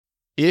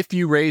if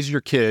you raise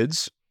your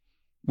kids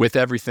with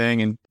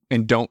everything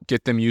and don't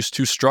get them used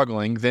to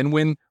struggling, then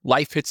when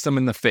life hits them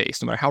in the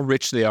face, no matter how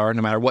rich they are,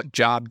 no matter what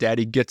job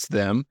daddy gets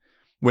them,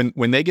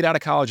 when they get out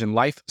of college and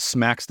life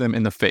smacks them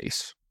in the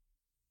face,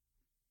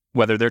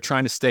 whether they're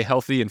trying to stay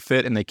healthy and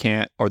fit and they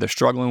can't, or they're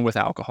struggling with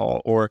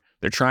alcohol, or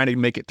they're trying to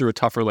make it through a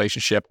tough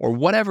relationship, or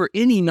whatever,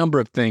 any number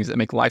of things that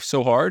make life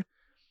so hard,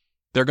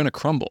 they're going to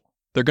crumble.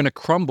 They're going to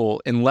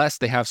crumble unless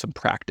they have some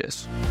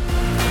practice.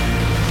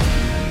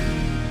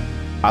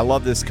 I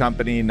love this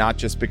company, not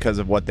just because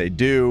of what they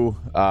do,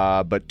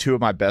 but two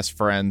of my best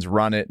friends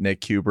run it,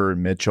 Nick Huber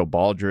and Mitchell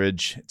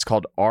Baldridge. It's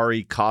called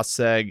RE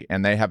Cosseg,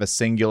 and they have a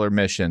singular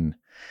mission: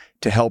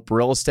 to help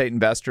real estate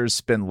investors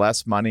spend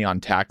less money on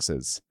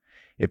taxes.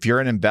 If you're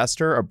an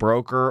investor, a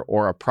broker,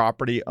 or a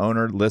property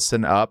owner,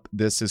 listen up.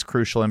 This is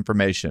crucial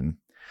information.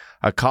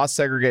 A cost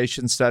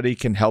segregation study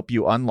can help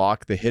you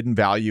unlock the hidden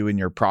value in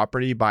your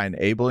property by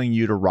enabling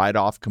you to write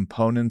off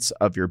components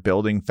of your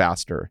building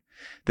faster.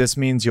 This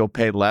means you'll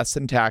pay less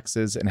in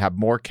taxes and have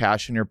more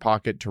cash in your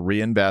pocket to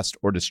reinvest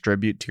or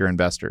distribute to your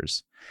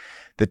investors.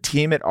 The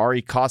team at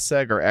RE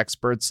Cosseg are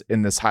experts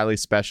in this highly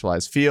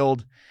specialized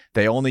field.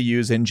 They only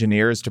use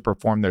engineers to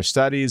perform their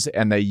studies,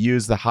 and they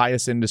use the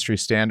highest industry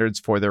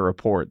standards for their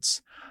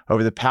reports.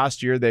 Over the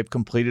past year, they've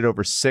completed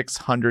over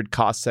 600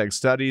 Cosseg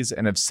studies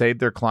and have saved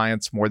their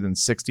clients more than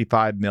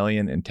 $65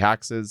 million in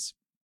taxes.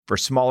 For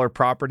smaller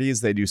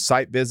properties, they do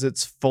site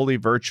visits fully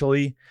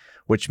virtually,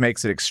 which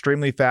makes it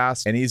extremely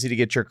fast and easy to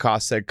get your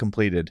Cosseg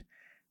completed.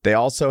 They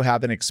also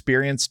have an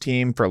experienced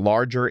team for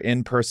larger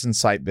in-person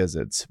site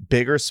visits.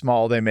 Big or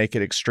small, they make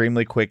it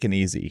extremely quick and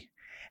easy.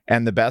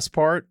 And the best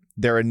part,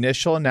 their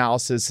initial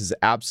analysis is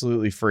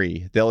absolutely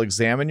free. They'll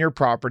examine your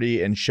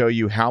property and show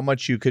you how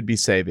much you could be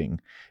saving.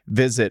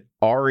 Visit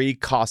RE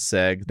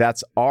Cosseg,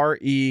 that's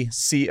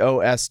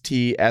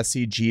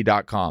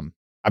RECOSTSEG.com.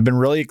 I've been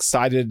really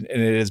excited,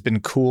 and it has been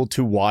cool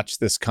to watch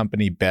this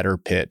company Better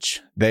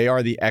Pitch. They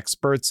are the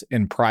experts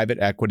in private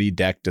equity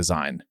deck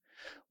design.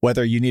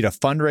 Whether you need a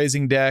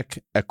fundraising deck,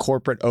 a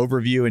corporate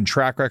overview and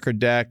track record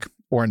deck,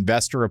 or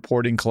investor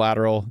reporting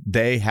collateral,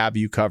 they have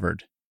you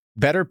covered.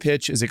 Better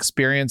Pitch is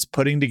experienced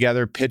putting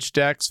together pitch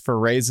decks for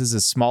raises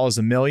as small as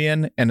 $1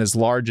 million and as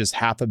large as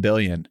 $500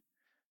 million.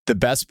 The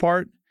best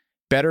part?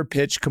 Better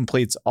Pitch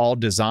completes all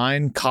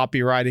design,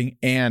 copywriting,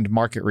 and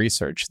market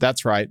research.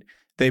 That's right.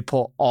 They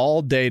pull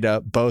all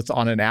data both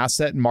on an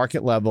asset and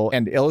market level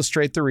and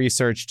illustrate the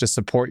research to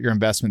support your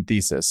investment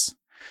thesis.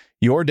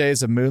 Your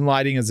days of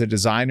moonlighting as a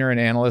designer and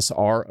analyst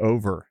are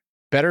over.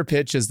 Better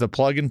Pitch is the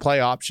plug-and-play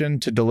option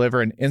to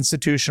deliver an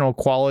institutional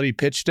quality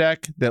pitch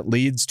deck that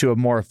leads to a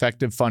more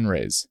effective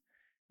fundraise.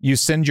 You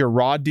send your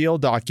raw deal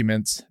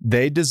documents,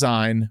 they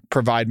design,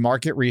 provide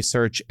market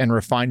research, and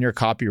refine your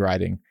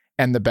copywriting.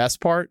 And the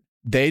best part?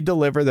 They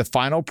deliver the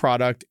final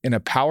product in a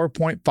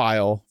PowerPoint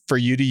file for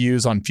you to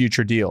use on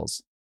future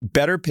deals.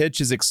 Better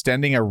Pitch is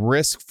extending a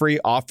risk-free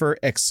offer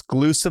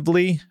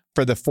exclusively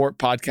for the Fort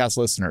Podcast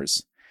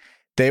listeners.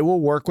 They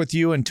will work with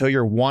you until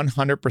you're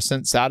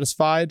 100%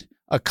 satisfied,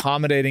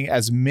 accommodating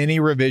as many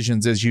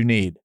revisions as you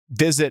need.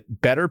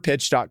 Visit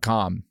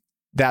betterpitch.com.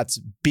 That's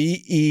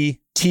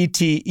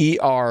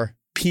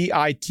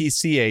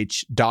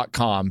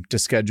BETTERPITCH.com to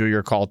schedule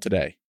your call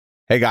today.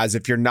 Hey guys,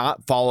 if you're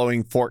not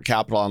following Fort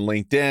Capital on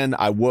LinkedIn,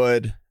 I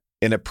would.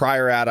 In a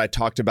prior ad, I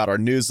talked about our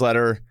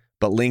newsletter,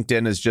 but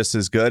LinkedIn is just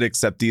as good,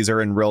 except these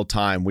are in real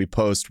time. We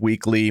post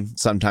weekly,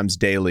 sometimes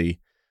daily.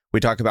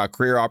 We talk about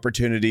career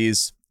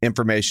opportunities,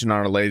 information on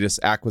our latest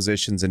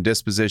acquisitions and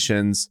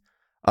dispositions,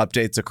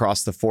 updates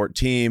across the Fort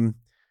team,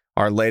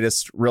 our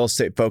latest real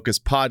estate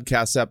focused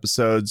podcast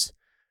episodes,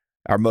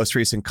 our most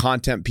recent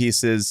content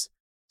pieces.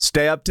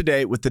 Stay up to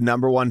date with the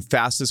 #1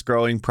 fastest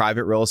growing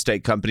private real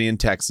estate company in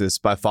Texas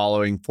by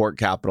following Fort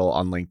Capital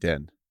on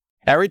LinkedIn.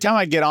 Every time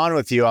I get on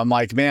with you, I'm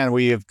like, man,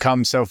 we have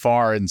come so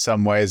far in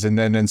some ways. And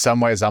then in some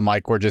ways, I'm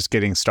like, we're just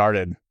getting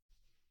started.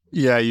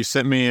 Yeah, you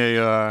sent me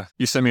a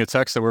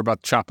text that we're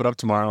about to chop it up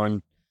tomorrow,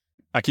 and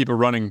I keep a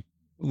running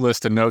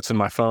list of notes in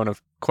my phone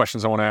of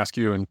questions I want to ask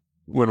you and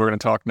when we're going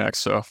to talk next.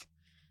 So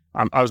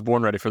I was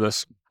born ready for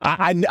this.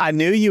 I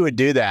knew you would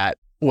do that,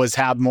 was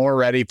have more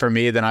ready for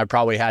me than I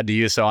probably had to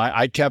you. So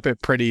I kept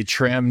it pretty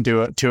trim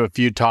to a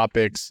few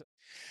topics.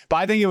 But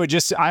I think it would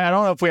just, I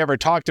don't know if we ever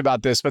talked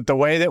about this, but the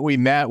way that we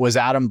met was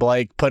Adam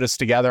Blake put us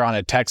together on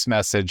a text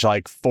message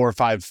like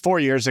 4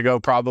 years ago,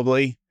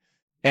 probably.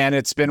 And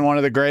it's been one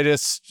of the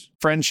greatest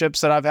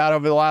friendships that I've had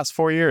over the last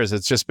 4 years.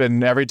 It's just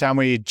been, every time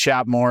we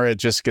chat more, it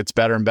just gets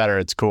better and better.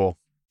 It's cool.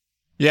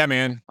 Yeah,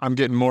 man, I'm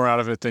getting more out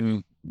of it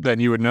than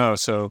you would know.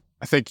 So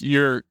I think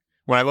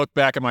when I look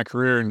back at my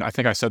career, and I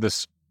think I said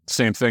this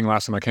same thing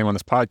last time I came on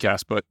this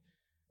podcast, but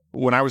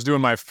when I was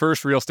doing my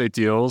first real estate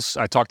deals,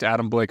 I talked to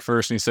Adam Blake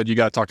first, and he said, you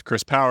got to talk to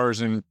Chris Powers.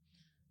 And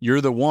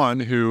you're the one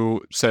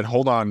who said,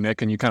 hold on,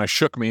 Nick. And you kind of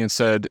shook me and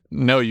said,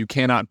 no, you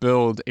cannot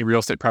build a real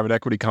estate private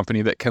equity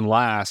company that can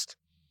last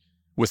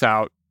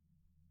without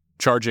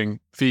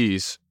charging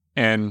fees.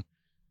 And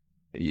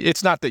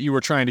it's not that you were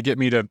trying to get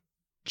me to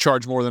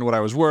charge more than what I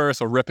was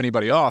worth or rip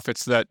anybody off.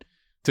 It's that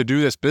to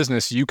do this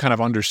business, you kind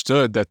of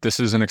understood that this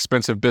is an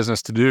expensive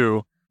business to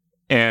do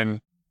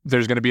and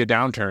there's going to be a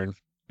downturn.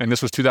 And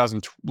this was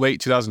late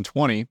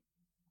 2020.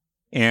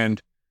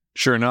 And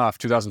sure enough,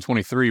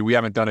 2023, we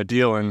haven't done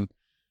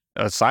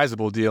a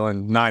sizable deal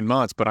in 9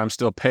 months, but I'm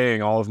still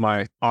paying all of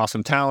my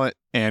awesome talent,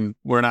 and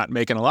we're not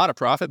making a lot of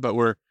profit, but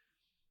we're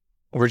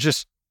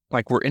just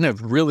like, we're in a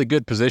really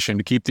good position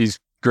to keep these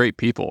great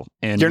people.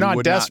 And you're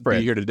not desperate. Not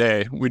be here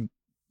today.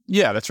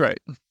 Yeah, that's right.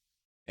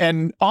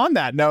 And on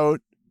that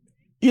note,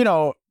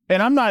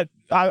 and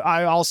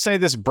I'll say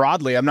this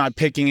broadly, I'm not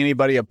picking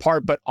anybody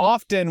apart, but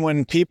often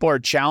when people are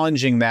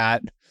challenging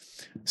that,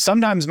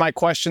 sometimes my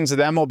questions to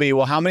them will be,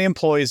 well, how many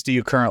employees do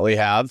you currently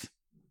have?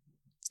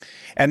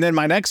 And then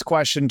my next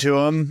question to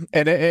them,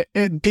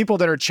 and people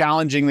that are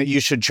challenging that you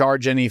should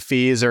charge any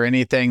fees or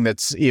anything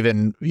that's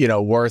even,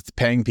 worth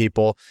paying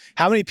people,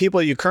 how many people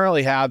do you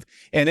currently have?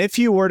 And if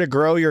you were to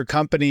grow your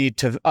company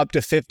to up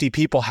to 50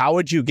 people, how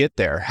would you get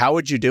there? How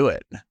would you do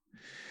it?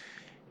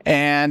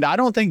 And I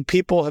don't think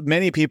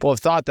many people have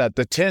thought that.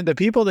 The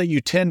people that you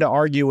tend to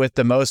argue with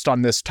the most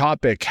on this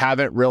topic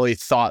haven't really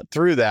thought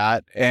through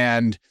that.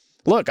 And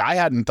look, I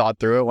hadn't thought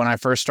through it when I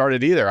first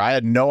started either. I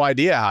had no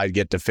idea how I'd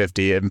get to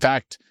 50. In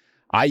fact,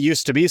 I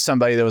used to be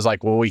somebody that was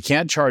like, well, we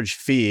can't charge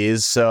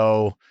fees.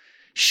 So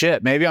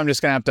shit, maybe I'm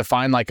just going to have to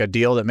find like a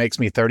deal that makes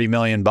me $30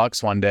 million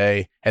one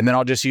day. And then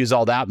I'll just use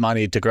all that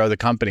money to grow the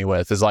company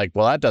with. It's like,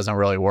 well, that doesn't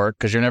really work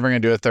because you're never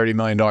going to do a $30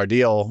 million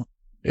deal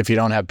if you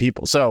don't have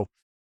people. So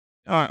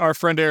our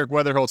friend Eric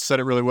Weatherholt said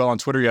it really well on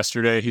Twitter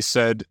yesterday. He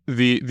said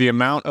the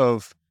amount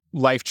of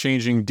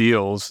life-changing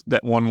deals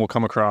that one will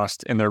come across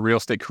in their real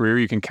estate career,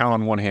 you can count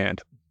on one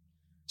hand.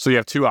 So you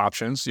have two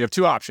options.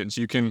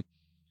 You can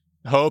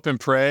hope and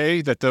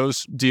pray that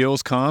those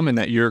deals come and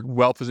that you're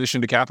well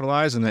positioned to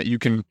capitalize and that you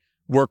can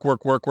work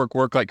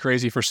like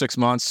crazy for 6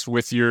 months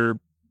with your,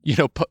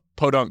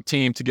 podunk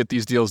team to get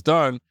these deals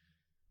done.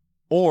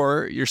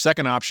 Or your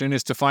second option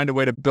is to find a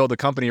way to build a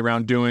company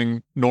around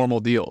doing normal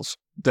deals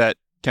that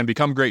can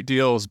become great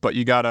deals, but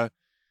you gotta,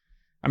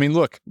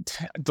 look,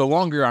 the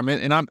longer I'm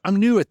in, and I'm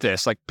new at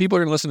this, like people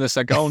are gonna listen to this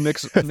like, oh,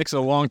 Nick's a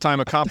long time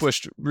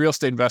accomplished real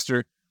estate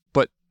investor,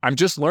 but I'm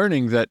just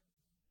learning that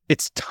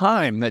it's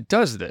time that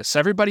does this.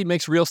 Everybody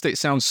makes real estate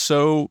sound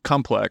so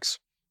complex.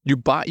 You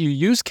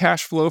use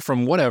cash flow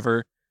from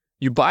whatever,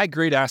 you buy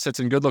great assets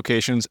in good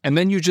locations, and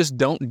then you just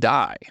don't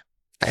die.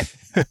 And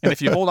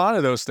if you hold on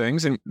to those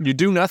things and you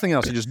do nothing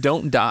else, you just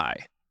don't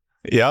die.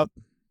 Yep.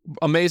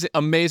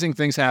 Amazing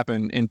things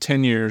happen in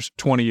 10 years,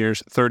 20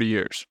 years, 30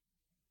 years.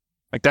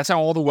 Like that's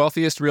how all the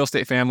wealthiest real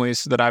estate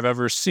families that I've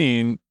ever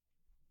seen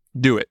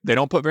do it. They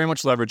don't put very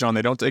much leverage on.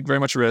 They don't take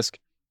very much risk.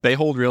 They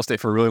hold real estate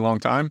for a really long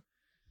time.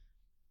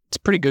 It's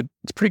pretty good.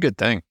 It's a pretty good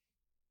thing.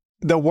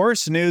 The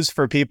worst news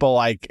for people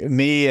like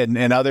me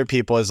and other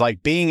people is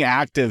like being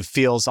active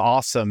feels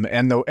awesome.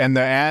 And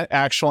the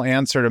actual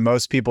answer to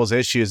most people's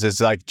issues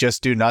is like,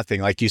 just do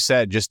nothing. Like you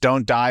said, just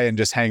don't die and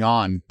just hang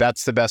on.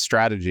 That's the best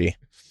strategy.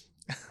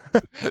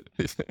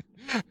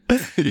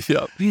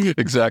 Yep,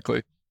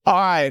 exactly. All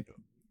right.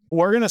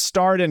 We're going to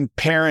start in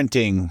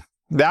parenting.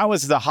 That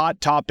was the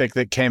hot topic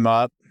that came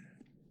up.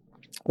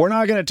 We're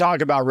not going to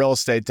talk about real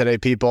estate today,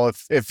 people.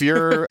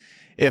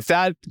 If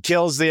that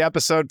kills the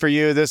episode for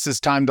you, this is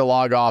time to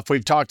log off.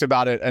 We've talked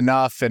about it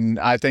enough, and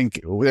I think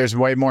there's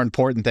way more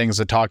important things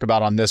to talk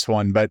about on this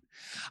one. But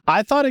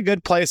I thought a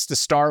good place to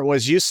start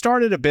was you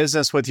started a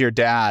business with your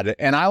dad,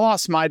 and I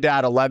lost my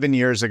dad 11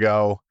 years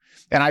ago.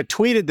 And I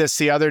tweeted this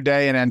the other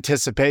day in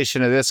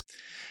anticipation of this.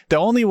 The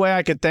only way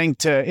I could think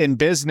to, in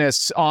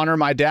business, honor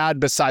my dad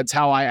besides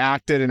how I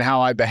acted and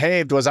how I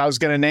behaved was I was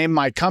going to name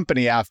my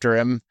company after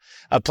him,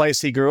 a place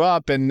he grew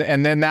up. And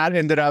then that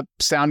ended up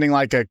sounding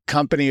like a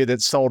company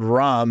that sold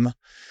rum.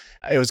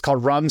 It was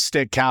called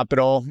Rumstick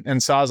Capital.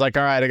 And so I was like,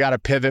 all right, I got to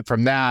pivot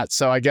from that.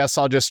 So I guess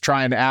I'll just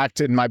try and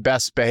act in my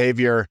best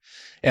behavior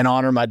and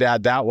honor my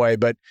dad that way.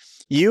 But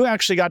you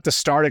actually got to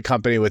start a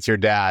company with your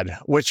dad,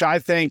 which I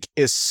think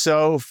is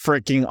so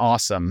freaking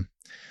awesome.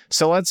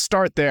 So let's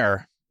start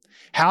there.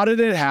 How did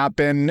it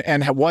happen,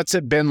 and what's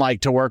it been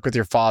like to work with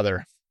your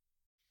father?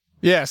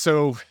 Yeah,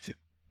 so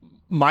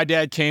my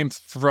dad came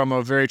from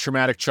a very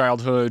traumatic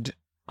childhood.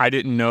 I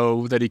didn't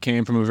know that he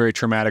came from a very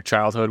traumatic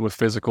childhood with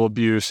physical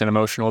abuse and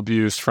emotional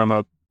abuse from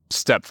a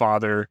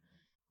stepfather.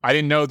 I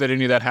didn't know that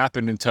any of that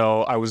happened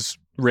until I was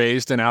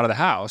raised and out of the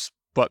house.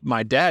 But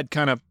my dad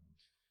kind of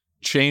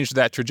changed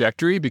that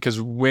trajectory, because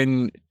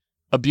when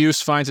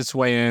abuse finds its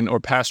way in, or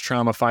past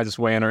trauma finds its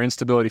way in, or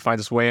instability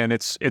finds its way in,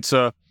 it's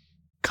a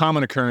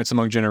common occurrence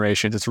among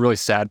generations. It's a really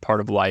sad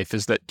part of life,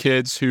 is that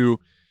kids who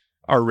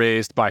are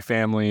raised by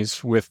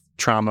families with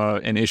trauma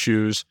and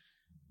issues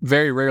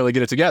very rarely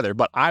get it together.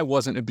 But I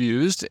wasn't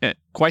abused.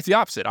 Quite the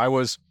opposite. I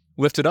was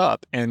lifted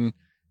up and,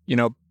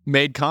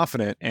 made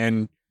confident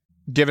and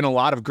given a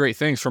lot of great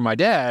things from my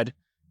dad.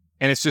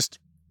 And it's just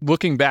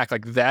looking back,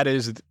 like that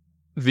is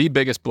the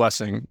biggest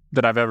blessing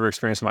that I've ever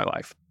experienced in my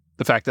life.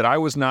 The fact that I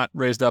was not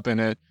raised up in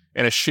a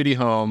shitty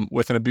home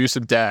with an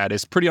abusive dad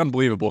is pretty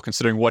unbelievable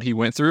considering what he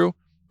went through.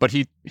 But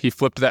he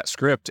flipped that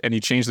script and he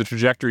changed the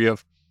trajectory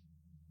of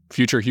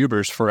future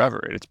Hubers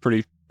forever. It's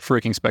pretty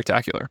freaking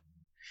spectacular.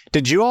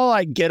 Did you all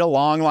like get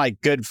along like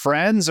good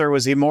friends, or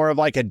was he more of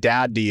like a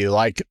dad to you?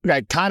 Like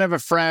kind of a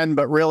friend,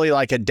 but really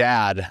like a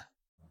dad?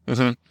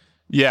 Mm-hmm.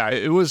 Yeah,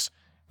 it was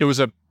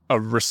a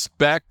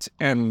respect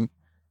and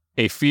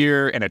a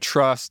fear and a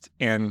trust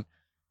and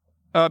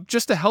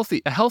just a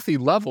healthy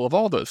level of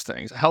all those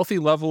things. A healthy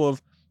level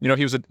of,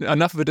 he was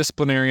enough of a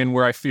disciplinarian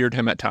where I feared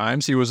him at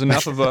times. He was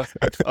enough of a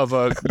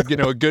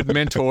a good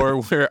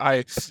mentor where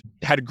I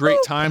had great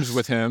times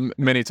with him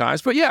many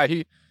times. But yeah,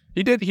 he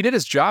did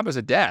his job as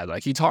a dad.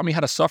 Like, he taught me how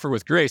to suffer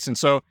with grace. And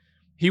so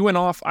he went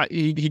off.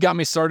 He got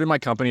me started in my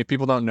company. If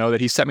people don't know that,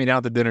 he set me down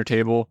at the dinner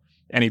table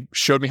and he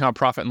showed me how a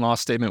profit and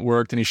loss statement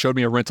worked. And he showed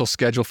me a rental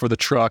schedule for the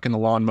truck and the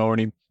lawnmower.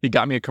 And he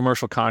got me a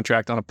commercial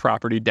contract on a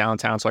property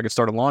downtown so I could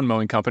start a lawn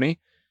mowing company.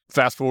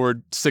 Fast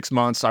forward 6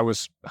 months, I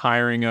was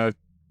hiring a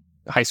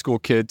high school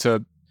kid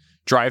to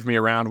drive me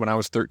around when I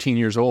was 13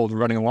 years old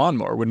running a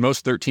lawnmower, when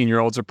most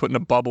 13-year-olds are put in a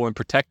bubble and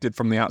protected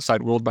from the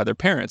outside world by their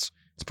parents.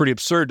 It's pretty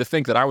absurd to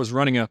think that I was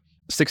running a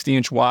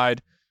 60-inch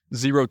wide,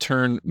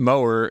 zero-turn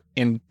mower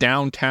in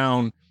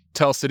downtown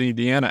Tell City,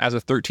 Indiana as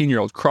a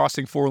 13-year-old,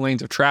 crossing 4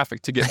 lanes of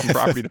traffic to get from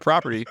property to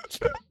property.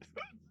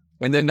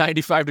 And then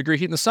 95-degree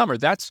heat in the summer.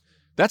 That's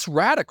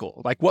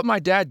radical. Like, what my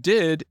dad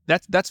did,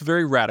 that's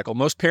very radical.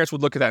 Most parents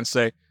would look at that and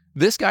say,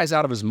 this guy's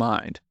out of his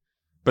mind.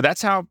 But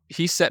that's how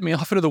he set me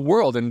off into the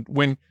world. And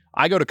when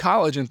I go to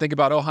college and think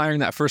about, hiring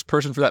that first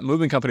person for that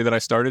moving company that I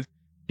started,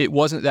 it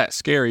wasn't that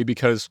scary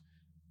because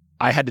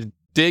I had to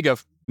dig a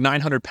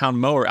 900-pound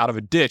mower out of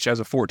a ditch as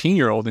a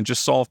 14-year-old and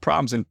just solve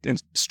problems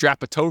and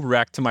strap a tow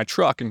rack to my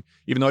truck. And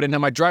even though I didn't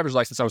have my driver's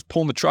license, I was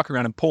pulling the truck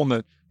around and pulling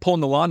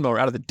the lawnmower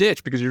out of the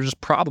ditch because you're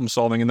just problem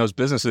solving in those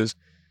businesses.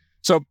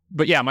 So,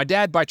 but yeah, my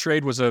dad by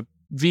trade was a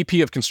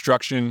VP of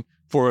construction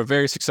for a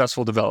very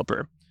successful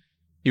developer.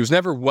 He was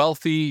never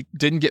wealthy,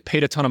 didn't get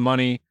paid a ton of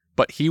money,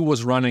 but he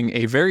was running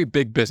a very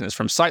big business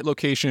from site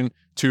location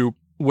to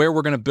where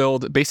we're going to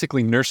build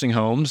basically nursing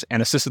homes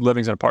and assisted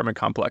livings and apartment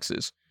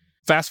complexes.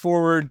 Fast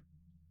forward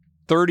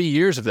 30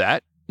 years of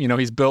that,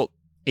 he's built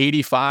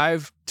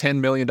 85 $10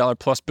 million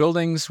plus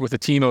buildings with a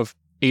team of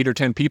 8 or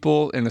 10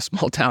 people in a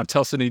small town,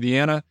 Tell City,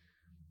 Indiana.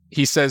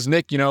 He says,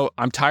 Nick,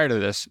 I'm tired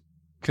of this.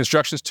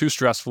 Construction's too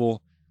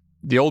stressful.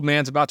 The old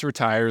man's about to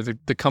retire.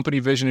 The company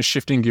vision is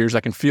shifting gears.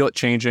 I can feel it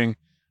changing.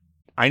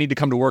 I need to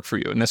come to work for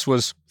you. And this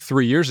was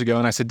 3 years ago.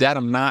 And I said, Dad,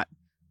 I'm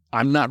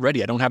not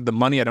ready. I don't have the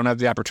money. I don't have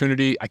the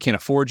opportunity. I can't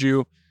afford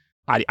you.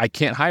 I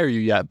can't hire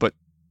you yet, but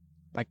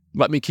like,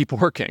 let me keep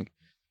working.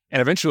 And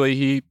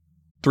eventually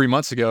 3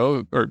 months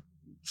ago or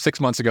 6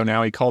 months ago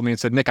now, he called me and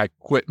said, Nick, I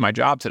quit my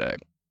job today.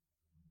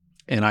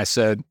 And I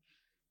said,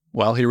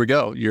 well, here we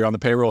go. You're on the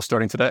payroll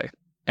starting today.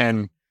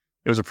 And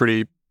it was a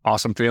pretty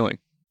awesome feeling.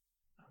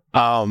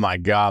 Oh my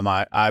God.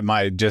 I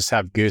might just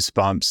have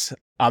goosebumps.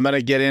 I'm going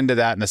to get into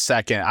that in a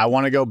second. I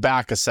want to go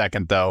back a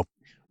second though.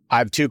 I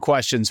have 2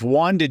 questions.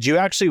 One, did you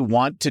actually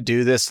want to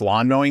do this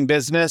lawn mowing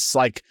business?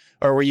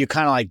 Or were you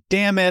kind of like,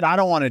 damn it, I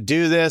don't want to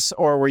do this?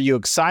 Or were you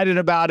excited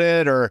about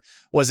it? Or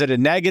was it a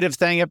negative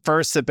thing at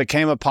first that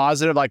became a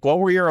positive? Like, what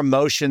were your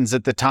emotions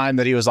at the time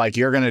that he was like,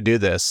 you're going to do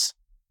this?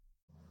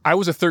 I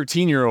was a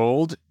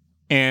 13-year-old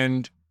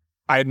and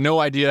I had no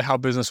idea how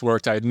business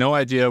worked. I had no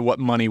idea what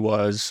money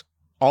was.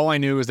 All I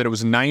knew is that it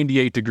was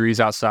 98 degrees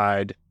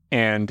outside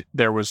and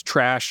there was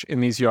trash in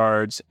these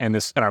yards and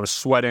I was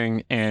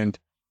sweating, and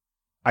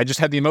I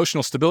just had the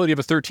emotional stability of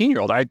a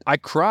 13-year-old. I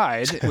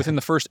cried within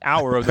the first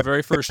hour of the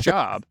very first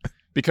job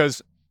because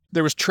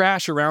there was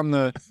trash around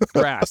the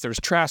grass. There was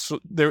trash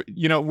there.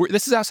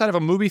 This is outside of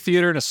a movie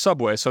theater and a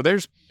Subway. So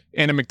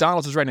and a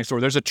McDonald's is right next door.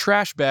 There's a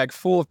trash bag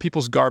full of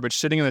people's garbage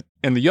sitting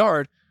in the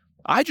yard.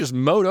 I just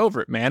mowed over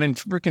it, man, and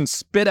freaking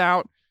spit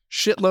out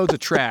shitloads of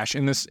trash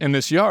in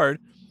this yard.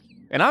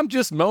 And I'm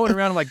just mowing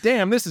around. I'm like,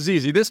 damn, this is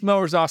easy. This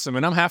mower's awesome.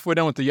 And I'm halfway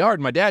done with the yard.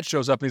 And my dad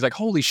shows up and he's like,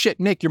 holy shit,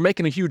 Nick, you're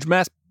making a huge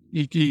mess.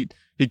 He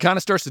kind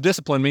of starts to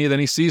discipline me. Then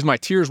he sees my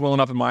tears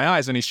welling up in my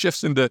eyes and he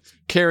shifts into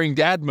caring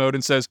dad mode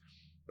and says,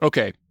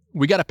 okay,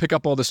 we got to pick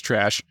up all this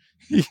trash.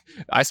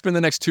 I spend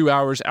the next 2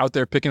 hours out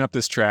there picking up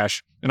this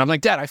trash. And I'm like,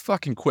 Dad, I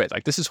fucking quit.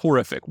 Like, this is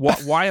horrific.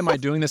 Why am I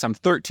doing this? I'm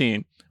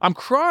 13. I'm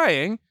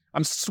crying.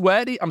 I'm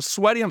sweaty. I'm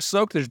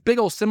soaked. There's big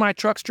old semi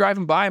trucks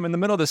driving by. I'm in the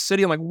middle of the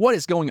city. I'm like, what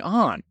is going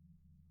on?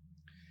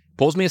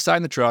 Pulls me aside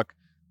in the truck,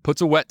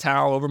 puts a wet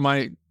towel over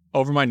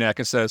my neck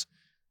and says,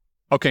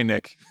 okay,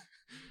 Nick,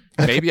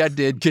 maybe I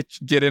did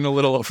get in a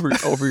little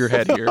over your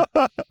head here.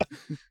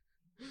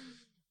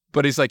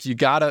 But he's like, you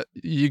gotta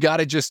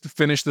just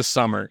finish the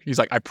summer. He's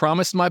like, I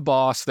promised my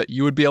boss that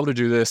you would be able to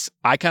do this.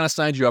 I kind of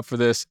signed you up for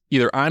this.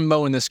 Either I'm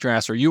mowing this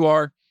grass or you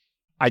are.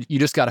 You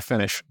just got to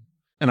finish.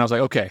 And I was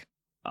like, okay,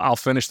 I'll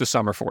finish the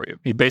summer for you.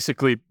 He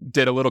basically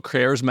did a little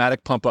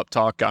charismatic pump up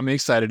talk, got me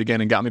excited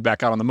again and got me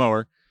back out on the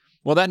mower.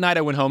 Well, that night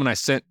I went home and I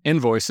sent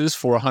invoices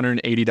for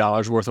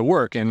 $180 worth of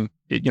work. And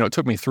it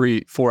took me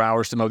 3-4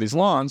 hours to mow these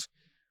lawns.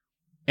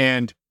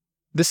 And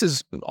this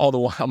is all the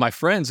while my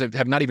friends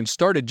have not even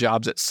started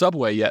jobs at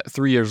Subway yet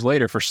 3 years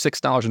later for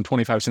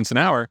 $6.25 an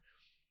hour.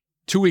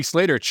 2 weeks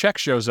later, a check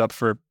shows up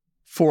for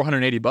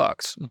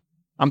 $480.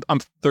 I'm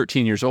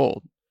 13 years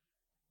old,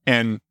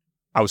 and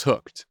I was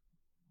hooked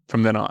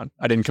from then on.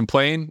 I didn't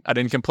complain. I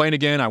didn't complain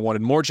again. I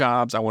wanted more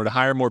jobs. I wanted to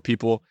hire more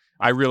people.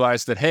 I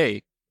realized that,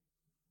 hey,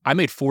 I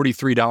made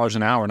 $43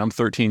 an hour and I'm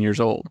 13 years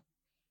old.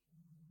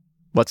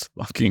 Let's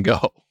fucking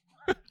go.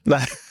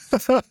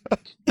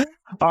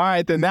 All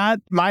right, then that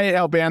might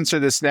help answer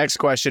this next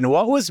question.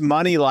 What was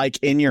money like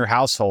in your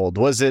household?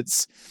 Was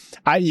it,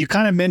 you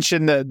kind of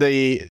mentioned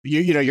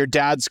your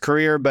dad's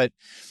career, but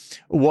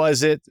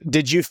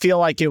did you feel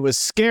like it was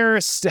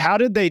scarce? How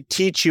did they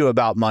teach you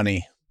about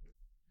money?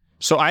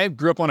 So I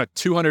grew up on a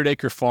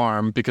 200-acre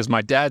farm because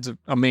my dad's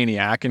a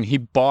maniac, and he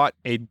bought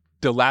a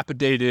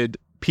dilapidated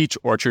peach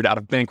orchard out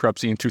of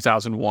bankruptcy in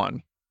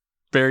 2001.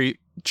 Very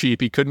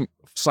cheap. He couldn't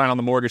sign on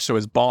the mortgage, so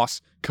his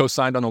boss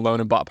co-signed on the loan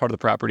and bought part of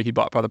the property. He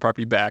bought part of the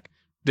property back,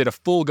 did a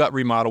full gut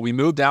remodel. We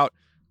moved out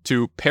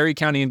to Perry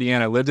County,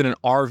 Indiana, lived in an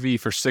RV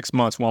for 6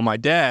 months while my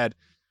dad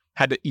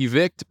had to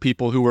evict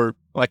people who were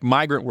like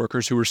migrant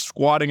workers who were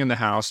squatting in the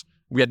house.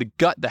 We had to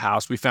gut the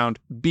house. We found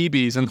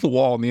BBs in the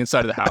wall on the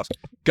inside of the house,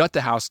 gut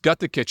the house, gut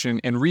the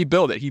kitchen, and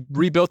rebuild it. He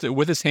rebuilt it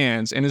with his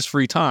hands in his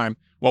free time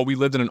while we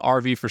lived in an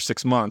RV for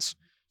 6 months.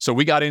 So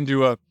we got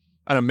into an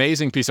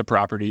amazing piece of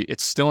property.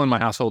 It's still in my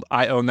household.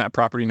 I own that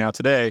property now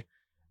today.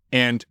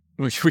 And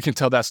we can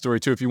tell that story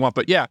too if you want.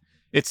 But yeah,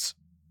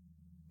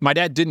 my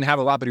dad didn't have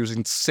a lot, but he was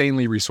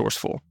insanely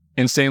resourceful.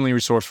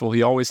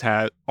 He always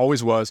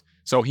was.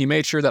 So he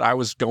made sure that I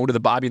was going to the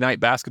Bobby Knight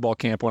basketball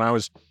camp when I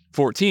was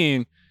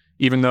 14,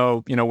 even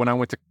though, when I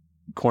went to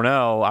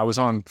Cornell, I was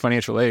on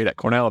financial aid at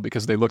Cornell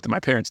because they looked at my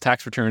parents'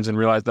 tax returns and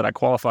realized that I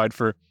qualified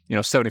for,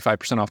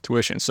 75% off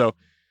tuition. So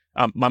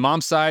my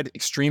mom's side,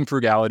 extreme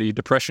frugality,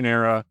 Depression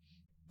era,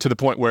 to the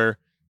point where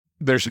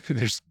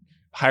there's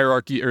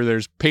hierarchy, or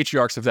there's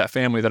patriarchs of that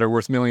family that are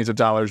worth millions of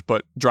dollars,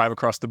 but drive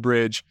across the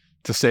bridge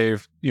to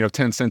save,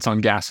 10 cents on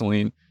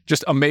gasoline.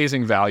 Just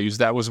amazing values.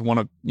 That was one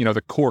of,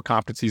 the core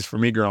competencies for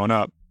me growing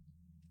up.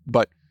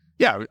 But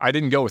yeah, I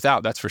didn't go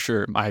without, that's for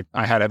sure. I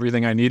had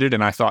everything I needed,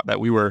 and I thought that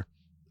we were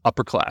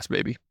upper class,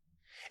 baby.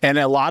 And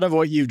a lot of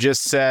what you've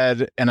just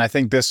said, and I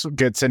think this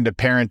gets into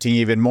parenting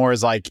even more,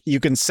 is like,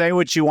 you can say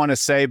what you want to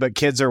say, but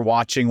kids are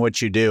watching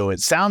what you do. It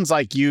sounds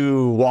like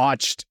you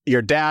watched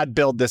your dad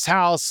build this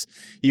house.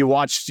 You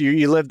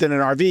lived in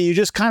an RV. You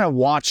just kind of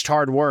watched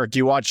hard work.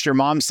 You watched your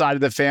mom's side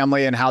of the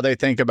family and how they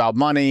think about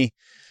money.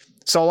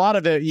 So a lot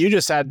of it, you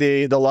just had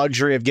the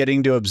luxury of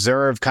getting to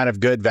observe kind of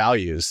good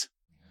values.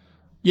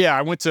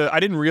 Yeah, I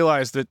didn't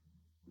realize that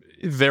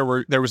there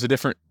was a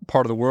different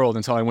part of the world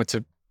until I went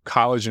to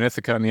college in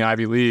Ithaca in the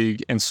Ivy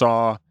League and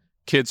saw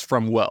kids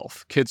from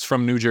wealth, kids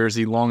from New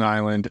Jersey, Long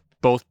Island.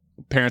 Both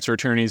parents are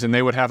attorneys, and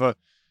they would have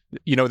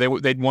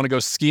they'd want to go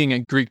skiing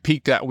at Greek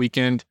Peak that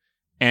weekend,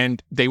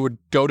 and they would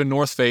go to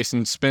North Face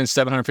and spend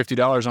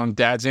 $750 on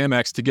dad's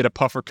Amex to get a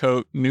puffer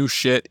coat, new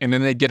shit, and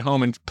then they'd get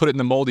home and put it in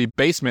the moldy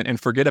basement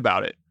and forget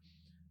about it.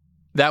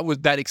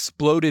 That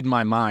exploded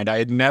my mind. I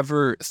had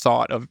never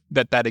thought of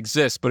that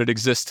exists, but it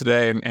exists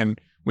today, and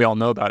we all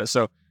know about it.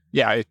 So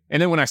yeah, and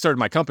then when I started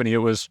my company,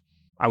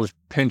 I was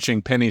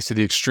pinching pennies to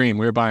the extreme.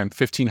 We were buying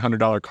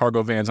 $1,500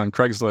 cargo vans on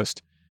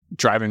Craigslist,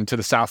 driving to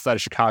the south side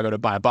of Chicago to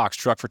buy a box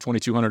truck for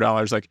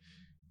 $2,200. Like,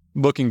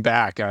 looking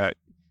back,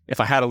 if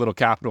I had a little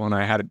capital and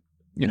I had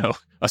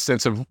a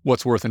sense of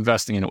what's worth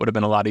investing in, it would have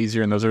been a lot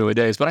easier in those early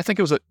days. But I think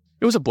it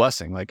was a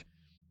blessing. Like,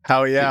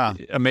 hell yeah,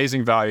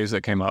 amazing values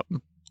that came up.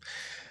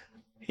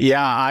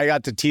 Yeah, I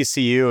got to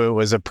TCU. It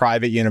was a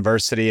private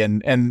university,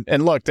 and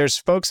look, there's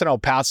folks in El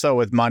Paso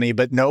with money,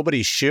 but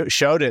nobody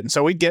showed it. And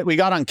so we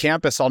got on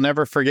campus. I'll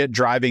never forget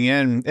driving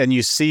in, and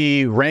you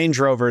see Range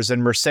Rovers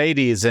and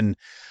Mercedes, and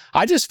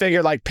I just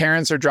figured like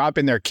parents are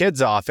dropping their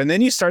kids off, and then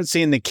you start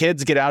seeing the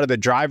kids get out of the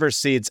driver's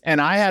seats,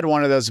 and I had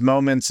one of those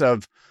moments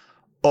of,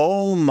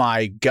 oh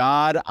my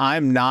God,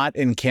 I'm not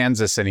in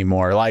Kansas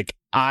anymore. Like,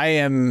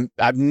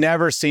 I've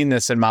never seen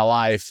this in my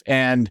life,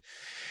 and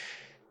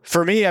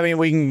for me, I mean,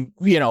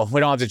 we don't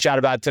have to chat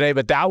about it today,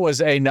 but that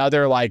was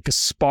another like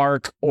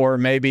spark, or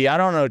maybe, I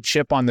don't know,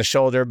 chip on the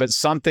shoulder, but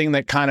something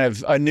that kind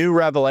of a new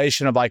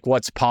revelation of like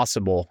what's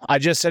possible. I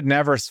just had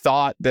never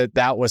thought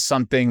that was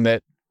something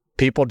that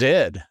people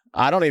did.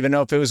 I don't even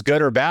know if it was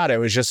good or bad. It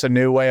was just a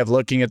new way of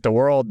looking at the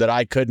world that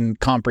I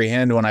couldn't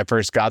comprehend when I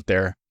first got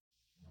there.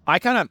 I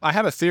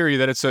have a theory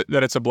that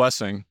it's a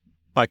blessing.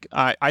 Like,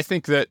 I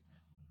think that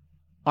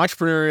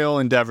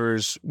entrepreneurial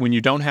endeavors, when you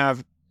don't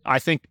have, I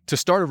think to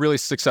start a really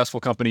successful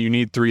company, you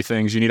need three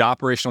things. You need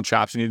operational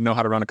chops. You need to know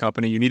how to run a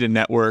company. You need a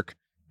network.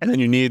 And then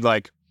you need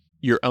like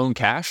your own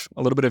cash,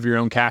 a little bit of your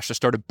own cash to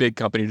start a big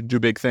company, to do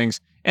big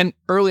things. And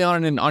early on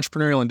in an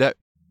entrepreneurial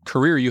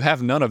career, you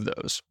have none of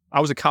those.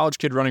 I was a college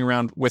kid running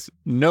around with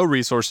no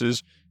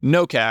resources,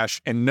 no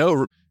cash, and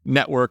no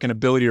network and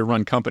ability to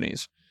run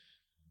companies.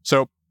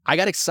 So I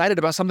got excited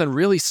about something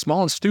really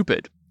small and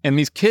stupid. And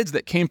these kids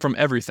that came from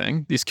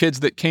everything, these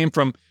kids that came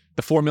from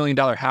the $4 million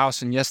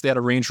house, and yes, they had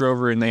a Range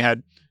Rover and they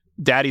had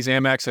daddy's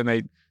Amex,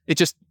 and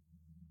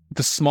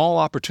the small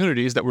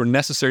opportunities that were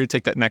necessary to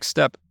take that next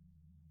step,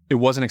 it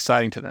wasn't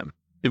exciting to them.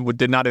 It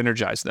did not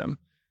energize them.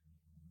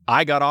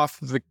 I got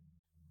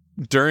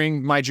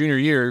during my junior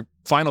year,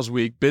 finals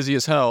week, busy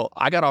as hell,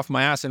 I got off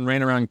my ass and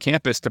ran around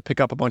campus to pick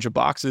up a bunch of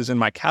boxes in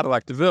my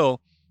Cadillac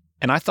DeVille.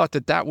 And I thought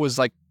that was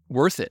like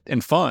worth it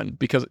and fun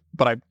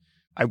but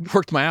I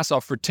worked my ass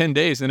off for 10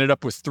 days, ended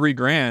up with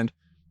 $3,000.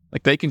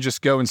 Like they can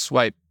just go and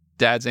swipe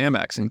dad's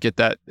Amex and get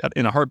that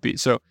in a heartbeat.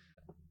 So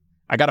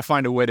I got to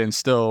find a way to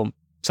instill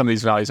some of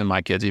these values in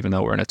my kids, even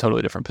though we're in a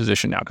totally different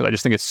position now, because I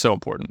just think it's so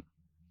important.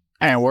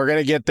 And we're going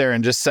to get there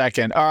in just a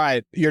second. All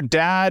right. Your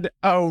dad,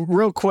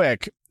 real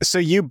quick. So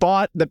you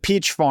bought the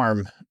peach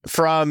farm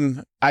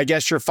from, I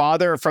guess, your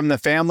father or from the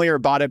family, or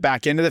bought it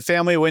back into the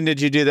family? When did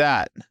you do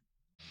that?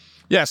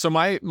 Yeah. So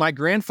my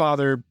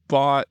grandfather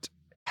bought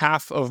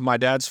half of my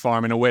dad's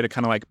farm in a way to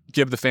kind of like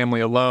give the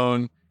family a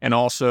loan, and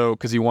also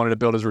because he wanted to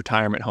build his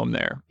retirement home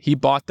there. He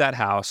bought that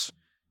house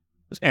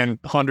and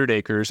 100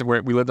 acres,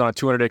 where we lived on a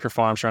 200-acre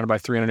farm surrounded by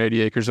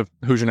 380 acres of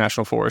Hoosier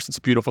National Forest. It's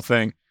a beautiful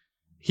thing.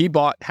 He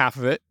bought half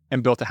of it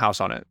and built a house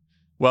on it.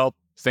 Well,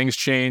 things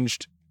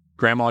changed.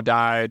 Grandma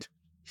died.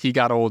 He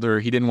got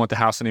older. He didn't want the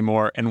house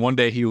anymore. And one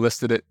day he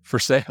listed it for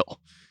sale.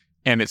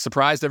 And it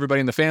surprised everybody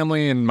in the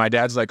family. And my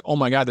dad's like, oh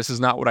my God, this is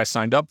not what I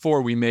signed up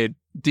for. We made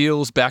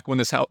deals back when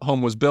this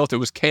home was built. It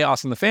was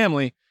chaos in the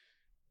family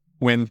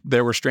when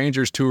there were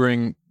strangers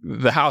touring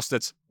the house.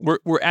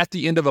 We're at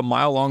the end of a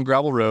mile-long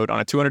gravel road on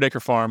a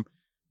 200-acre farm,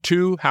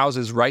 2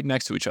 houses right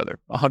next to each other,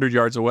 100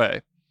 yards away.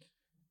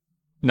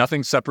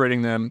 Nothing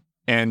separating them.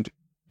 And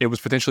it was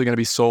potentially going to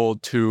be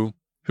sold to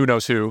who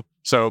knows who.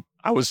 So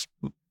I was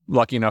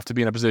lucky enough to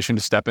be in a position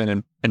to step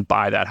in and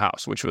buy that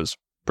house, which was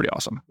pretty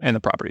awesome, and the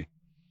property.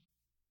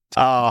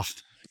 Oh,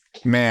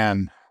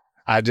 man.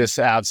 I just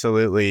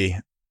absolutely,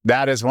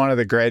 that is one of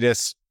the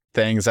greatest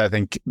things, I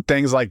think,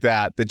 things like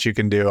that you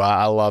can do.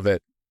 I love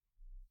it.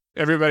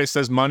 Everybody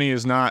says money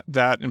is not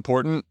that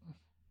important,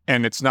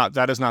 and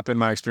that has not been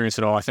my experience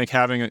at all. I think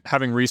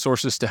having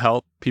resources to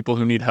help people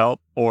who need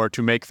help, or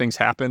to make things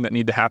happen that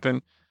need to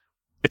happen,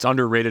 it's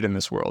underrated in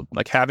this world.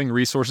 Like having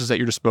resources at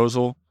your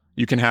disposal,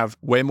 you can have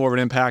way more of an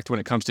impact when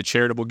it comes to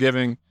charitable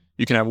giving.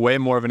 You can have way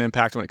more of an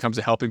impact when it comes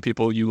to helping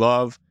people you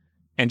love,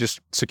 and just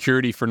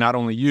security for not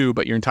only you,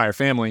 but your entire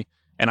family.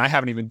 And I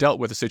haven't even dealt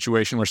with a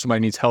situation where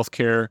somebody needs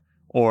healthcare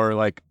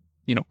or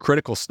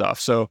critical stuff.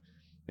 So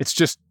it's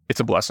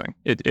a blessing.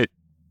 It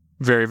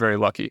very, very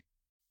lucky.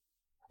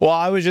 Well,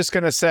 I was just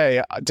going to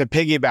say, to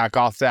piggyback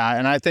off that,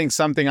 and I think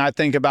something I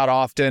think about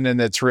often and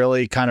that's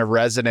really kind of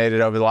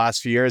resonated over the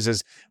last few years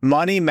is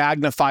money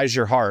magnifies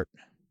your heart.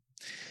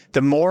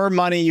 The more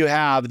money you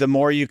have, the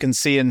more you can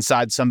see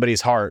inside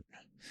somebody's heart.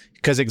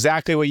 Because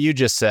exactly what you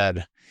just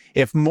said,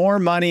 if more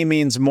money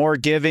means more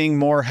giving,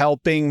 more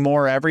helping,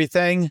 more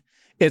everything,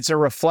 it's a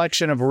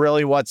reflection of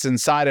really what's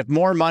inside. If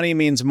more money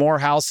means more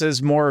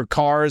houses, more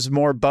cars,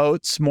 more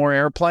boats, more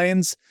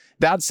airplanes,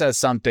 that says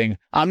something.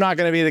 I'm not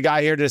going to be the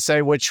guy here to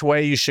say which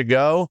way you should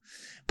go,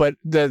 but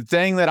the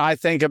thing that I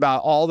think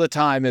about all the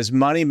time is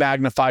money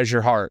magnifies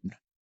your heart.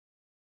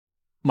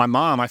 My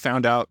mom, I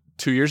found out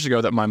 2 years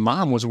ago that my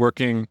mom was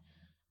working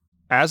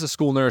as a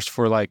school nurse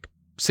for like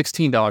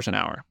 $16 an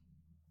hour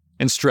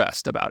and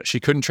stressed about it. She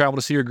couldn't travel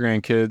to see her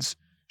grandkids.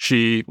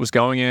 She was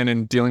going in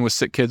and dealing with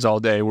sick kids all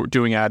day. We're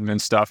doing admin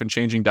stuff and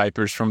changing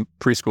diapers from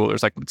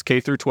preschoolers. Like it's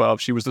K through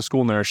 12. She was the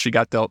school nurse. She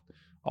got dealt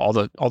all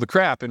the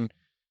crap. And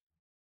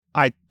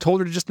I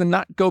told her to just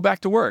not go back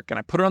to work, and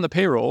I put her on the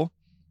payroll,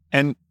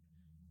 and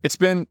it's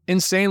been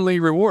insanely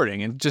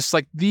rewarding and just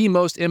like the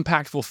most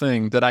impactful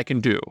thing that I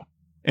can do.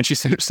 And she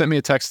sent me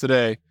a text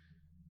today.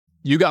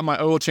 You got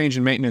my oil change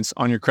and maintenance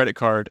on your credit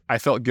card. I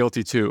felt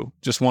guilty too.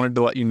 Just wanted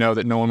to let you know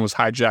that no one was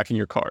hijacking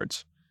your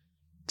cards.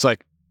 It's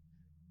like,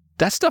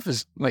 that stuff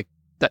is like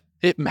that.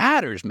 It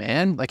matters,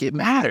 man. Like it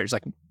matters.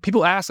 Like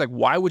people ask, like,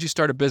 why would you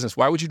start a business?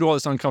 Why would you do all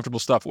this uncomfortable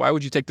stuff? Why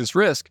would you take this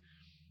risk?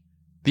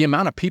 The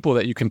amount of people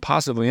that you can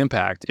possibly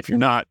impact, if you're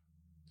not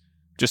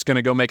just going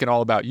to go make it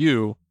all about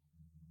you,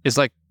 is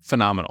like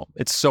phenomenal.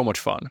 It's so much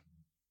fun.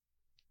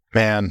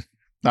 Man,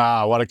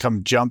 I want to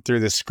come jump through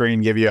the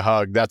screen, give you a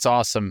hug. That's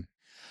awesome.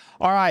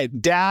 All right,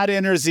 dad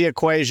enters the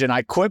equation.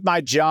 I quit my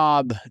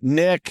job.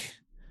 Nick,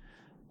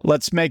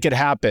 let's make it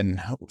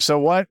happen. So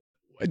what,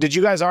 did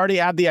you guys already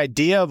have the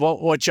idea of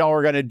what y'all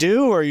were going to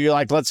do? Or you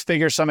like, let's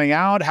figure something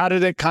out? How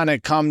did it kind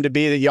of come to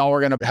be that y'all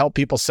were going to help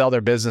people sell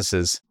their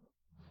businesses?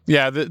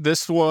 Yeah,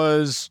 this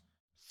was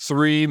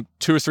 2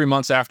 or 3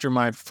 months after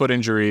my foot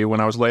injury,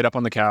 when I was laid up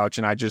on the couch,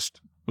 and I just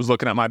was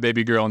looking at my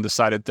baby girl and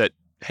decided that,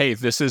 hey,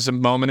 this is a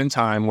moment in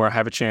time where I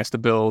have a chance to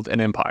build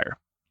an empire,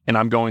 and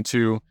I'm going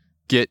to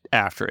get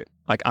after it.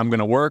 Like, I'm going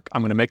to work,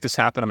 I'm going to make this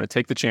happen, I'm going to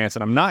take the chance,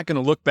 and I'm not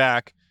going to look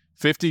back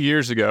 50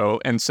 years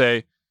ago and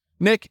say,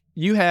 Nick,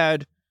 you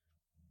had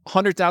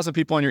 100,000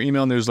 people on your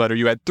email newsletter,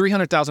 you had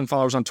 300,000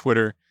 followers on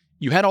Twitter,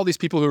 you had all these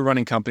people who were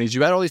running companies,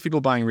 you had all these people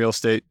buying real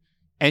estate,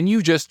 and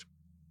you just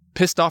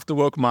pissed off the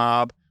woke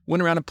mob,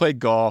 went around and played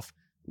golf,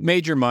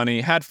 made your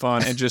money, had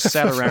fun, and just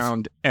sat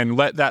around and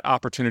let that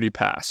opportunity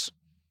pass.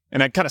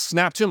 And I kind of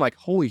snapped to him like,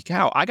 holy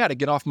cow, I got to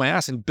get off my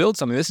ass and build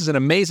something. This is an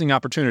amazing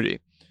opportunity.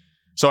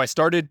 So I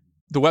started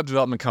the web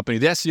development company,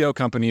 the SEO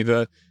company,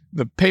 the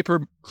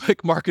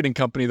pay-per-click marketing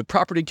company, the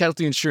property and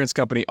casualty insurance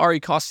company. RE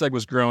CostSeg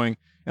was growing.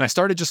 And I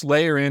started just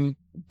layer in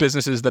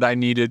businesses that I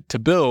needed to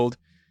build,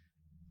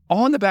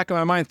 all in the back of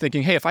my mind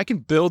thinking, hey, if I can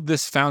build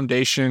this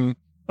foundation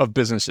of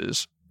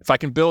businesses, if I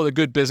can build a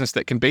good business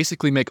that can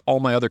basically make all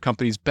my other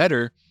companies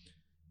better,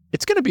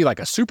 it's going to be like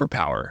a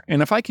superpower.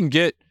 And if I can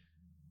get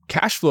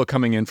cash flow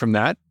coming in from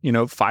that,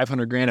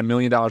 $500,000, $1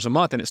 million a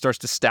month, and it starts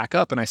to stack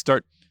up and I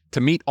start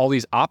to meet all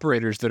these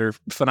operators that are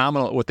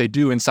phenomenal at what they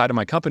do inside of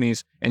my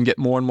companies and get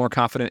more and more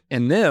confident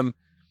in them,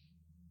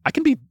 I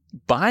can be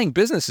buying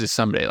businesses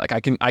someday. Like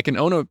I can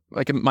own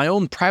my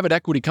own private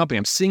equity company.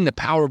 I'm seeing the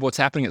power of what's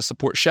happening at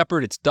Support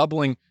Shepherd. It's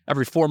doubling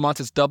every 4 months.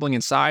 It's doubling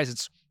in size.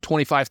 It's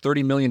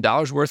 $25-30 million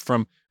worth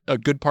from a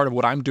good part of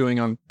what I'm doing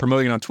on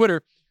promoting it on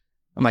Twitter.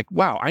 I'm like,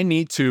 wow, I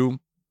need to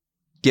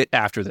get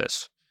after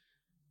this.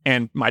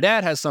 And my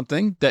dad has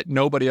something that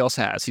nobody else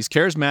has. He's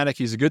charismatic.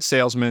 He's a good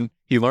salesman.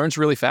 He learns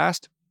really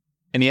fast.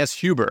 And he has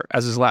Huber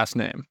as his last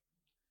name.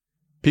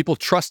 People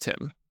trust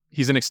him.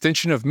 He's an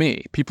extension of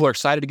me. People are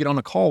excited to get on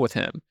a call with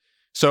him.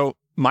 So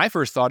my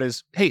first thought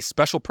is, hey,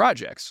 special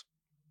projects.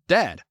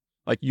 Dad,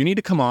 you need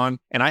to come on.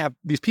 And I have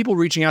these people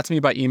reaching out to me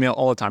by email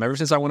all the time. Ever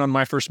since I went on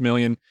my first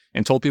million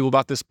and told people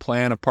about this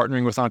plan of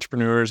partnering with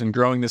entrepreneurs and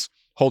growing this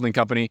holding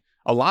company,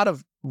 a lot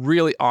of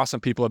really awesome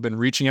people have been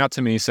reaching out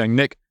to me saying,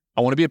 Nick,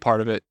 I want to be a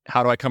part of it.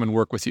 How do I come and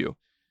work with you?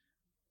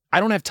 I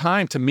don't have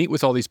time to meet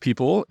with all these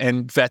people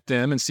and vet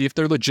them and see if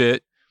they're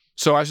legit.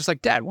 So I was just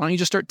like, Dad, why don't you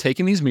just start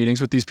taking these meetings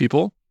with these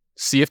people,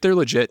 see if they're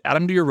legit, add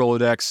them to your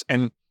Rolodex,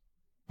 and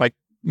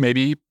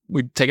maybe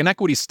we take an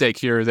equity stake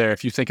here or there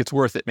if you think it's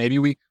worth it. Maybe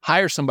we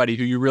hire somebody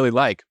who you really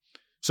like.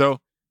 So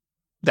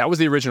that was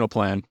the original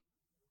plan.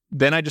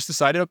 Then I just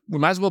decided we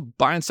might as well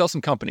buy and sell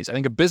some companies. I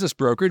think a business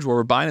brokerage where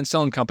we're buying and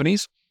selling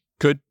companies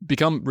could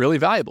become really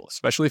valuable,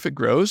 especially if it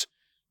grows.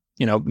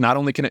 Not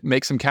only can it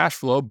make some cash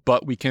flow,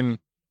 but we can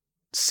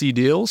see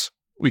deals.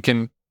 We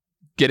can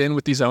get in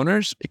with these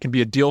owners. It can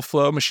be a deal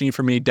flow machine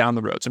for me down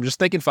the road. So I'm just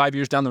thinking 5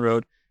 years down the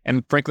road.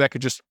 And frankly,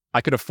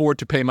 I could afford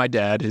to pay my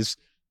dad his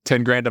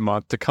 $10,000 a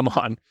month to come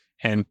on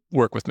and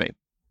work with me.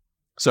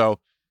 So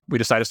we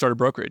decided to start a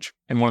brokerage.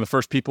 And one of the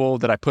first people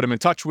that I put him in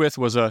touch with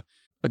was a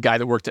guy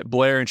that worked at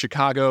Blair in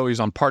Chicago. He was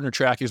on partner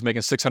track. He was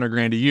making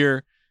 $600,000 a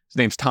year. His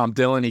name's Tom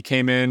Dillon. He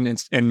came in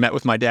and met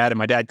with my dad. And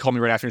my dad called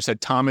me right after and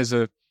said, Tom is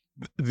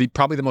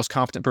probably the most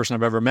competent person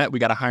I've ever met. We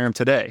got to hire him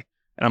today.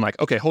 And I'm like,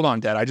 okay, hold on,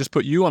 Dad. I just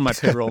put you on my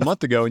payroll a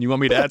month ago and you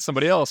want me to add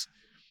somebody else.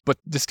 But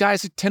this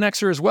guy's a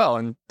 10Xer as well.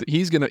 And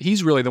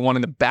he's really the one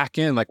in the back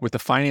end, with the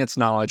finance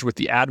knowledge, with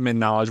the admin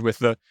knowledge, with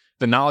the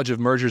knowledge of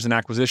mergers and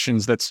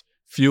acquisitions that's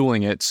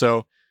fueling it.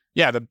 So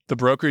yeah, the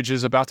brokerage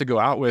is about to go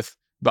out with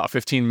about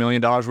 $15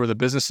 million worth of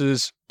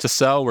businesses to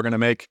sell. We're going to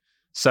make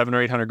 $700,000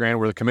 or $800,000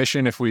 worth of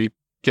commission if we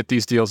get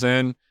these deals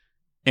in.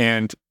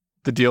 And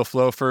the deal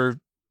flow for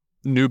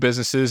new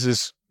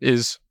businesses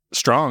is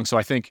strong. So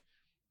I think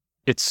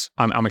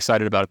I'm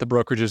excited about it. The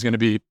brokerage is going to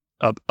be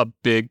a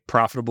big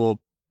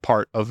profitable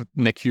part of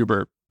Nick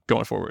Huber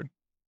going forward.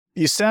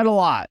 You said a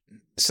lot.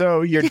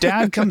 So your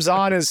dad comes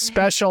on as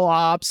special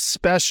ops,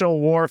 special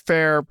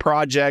warfare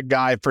project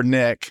guy for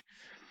Nick.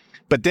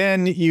 But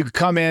then you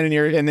come in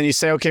and then you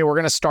say, okay, we're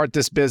going to start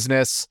this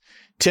business.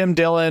 Tom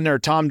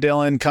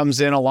Dillon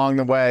comes in along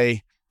the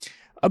way.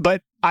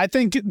 But I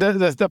think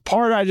the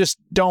part I just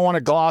don't want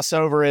to gloss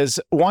over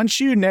is once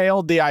you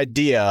nailed the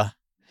idea,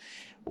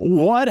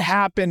 what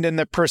happened in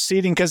the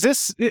proceeding?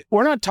 Because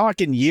we're not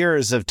talking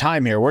years of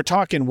time here. We're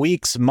talking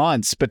weeks,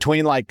 months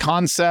between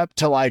concept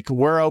to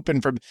we're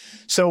open for.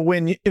 So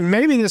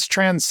maybe this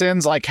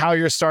transcends how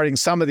you're starting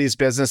some of these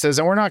businesses,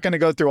 and we're not going to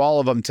go through all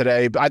of them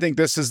today, but I think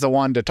this is the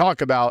one to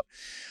talk about.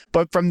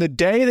 But from the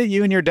day that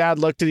you and your dad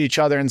looked at each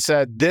other and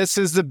said, this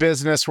is the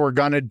business we're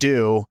going to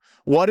do,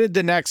 what did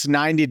the next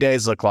 90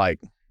 days look like?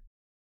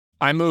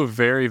 I moved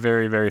very,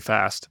 very, very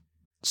fast.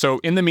 So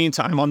in the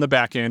meantime, on the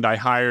back end, I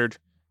hired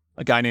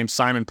a guy named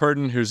Simon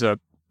Purdon, who's a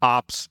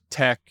ops,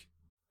 tech,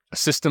 a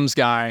systems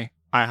guy.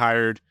 I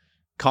hired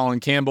Colin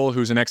Campbell,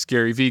 who's an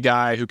ex-Gary Vee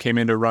guy who came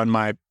in to run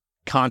my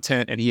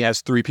content, and he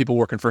has 3 people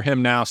working for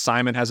him now.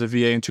 Simon has a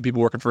VA and 2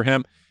 people working for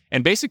him.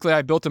 And basically,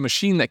 I built a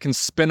machine that can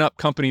spin up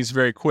companies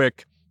very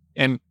quick.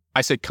 And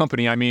I say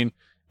company, I mean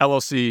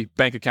LLC,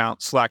 bank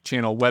account, Slack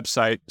channel,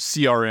 website,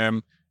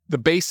 CRM, the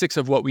basics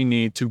of what we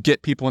need to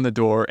get people in the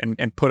door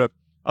and put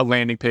a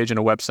landing page and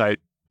a website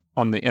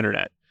on the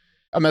internet.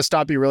 I'm going to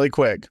stop you really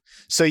quick.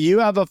 So you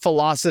have a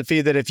philosophy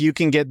that if you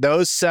can get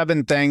those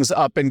 7 things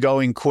up and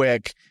going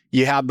quick,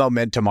 you have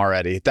momentum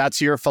already.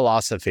 That's your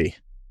philosophy.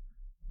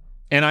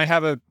 And I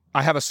have a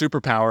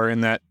superpower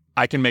in that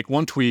I can make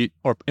one tweet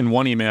or in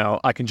one email,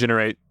 I can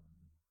generate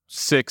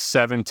 6,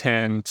 7,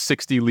 10,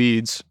 60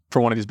 leads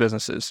for one of these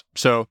businesses.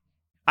 So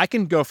I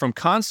can go from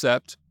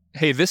concept,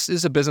 hey, this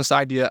is a business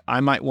idea I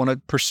might want to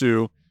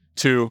pursue,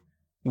 to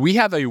we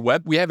have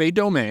a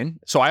domain.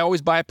 So I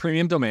always buy a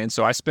premium domain.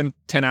 So I spend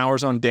 10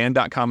 hours on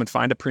dan.com and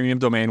find a premium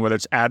domain, whether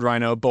it's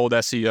AdRhino, Bold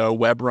SEO,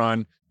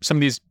 WebRun, some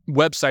of these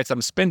websites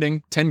I'm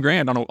spending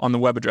 $10,000 on the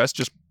web address,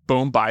 just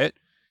boom, buy it.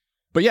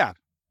 But yeah,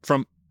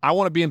 from I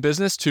want to be in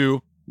business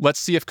to let's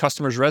see if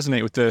customers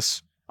resonate with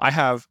this. I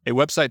have a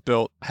website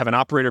built, I have an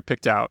operator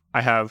picked out,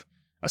 I have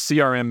a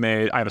CRM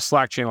made, I have a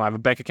Slack channel, I have a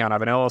bank account, I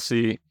have an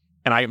LLC,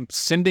 and I am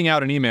sending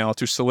out an email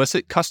to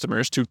solicit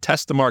customers to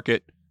test the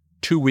market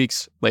 2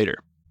 weeks later.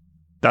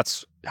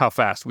 That's how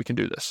fast we can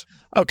do this.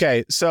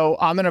 Okay, so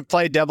I'm going to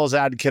play devil's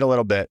advocate a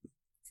little bit.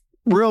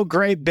 Real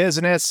great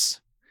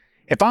business.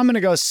 If I'm going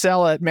to go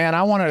sell it, man,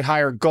 I want to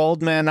hire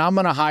Goldman. I'm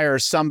going to hire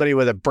somebody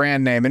with a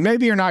brand name. And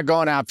maybe you're not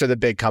going after the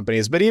big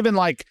companies, but even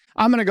like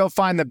I'm going to go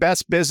find the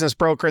best business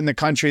broker in the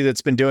country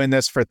that's been doing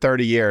this for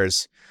 30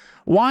 years.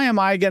 Why am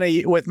I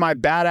going to, with my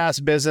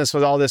badass business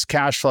with all this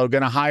cash flow,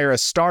 going to hire a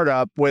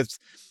startup with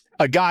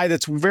a guy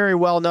that's very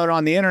well known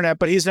on the internet,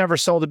 but he's never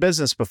sold a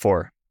business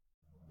before?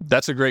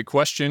 That's a great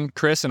question,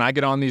 Chris. And I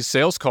get on these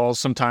sales calls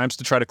sometimes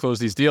to try to close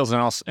these deals.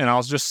 And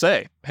I'll just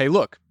say, hey,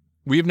 look,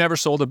 we've never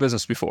sold a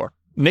business before.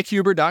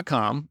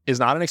 NickHuber.com is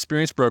not an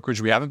experienced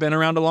brokerage. We haven't been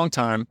around a long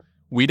time.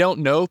 We don't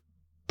know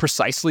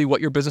precisely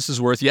what your business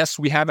is worth. Yes,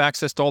 we have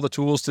access to all the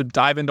tools to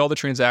dive into all the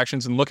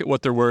transactions and look at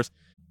what they're worth.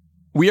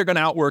 We are going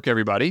to outwork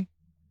everybody.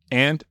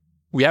 And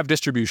we have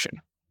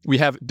distribution.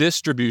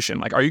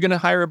 Like, are you going to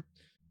hire a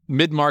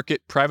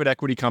mid-market private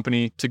equity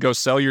company to go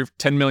sell your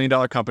 $10 million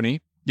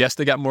company? Yes,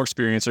 they got more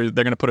experience, or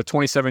they're going to put a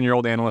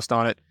 27-year-old analyst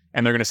on it,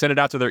 and they're going to send it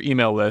out to their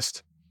email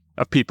list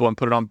of people and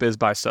put it on Biz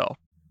Buy Sell.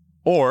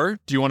 Or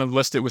do you want to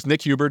list it with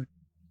Nick Huber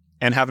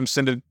and have him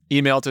send an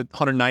email to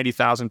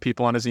 190,000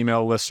 people on his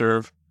email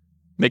listserv,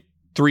 make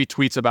 3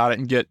 tweets about it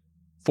and get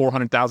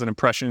 400,000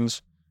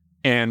 impressions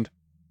and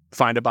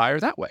find a buyer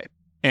that way?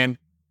 And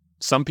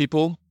some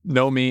people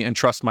know me and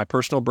trust my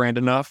personal brand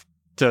enough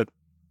to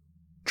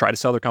try to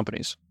sell their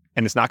companies.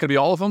 And it's not going to be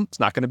all of them. It's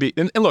not going to be...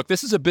 And look,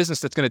 this is a business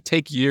that's going to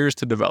take years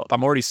to develop.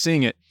 I'm already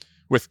seeing it.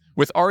 With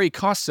RE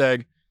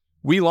Costseg,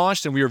 we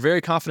launched and we were very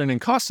confident in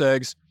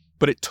Costsegs,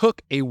 but it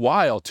took a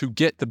while to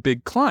get the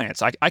big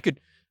clients. I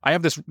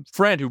have this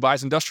friend who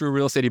buys industrial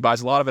real estate. He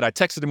buys a lot of it. I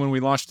texted him when we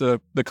launched the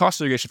cost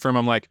segregation firm.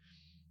 I'm like,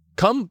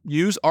 come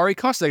use RE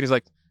Costseg. He's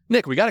like,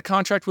 Nick, we got a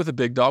contract with a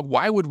big dog.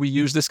 Why would we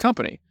use this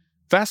company?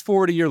 Fast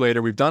forward a year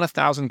later, we've done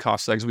 1,000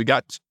 Costsegs. We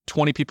got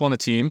 20 people on the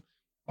team.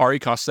 RE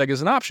Costseg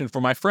is an option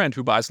for my friend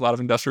who buys a lot of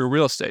industrial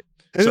real estate.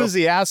 Who's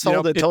the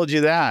asshole that told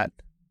you that?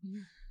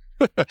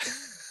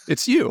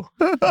 It's you.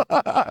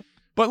 But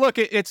look,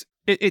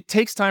 it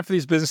takes time for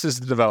these businesses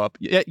to develop.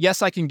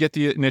 Yes, I can get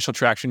the initial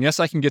traction. Yes,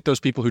 I can get those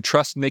people who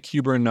trust Nick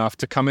Huber enough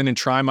to come in and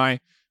try my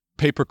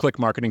pay-per-click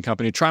marketing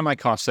company, try my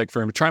Costseg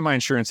firm, try my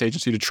insurance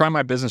agency, to try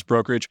my business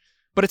brokerage.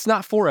 But it's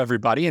not for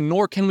everybody, and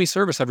nor can we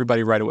service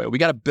everybody right away. We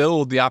got to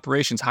build the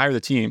operations, hire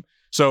the team.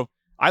 So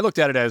I looked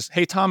at it as,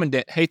 hey, Tom and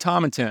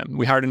Tim.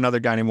 We hired another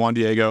guy named Juan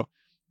Diego.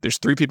 There's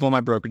 3 people on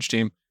my brokerage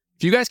team.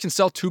 If you guys can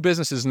sell 2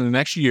 businesses in the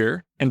next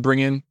year and bring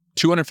in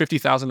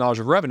 $250,000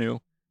 of revenue,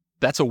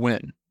 that's a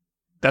win.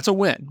 That's a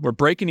win. We're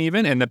breaking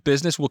even, and the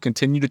business will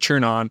continue to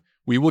churn on.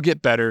 We will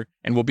get better,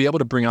 and we'll be able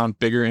to bring on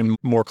bigger and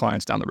more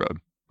clients down the road.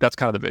 That's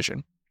kind of the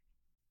vision.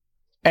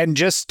 And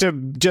just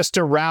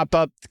to wrap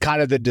up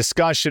kind of the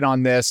discussion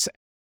on this,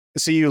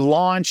 so you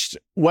launched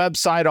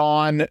website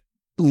on,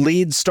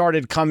 leads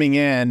started coming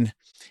in.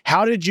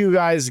 How did you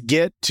guys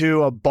get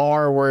to a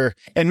bar where,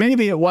 and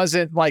maybe it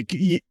wasn't like,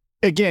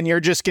 again,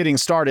 you're just getting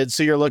started,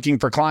 so you're looking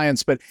for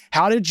clients, but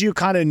how did you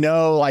kind of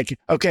know, like,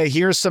 okay,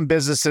 here's some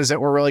businesses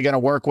that we're really going to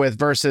work with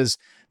versus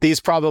these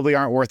probably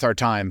aren't worth our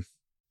time?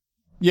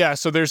 Yeah,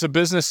 so there's a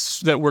business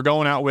that we're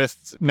going out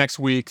with next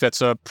week that's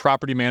a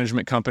property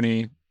management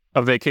company,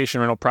 a vacation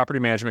rental property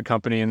management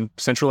company in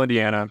central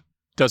Indiana,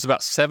 does about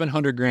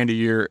 $700,000 a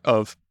year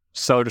of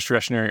seller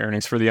discretionary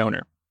earnings for the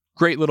owner.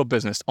 Great little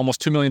business, almost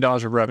 $2 million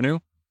of revenue.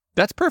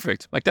 That's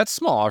perfect. Like, that's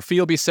small. Our fee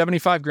will be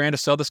 $75,000 to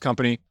sell this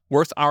company,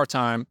 worth our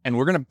time, and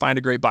we're going to find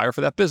a great buyer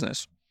for that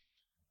business.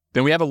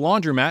 Then we have a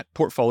laundromat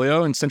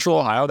portfolio in central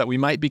Ohio that we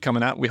might be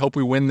coming at. We hope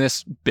we win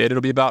this bid.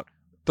 It'll be about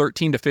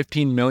 $13 to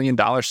 $15 million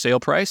sale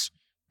price.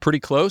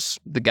 Pretty close.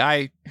 The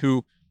guy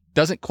who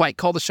doesn't quite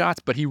call the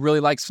shots, but he really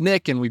likes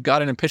Nick, and we've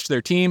got in and pitched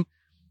their team.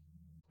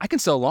 I can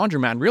sell a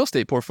laundromat and real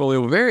estate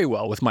portfolio very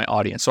well with my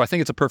audience, so I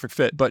think it's a perfect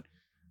fit. But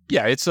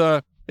yeah, it's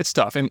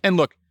tough. And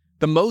look,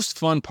 the most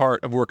fun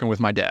part of working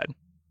with my dad,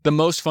 the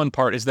most fun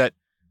part is that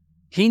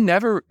he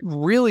never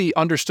really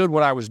understood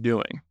what I was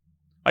doing.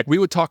 Like, we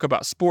would talk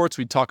about sports,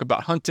 we'd talk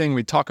about hunting,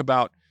 we'd talk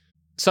about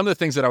some of the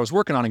things that I was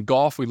working on in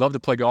golf. We love to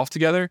play golf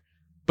together,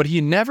 but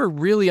he never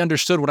really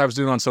understood what I was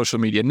doing on social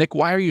media. Nick,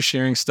 why are you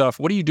sharing stuff?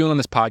 What are you doing on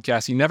this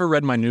podcast? He never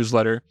read my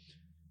newsletter.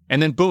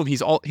 And then boom,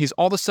 he's all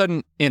of a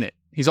sudden in it.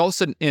 He's all of a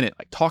sudden in it,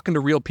 like talking to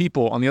real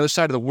people on the other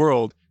side of the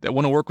world that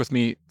want to work with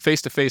me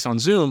face to face on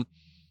Zoom.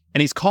 And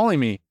he's calling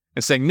me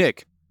and saying,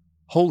 Nick,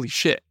 holy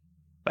shit,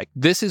 like,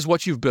 this is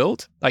what you've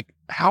built? Like,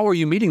 how are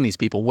you meeting these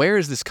people? Where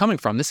is this coming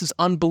from? This is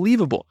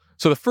unbelievable.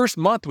 So the first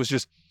month was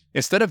just,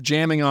 instead of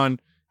jamming on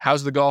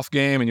how's the golf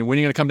game and when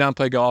are you going to come down and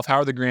play golf, how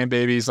are the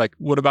grandbabies, like,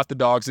 what about the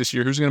dogs this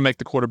year? Who's going to make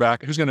the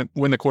quarterback? Who's going to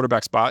win the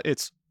quarterback spot?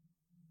 It's,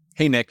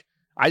 hey, Nick,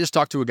 I just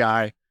talked to a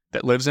guy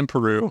that lives in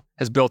Peru,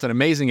 has built an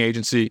amazing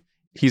agency.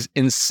 he's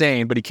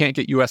insane, but he can't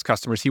get US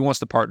customers. He wants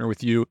to partner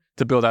with you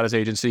to build out his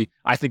agency.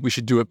 I think we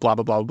should do it, blah,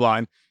 blah, blah,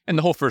 blah. And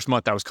the whole first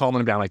month I was calling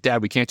him down like,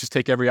 Dad, we can't just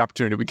take every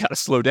opportunity. We got to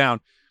slow down.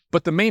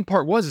 But the main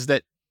part is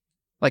that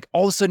like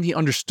all of a sudden he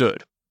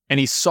understood and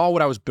he saw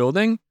what I was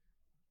building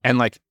and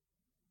like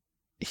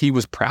he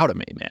was proud of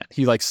me, man.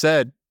 He like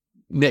said,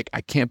 Nick,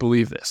 I can't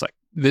believe this. Like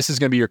this is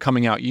going to be your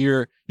coming out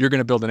year. You're going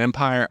to build an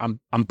empire.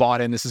 I'm bought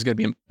in. This is going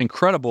to be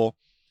incredible.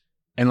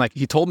 And like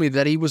he told me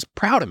that he was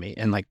proud of me.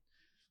 And like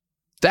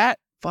that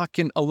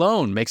fucking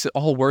alone makes it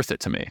all worth it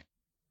to me.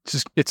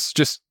 It's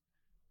just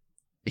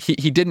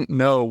he didn't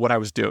know what I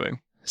was doing.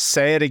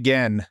 Say it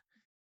again.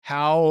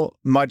 How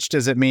much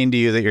does it mean to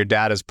you that your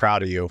dad is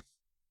proud of you?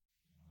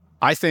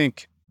 I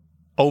think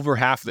over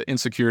half the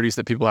insecurities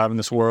that people have in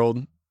this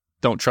world,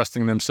 don't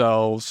trusting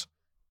themselves,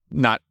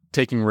 not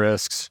taking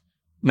risks,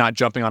 not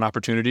jumping on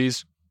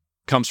opportunities,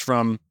 comes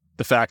from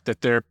the fact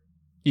that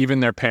even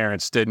their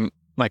parents didn't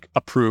like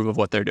approve of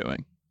what they're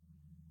doing.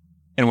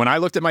 And when I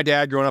looked at my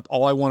dad growing up,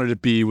 all I wanted to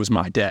be was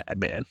my dad,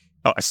 man.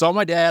 Oh, I saw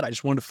my dad. I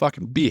just wanted to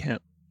fucking be him.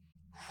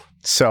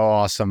 So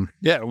awesome.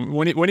 Yeah.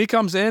 When he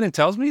comes in and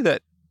tells me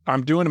that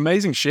I'm doing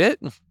amazing shit,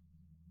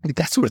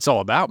 that's what it's all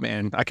about,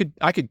 man. I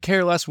could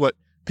care less what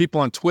people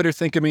on Twitter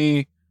think of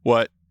me,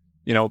 what,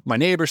 my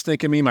neighbors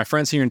think of me, my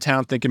friends here in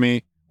town think of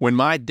me. When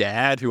my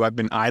dad, who I've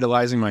been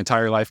idolizing my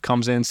entire life,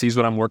 comes in, sees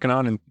what I'm working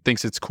on and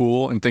thinks it's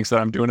cool and thinks that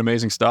I'm doing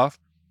amazing stuff,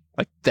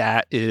 like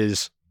that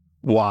is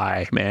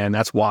why, man.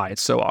 That's why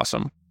it's so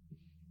awesome.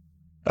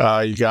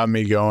 You got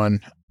me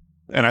going.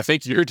 And I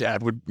think your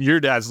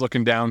dad's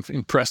looking down,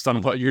 impressed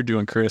on what you're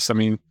doing, Chris. I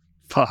mean,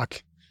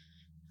 fuck.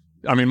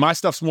 I mean, my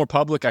stuff's more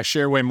public. I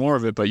share way more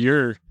of it, but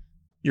your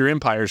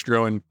empire's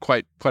growing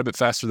quite a bit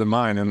faster than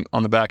mine and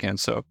on the back end.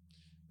 So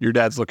your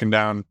dad's looking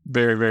down,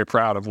 very, very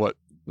proud of what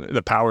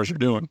the powers are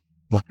doing.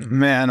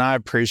 Man, I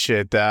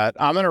appreciate that.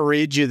 I'm going to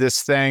read you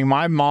this thing.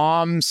 My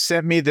mom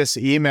sent me this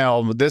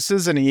email. This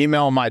is an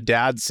email my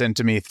dad sent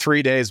to me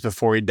 3 days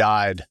before he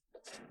died,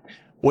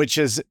 which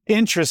is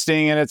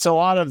interesting. And it's a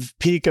lot of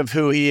peek of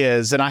who he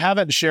is. And I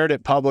haven't shared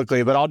it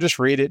publicly, but I'll just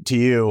read it to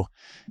you.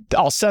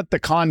 I'll set the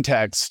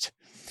context.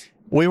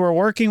 We were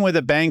working with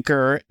a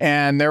banker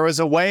and there was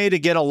a way to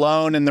get a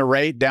loan and the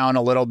rate down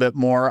a little bit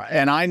more.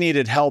 And I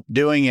needed help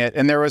doing it.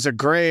 And there was a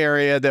gray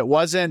area that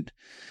wasn't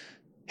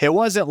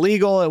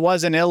legal. It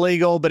wasn't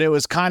illegal, but it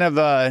was kind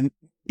of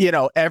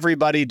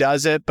everybody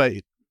does it, but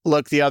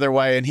look the other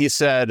way. And he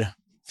said,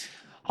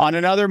 on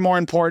another more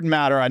important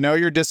matter, I know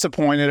you're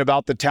disappointed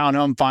about the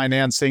townhome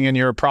financing and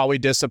you're probably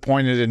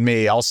disappointed in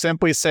me. I'll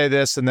simply say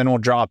this and then we'll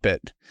drop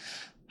it.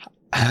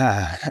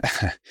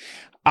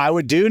 I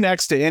would do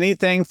next to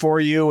anything for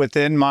you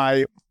within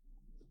my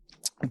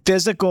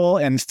physical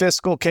and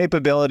fiscal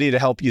capability to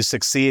help you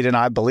succeed, and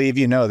I believe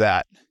you know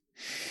that.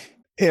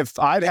 If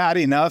I'd had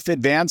enough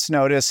advance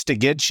notice to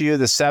get you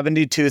the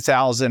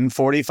 $72,000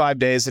 45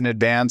 days in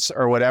advance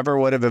or whatever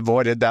would have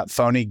avoided that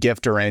phony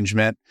gift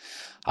arrangement,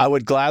 I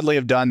would gladly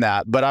have done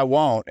that, but I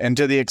won't. And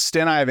to the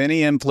extent I have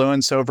any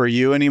influence over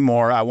you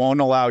anymore, I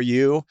won't allow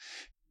you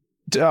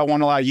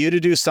to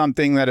do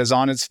something that is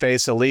on its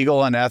face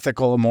illegal,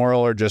 unethical,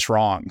 immoral, or just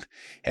wrong.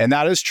 And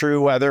that is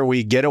true whether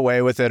we get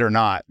away with it or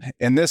not.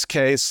 In this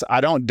case, I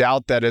don't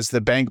doubt that, as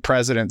the bank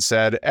president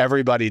said,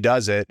 everybody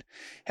does it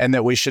and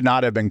that we should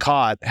not have been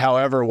caught.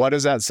 However, what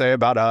does that say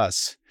about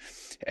us?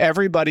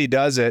 Everybody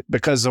does it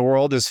because the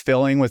world is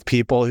filling with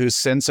people whose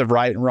sense of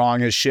right and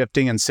wrong is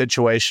shifting and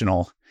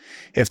situational.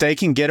 If they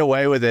can get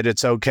away with it,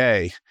 it's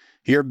okay.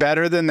 You're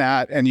better than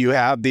that, and you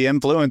have the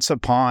influence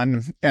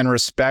upon and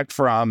respect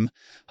from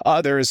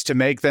others to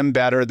make them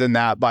better than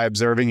that by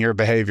observing your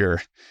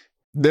behavior.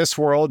 This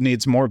world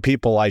needs more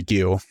people like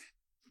you.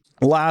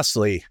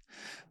 Lastly,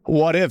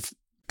 what if,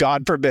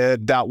 God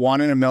forbid, that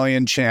 1 in a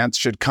million chance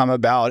should come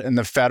about and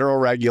the federal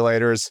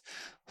regulators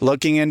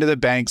looking into the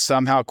bank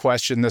somehow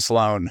question this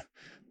loan?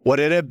 Would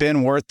it have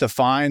been worth the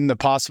fine, the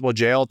possible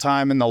jail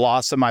time, and the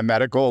loss of my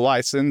medical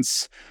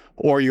license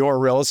or your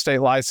real estate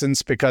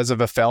license because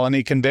of a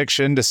felony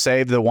conviction to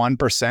save the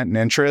 1% in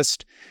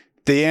interest?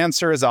 The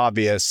answer is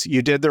obvious.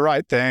 You did the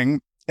right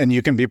thing, and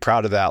you can be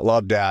proud of that.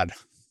 Love, Dad.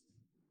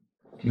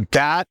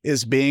 That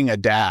is being a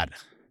dad.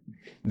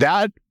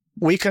 That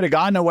we could have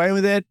gotten away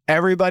with it.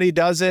 Everybody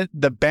does it.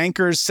 The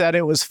bankers said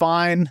it was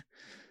fine,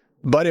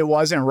 but it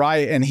wasn't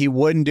right, and he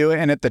wouldn't do it.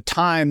 And at the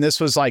time, this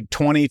was like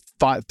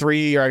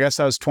 23, or I guess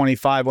I was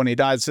 25 when he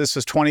died. So this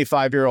was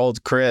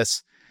 25-year-old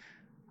Chris.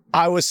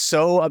 I was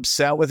so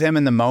upset with him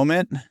in the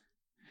moment.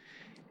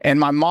 And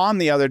my mom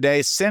the other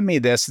day sent me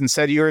this and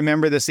said, you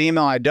remember this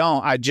email? I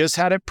don't. I just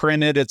had it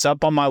printed. It's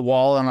up on my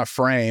wall on a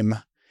frame.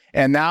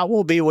 And that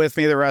will be with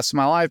me the rest of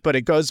my life. But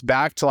it goes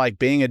back to like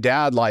being a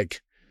dad,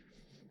 like,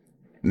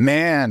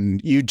 man,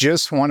 you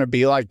just want to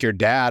be like your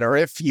dad. Or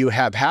if you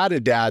have had a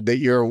dad that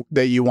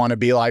you want to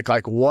be like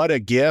what a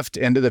gift.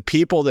 And to the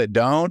people that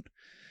don't,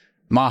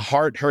 my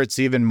heart hurts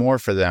even more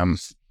for them.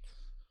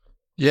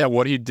 Yeah,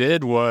 what he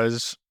did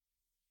was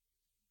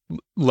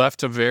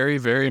left a very,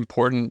 very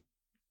important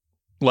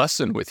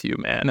lesson with you,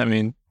 man. I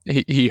mean,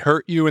 He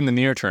hurt you in the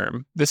near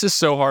term. This is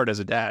so hard as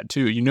a dad,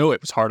 too. You know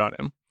it was hard on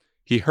him.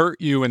 He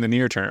hurt you in the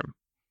near term.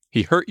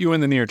 He hurt you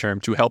in the near term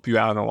to help you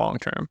out in the long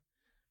term.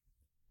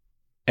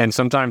 And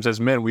sometimes as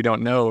men, we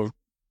don't know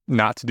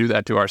not to do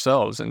that to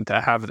ourselves. And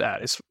to have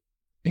that is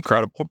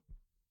incredible.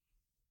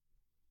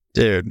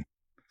 Dude.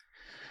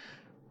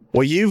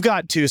 Well, you've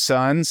got two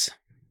sons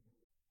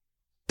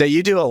that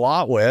you do a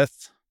lot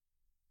with.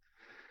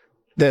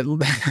 That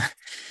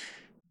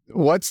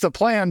what's the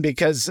plan?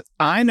 Because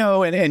I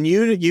know, and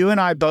you and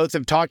I both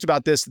have talked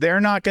about this, they're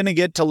not going to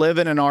get to live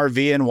in an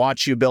RV and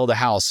watch you build a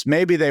house.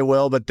 Maybe they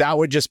will, but that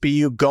would just be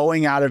you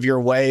going out of your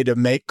way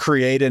to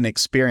create an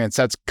experience.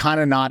 That's kind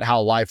of not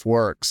how life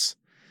works.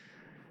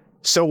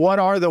 So what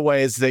are the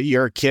ways that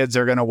your kids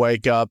are going to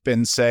wake up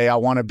and say, I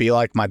want to be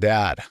like my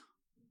dad?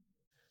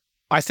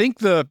 I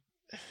think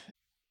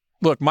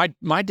look,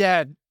 my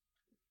dad,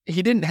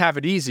 he didn't have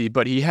it easy,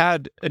 but he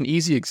had an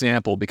easy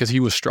example because he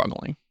was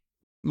struggling.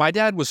 My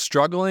dad was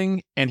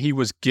struggling and he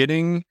was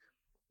getting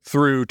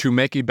through to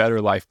make a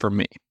better life for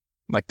me.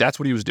 Like, that's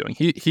what he was doing.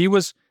 He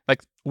was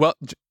like, well,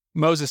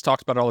 Moses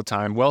talks about it all the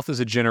time. Wealth is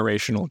a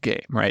generational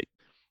game, right?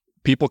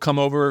 People come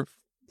over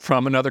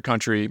from another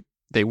country.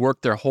 They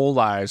work their whole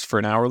lives for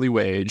an hourly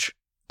wage,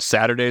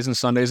 Saturdays and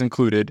Sundays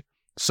included,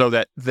 so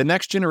that the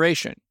next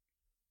generation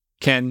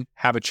can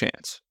have a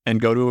chance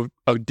and go to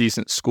a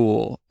decent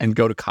school and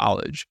go to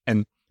college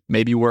and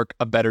maybe work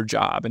a better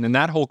job. And then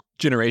that whole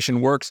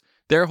generation works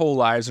their whole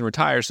lives and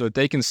retire so that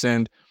they can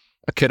send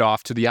a kid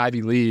off to the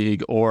Ivy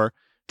League or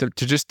to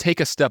just take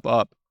a step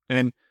up.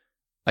 And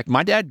like,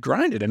 my dad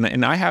grinded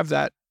and I have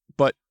that,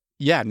 but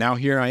yeah, now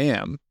here I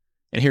am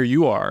and here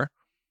you are.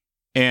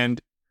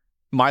 And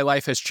my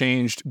life has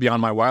changed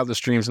beyond my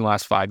wildest dreams in the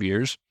last 5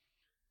 years.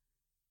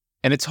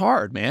 And it's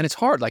hard, man. It's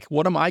hard. Like,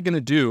 what am I going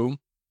to do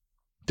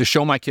to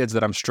show my kids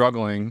that I'm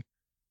struggling?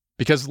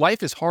 Because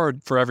life is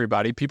hard for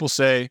everybody. People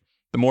say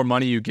the more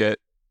money you get,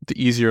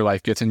 the easier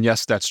life gets. And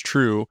yes, that's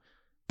true.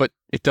 But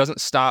it doesn't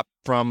stop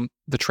from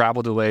the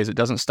travel delays. It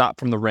doesn't stop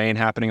from the rain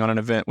happening on an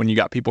event when you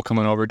got people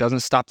coming over. It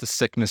doesn't stop the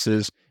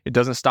sicknesses. It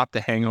doesn't stop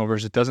the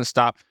hangovers. It doesn't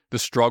stop the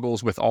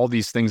struggles with all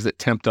these things that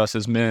tempt us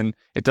as men.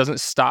 It doesn't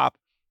stop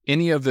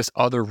any of this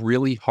other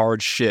really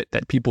hard shit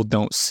that people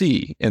don't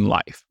see in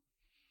life.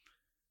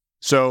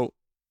 So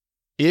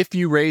if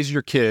you raise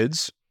your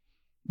kids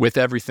with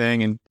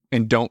everything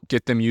and don't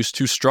get them used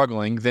to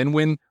struggling, then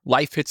when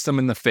life hits them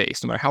in the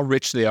face, no matter how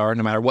rich they are,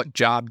 no matter what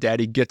job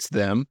daddy gets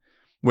them,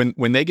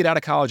 when they get out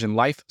of college and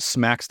life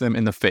smacks them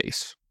in the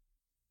face,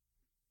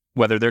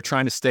 whether they're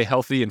trying to stay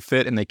healthy and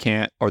fit and they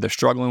can't, or they're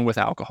struggling with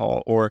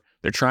alcohol, or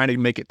they're trying to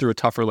make it through a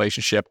tough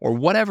relationship, or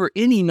whatever,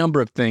 any number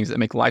of things that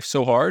make life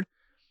so hard,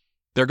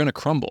 they're going to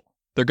crumble.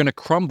 They're going to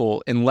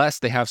crumble unless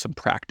they have some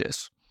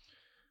practice.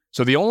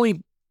 So the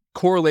only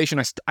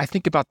correlation, I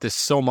think about this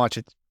so much,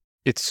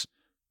 it's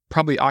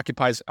probably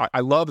occupies, I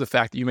love the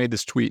fact that you made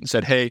this tweet and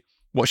said, hey,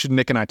 what should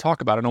Nick and I talk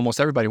about? And almost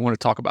everybody wanted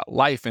to talk about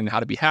life and how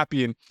to be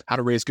happy and how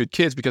to raise good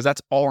kids, because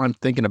that's all I'm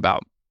thinking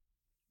about.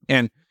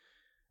 And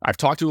I've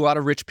talked to a lot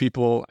of rich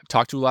people. I've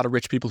talked to a lot of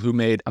rich people who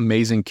made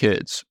amazing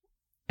kids.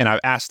 And I've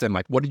asked them,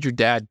 like, what did your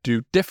dad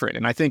do different?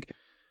 And I think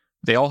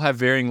they all have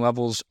varying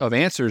levels of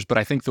answers, but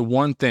I think the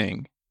one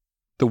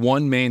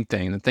main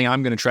thing, the thing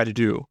I'm going to try to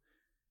do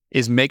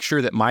is make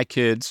sure that my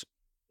kids,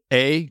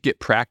 A, get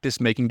practice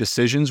making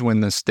decisions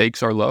when the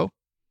stakes are low,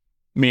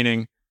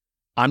 meaning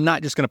I'm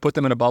not just going to put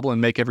them in a bubble and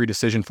make every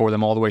decision for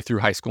them all the way through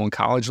high school and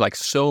college like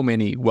so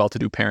many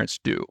well-to-do parents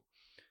do.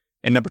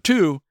 And number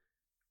two,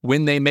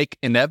 when they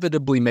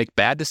inevitably make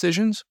bad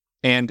decisions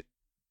and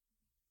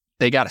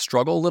they got to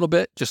struggle a little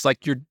bit, just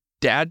like your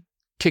dad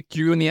kicked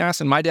you in the ass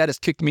and my dad has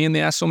kicked me in the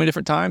ass so many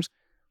different times,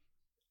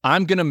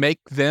 I'm going to make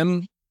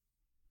them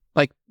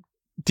like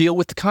deal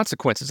with the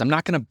consequences. I'm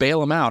not going to bail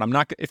them out.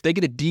 If they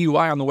get a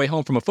DUI on the way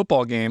home from a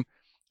football game,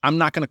 I'm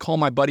not going to call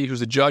my buddy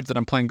who's a judge that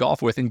I'm playing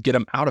golf with and get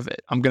them out of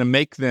it. I'm going to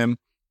make them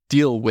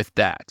deal with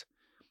that.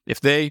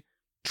 If they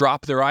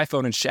drop their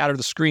iPhone and shatter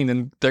the screen,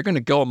 then they're going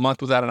to go a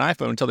month without an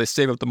iPhone until they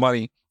save up the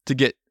money to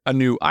get a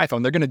new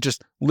iPhone. They're going to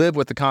just live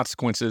with the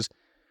consequences.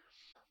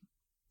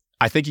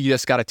 I think you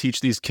just got to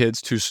teach these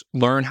kids to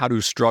learn how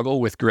to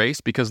struggle with grace,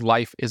 because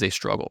life is a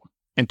struggle.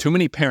 And too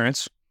many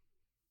parents,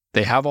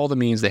 they have all the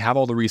means, they have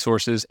all the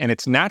resources, and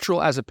it's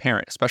natural as a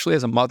parent, especially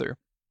as a mother,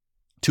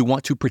 to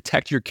want to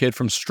protect your kid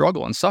from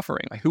struggle and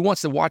suffering. Like, who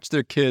wants to watch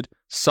their kid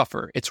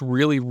suffer? It's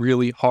really,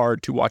 really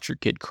hard to watch your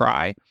kid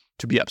cry,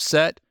 to be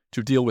upset,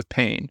 to deal with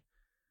pain.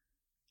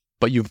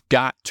 But you've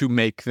got to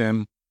make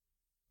them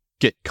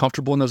get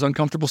comfortable in those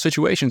uncomfortable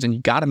situations, and you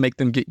got to make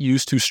them get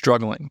used to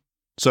struggling.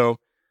 So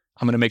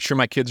I'm going to make sure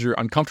my kids are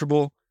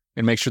uncomfortable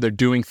and make sure they're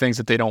doing things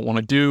that they don't want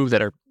to do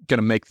that are going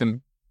to make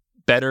them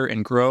better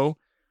and grow,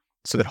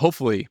 so that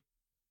hopefully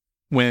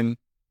when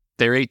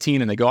they're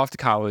 18 and they go off to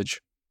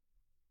college,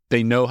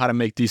 they know how to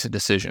make decent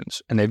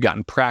decisions and they've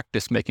gotten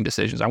practice making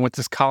decisions. I went to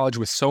this college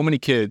with so many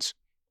kids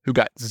who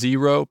got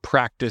zero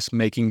practice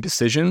making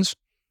decisions,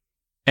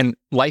 and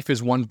life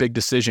is one big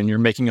decision. You're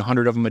making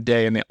 100 of them a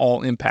day and they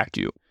all impact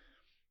you.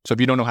 So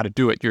if you don't know how to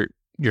do it,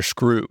 you're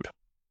screwed.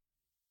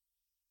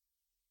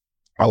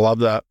 I love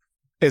that.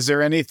 Is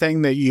there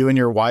anything that you and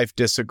your wife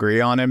disagree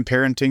on in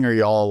parenting, or are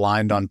you all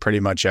aligned on pretty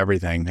much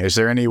everything? Is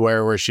there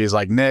anywhere where she's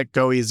like, Nick,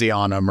 go easy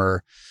on him,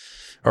 or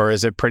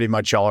is it pretty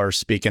much y'all are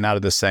speaking out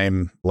of the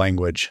same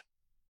language?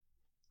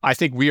 I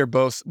think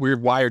we're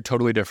wired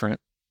totally different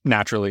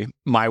naturally.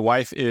 My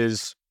wife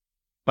is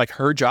like,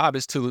 her job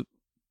is to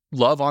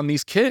love on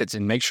these kids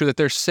and make sure that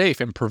they're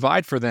safe and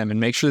provide for them and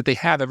make sure that they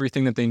have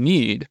everything that they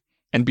need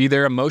and be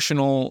their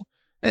emotional.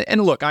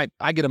 And look, I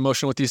get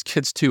emotional with these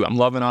kids too. I'm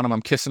loving on them.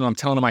 I'm kissing them. I'm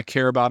telling them I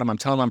care about them. I'm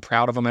telling them I'm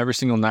proud of them every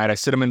single night. I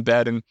sit them in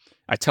bed and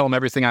I tell them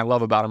everything I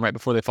love about them right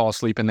before they fall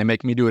asleep, and they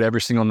make me do it every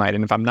single night.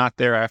 And if I'm not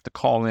there, I have to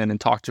call in and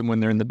talk to them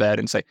when they're in the bed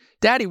and say,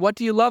 Daddy, what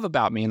do you love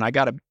about me? And I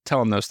got to tell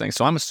them those things.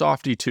 So I'm a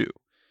softie too.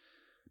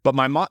 But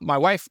my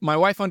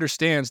wife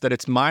understands that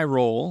it's my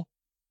role.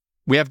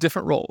 We have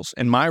different roles.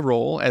 And my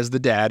role as the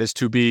dad is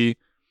to be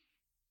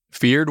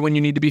feared when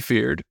you need to be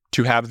feared,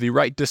 to have the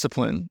right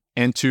discipline,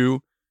 and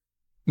to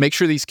make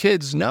sure these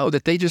kids know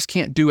that they just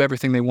can't do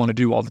everything they want to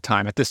do all the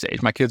time at this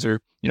age. My kids are,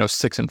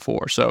 6 and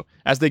 4. So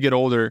as they get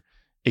older,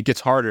 it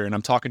gets harder. And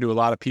I'm talking to a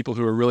lot of people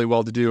who are really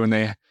well-to-do, and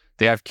they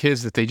have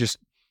kids that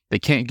they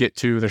can't get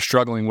to, they're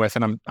struggling with.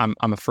 And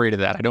I'm afraid of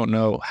that. I don't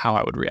know how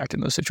I would react in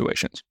those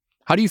situations.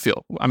 How do you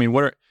feel? I mean,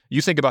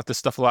 you think about this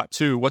stuff a lot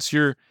too. What's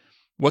your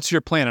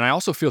plan? And I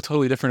also feel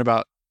totally different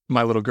about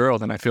my little girl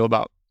than I feel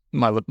about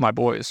my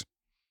boys.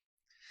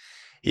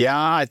 Yeah,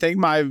 I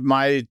think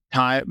I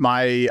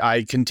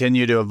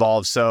continue to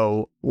evolve.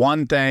 So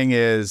one thing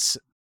is,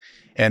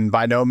 and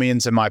by no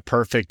means am I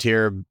perfect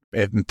here.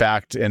 In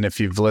fact, and if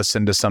you've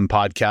listened to some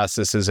podcasts,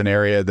 this is an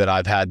area that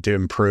I've had to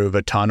improve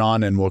a ton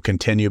on and will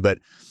continue. But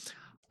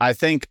I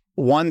think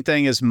one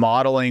thing is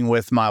modeling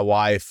with my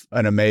wife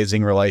an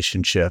amazing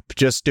relationship.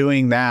 Just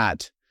doing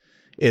that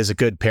is a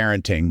good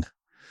parenting.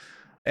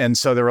 And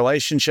so the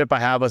relationship I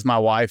have with my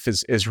wife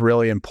is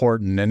really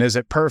important. And is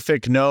it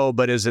perfect? No,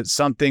 but is it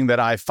something that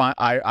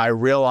I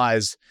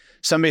realize?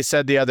 Somebody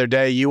said the other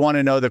day, you want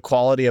to know the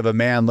quality of a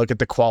man, look at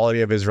the quality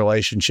of his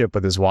relationship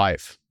with his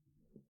wife.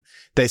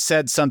 They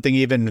said something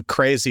even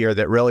crazier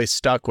that really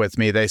stuck with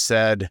me. They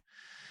said,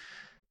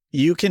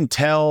 you can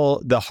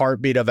tell the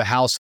heartbeat of a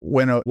house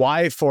when a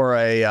wife or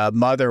a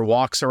mother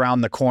walks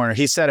around the corner.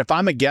 He said, if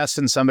I'm a guest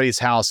in somebody's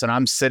house and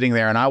I'm sitting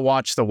there and I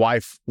watch the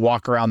wife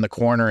walk around the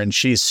corner and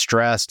she's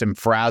stressed and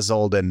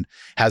frazzled and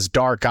has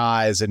dark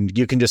eyes and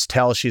you can just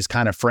tell she's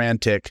kind of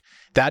frantic,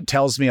 that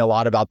tells me a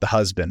lot about the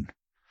husband.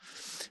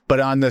 But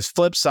on the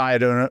flip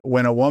side,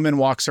 when a woman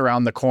walks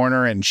around the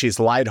corner and she's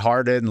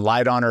lighthearted and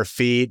light on her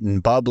feet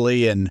and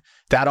bubbly, and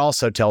that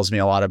also tells me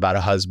a lot about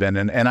a husband.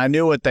 And I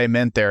knew what they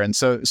meant there. And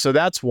so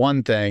that's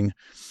one thing.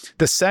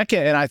 The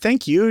second, and I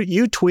think you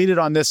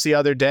tweeted on this the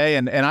other day,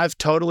 and I've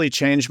totally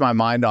changed my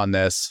mind on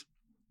this.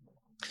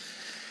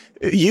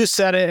 You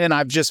said it, and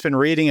I've just been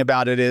reading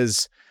about it,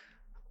 is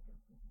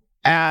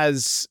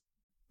as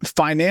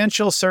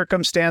financial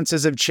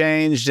circumstances have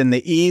changed and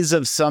the ease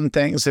of some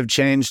things have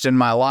changed in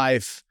my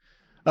life.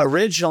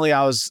 Originally,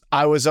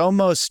 I was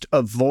almost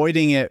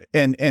avoiding it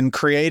and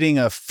creating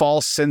a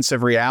false sense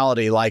of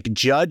reality, like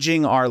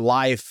judging our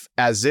life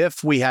as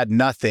if we had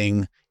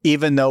nothing,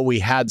 even though we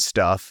had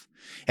stuff,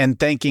 and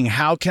thinking,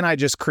 how can I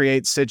just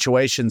create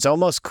situations,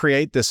 almost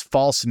create this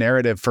false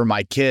narrative for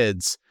my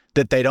kids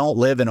that they don't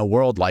live in a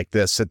world like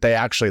this, that they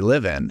actually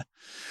live in.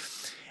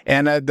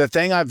 And the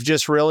thing I've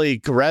just really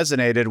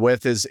resonated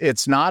with is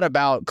it's not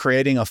about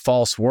creating a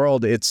false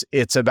world.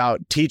 It's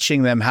about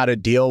teaching them how to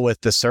deal with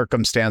the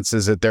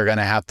circumstances that they're going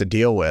to have to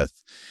deal with.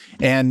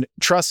 And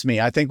trust me,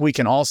 I think we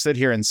can all sit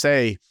here and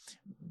say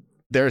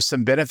there's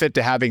some benefit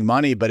to having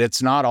money, but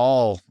it's not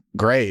all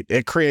great.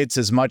 It creates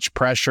as much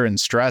pressure and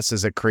stress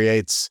as it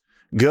creates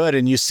good.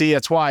 And you see,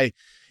 it's why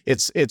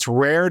it's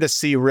rare to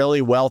see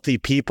really wealthy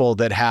people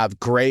that have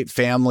great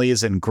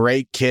families and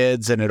great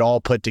kids and it all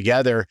put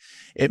together.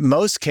 In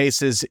most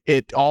cases,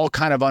 it all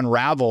kind of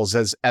unravels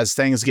as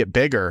things get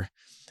bigger.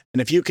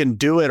 And if you can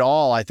do it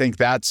all, I think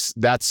that's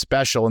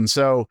special. And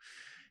so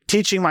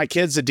teaching my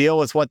kids to deal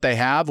with what they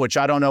have, which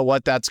I don't know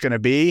what that's going to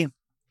be,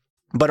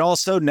 but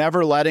also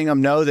never letting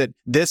them know that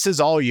this is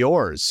all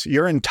yours.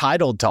 You're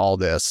entitled to all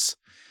this.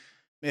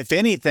 If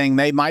anything,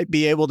 they might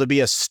be able to be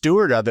a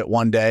steward of it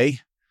one day,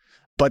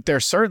 but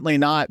they're certainly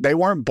not. They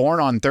weren't born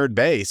on third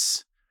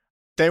base.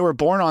 They were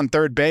born on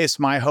third base.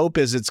 My hope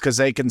is it's because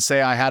they can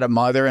say I had a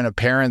mother and a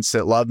parents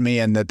that loved me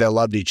and that they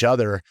loved each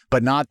other,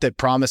 but not that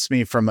promised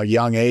me from a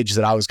young age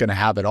that I was going to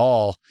have it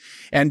all.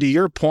 And to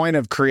your point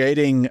of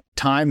creating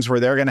times where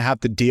they're going to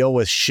have to deal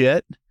with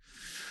shit,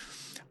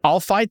 I'll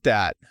fight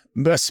that,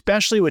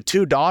 especially with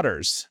 2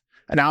 daughters.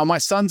 Now, my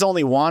son's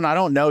only 1. I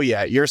don't know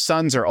yet. Your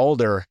sons are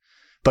older,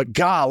 but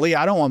golly,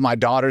 I don't want my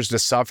daughters to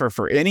suffer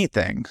for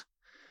anything.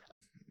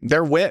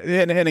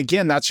 And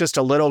again, that's just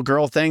a little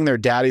girl thing. They're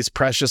daddy's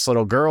precious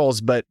little girls.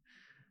 But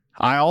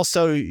I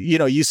also,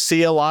 you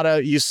see a lot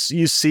of, you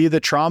see the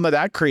trauma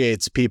that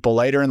creates people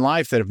later in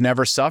life that have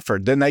never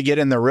suffered. Then they get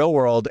in the real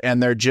world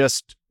and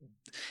it's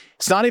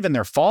not even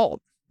their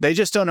fault. They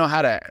just don't know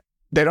how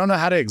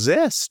to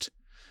exist.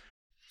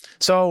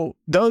 So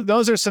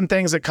those are some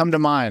things that come to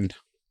mind.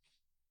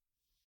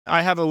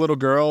 I have a little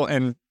girl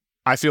and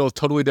I feel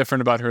totally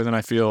different about her than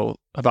I feel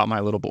about my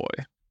little boy.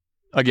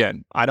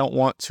 Again, I don't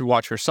want to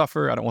watch her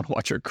suffer. I don't want to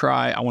watch her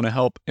cry. I want to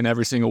help in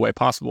every single way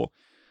possible.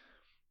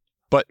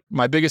 But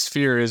my biggest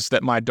fear is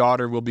that my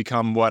daughter will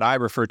become what I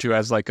refer to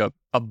as like a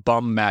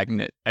bum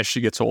magnet as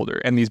she gets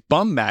older. And these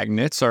bum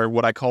magnets are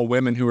what I call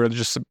women who are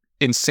just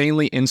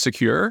insanely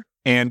insecure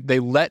and they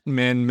let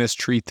men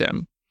mistreat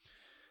them.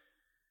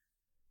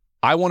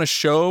 I want to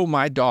show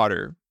my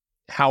daughter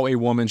how a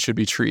woman should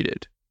be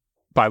treated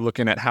by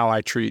looking at how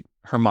I treat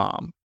her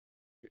mom.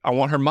 I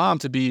want her mom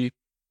to be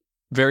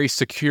very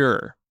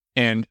secure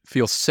and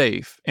feel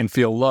safe and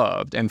feel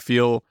loved and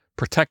feel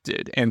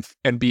protected and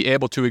be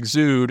able to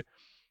exude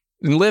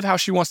and live how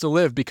she wants to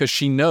live because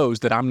she knows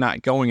that I'm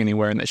not going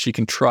anywhere and that she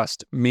can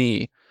trust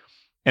me.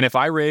 And if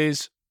I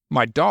raise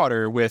my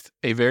daughter with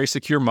a very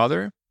secure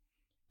mother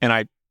and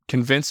I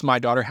convince my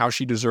daughter how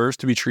she deserves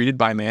to be treated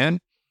by man,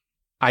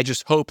 I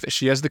just hope that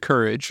she has the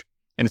courage,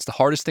 and it's the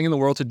hardest thing in the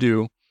world to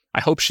do.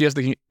 I hope she has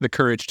the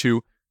courage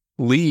to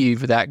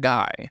leave that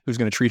guy who's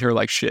going to treat her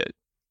like shit.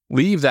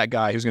 Leave that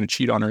guy who's going to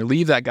cheat on her.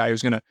 Leave that guy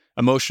who's going to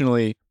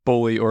emotionally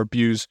bully or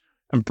abuse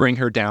and bring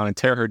her down and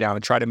tear her down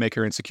and try to make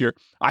her insecure.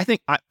 I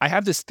think I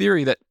have this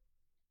theory that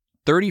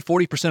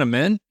 30-40% of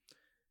men,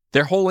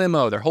 their whole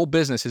MO, their whole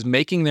business is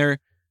making their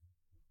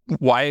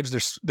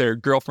wives, their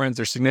girlfriends,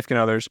 their significant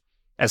others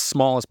as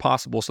small as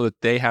possible so that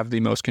they have the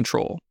most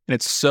control. And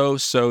it's so,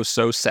 so,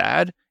 so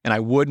sad. And I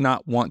would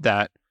not want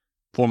that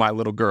for my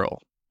little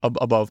girl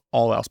above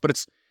all else.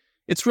 But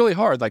it's really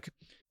hard. Like,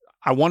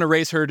 I want to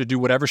raise her to do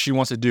whatever she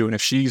wants to do. And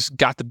if she's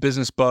got the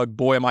business bug,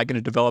 boy, am I going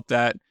to develop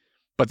that.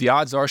 But the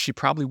odds are she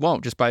probably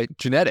won't, just by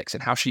genetics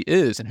and how she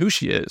is and who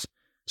she is.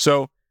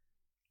 So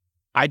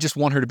I just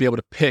want her to be able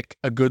to pick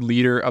a good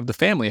leader of the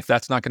family if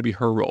that's not going to be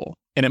her role.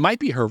 And it might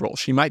be her role.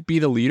 She might be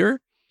the leader,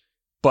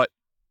 but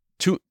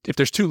if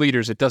there's two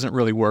leaders, it doesn't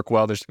really work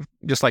well. There's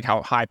just like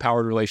how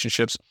high-powered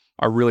relationships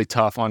are really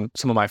tough on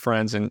some of my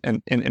friends and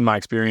in my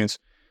experience.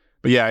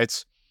 But yeah,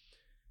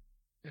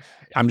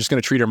 I'm just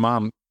going to treat her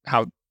mom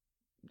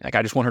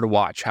I just want her to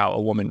watch how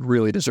a woman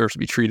really deserves to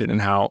be treated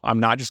and how I'm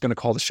not just going to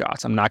call the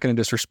shots. I'm not going to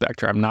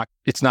disrespect her.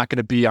 It's not going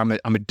to be, I'm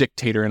a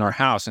dictator in our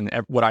house and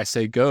what I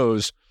say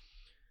goes.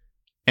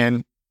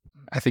 And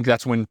I think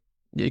that's when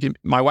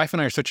my wife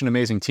and I are such an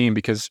amazing team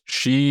because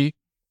she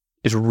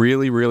is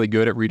really, really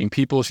good at reading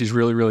people. She's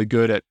really, really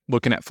good at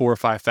looking at 4 or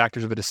 5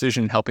 factors of a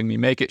decision and helping me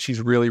make it.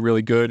 She's really,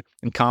 really good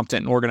and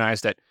competent and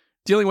organized at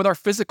dealing with our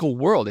physical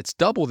world. It's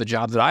double the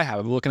job that I have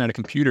of looking at a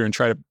computer and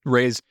try to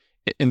raise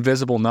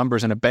invisible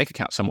numbers in a bank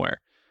account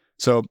somewhere.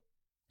 So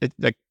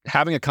like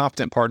having a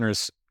competent partner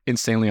is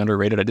insanely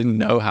underrated. I didn't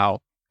know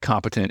how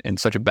competent and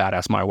such a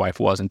badass my wife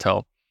was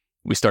until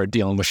we started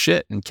dealing with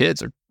shit, and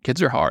kids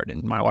are hard,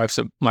 and my wife's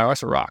a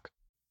rock.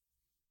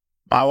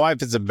 My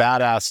wife is a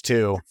badass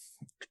too.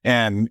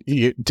 And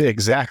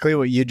exactly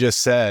what you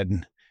just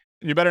said.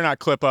 You better not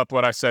clip up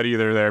what I said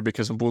either there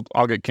because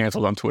I'll get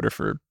canceled on Twitter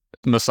for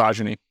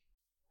misogyny.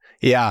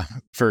 Yeah,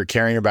 for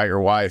caring about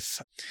your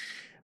wife.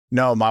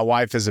 No, my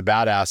wife is a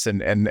badass.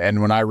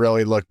 And when I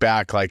really look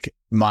back, like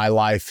my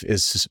life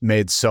is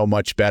made so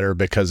much better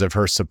because of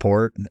her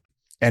support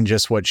and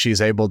just what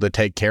she's able to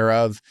take care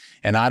of.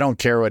 And I don't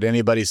care what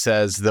anybody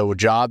says, the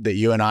job that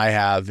you and I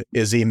have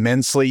is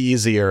immensely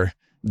easier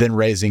than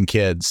raising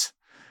kids.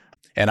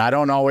 And I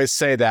don't always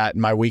say that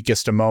in my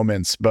weakest of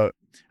moments, but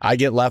I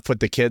get left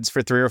with the kids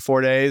for 3 or 4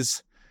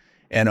 days.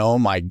 And oh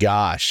my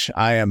gosh,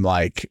 I'm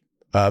like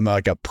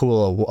a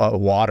pool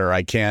of water.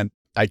 I can't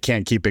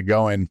keep it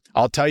going.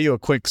 I'll tell you a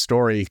quick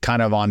story,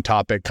 kind of on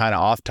topic, kind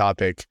of off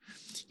topic.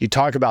 You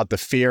talk about the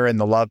fear and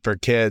the love for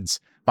kids.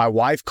 My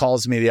wife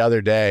calls me the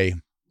other day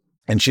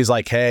and she's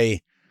like,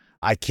 "Hey,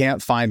 I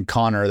can't find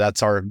Connor.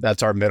 That's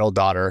our middle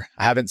daughter.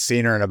 I haven't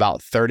seen her in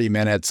about 30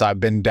 minutes. I've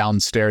been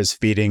downstairs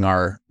feeding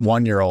our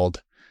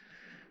 1-year-old."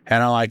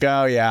 And I'm like,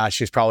 "Oh yeah,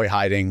 she's probably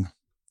hiding."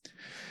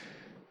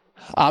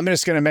 I'm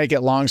just going to make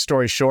it long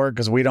story short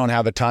because we don't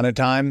have a ton of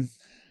time.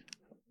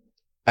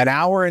 An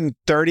hour and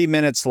 30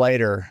 minutes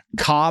later,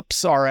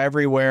 cops are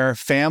everywhere.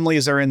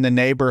 Families are in the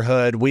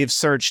neighborhood. We've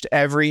searched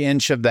every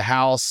inch of the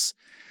house.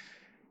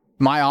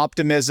 My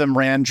optimism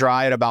ran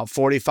dry at about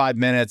 45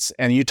 minutes.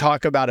 And you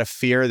talk about a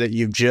fear that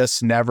you've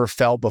just never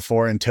felt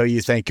before until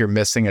you think you're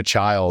missing a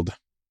child.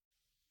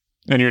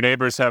 And your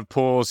neighbors have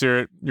pools.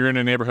 You're in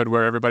a neighborhood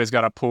where everybody's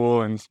got a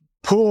pool and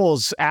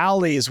pools,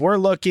 alleys. We're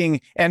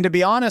looking, and to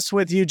be honest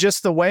with you,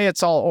 just the way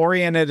it's all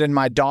oriented. And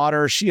my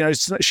daughter,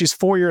 she's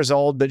 4 years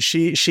old, but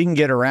she can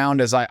get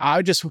around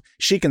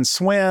she can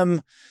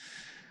swim.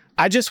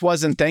 I just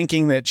wasn't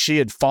thinking that she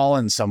had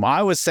fallen somewhere.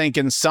 I was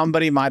thinking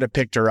somebody might have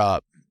picked her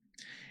up,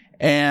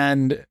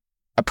 and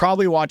I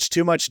probably watched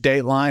too much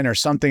Dateline or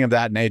something of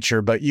that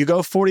nature. But you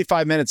go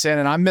 45 minutes in,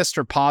 and I'm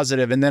Mr.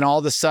 Positive, and then all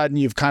of a sudden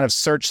you've kind of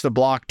searched the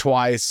block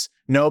twice.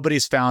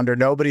 Nobody's found her.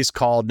 Nobody's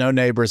called. No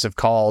neighbors have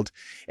called.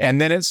 And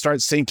then it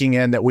starts sinking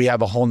in that we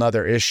have a whole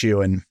nother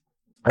issue. And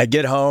I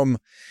get home.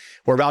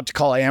 We're about to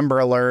call Amber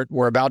Alert.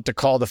 We're about to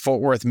call the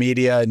Fort Worth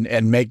media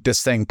and make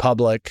this thing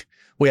public.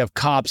 We have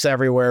cops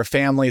everywhere,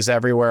 families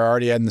everywhere,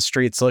 already in the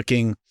streets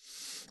looking.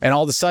 And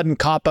all of a sudden,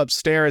 cop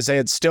upstairs, they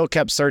had still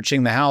kept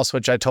searching the house,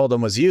 which I told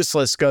them was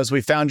useless, goes,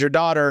 "We found your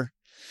daughter."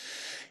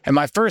 And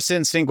my first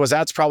instinct was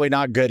that's probably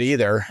not good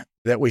either,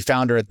 that we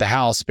found her at the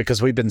house,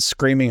 because we've been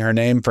screaming her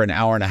name for an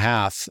hour and a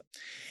half.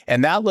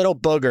 And that little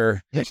booger.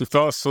 She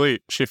fell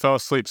asleep. She fell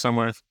asleep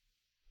somewhere.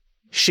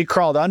 She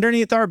crawled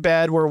underneath our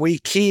bed, where we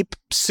keep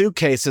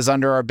suitcases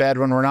under our bed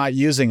when we're not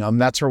using them.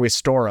 That's where we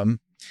store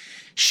them.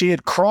 She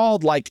had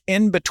crawled like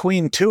in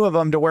between two of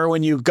them to where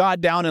when you got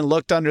down and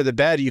looked under the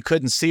bed, you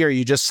couldn't see her.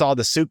 You just saw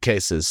the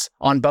suitcases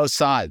on both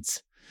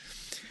sides.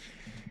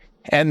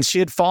 And she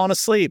had fallen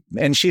asleep,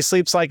 and she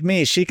sleeps like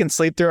me. She can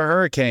sleep through a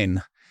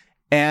hurricane.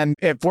 And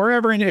if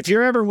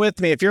you're ever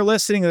with me, if you're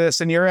listening to this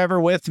and you're ever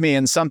with me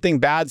and something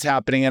bad's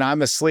happening and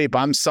I'm asleep,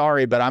 I'm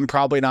sorry, but I'm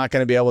probably not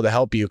going to be able to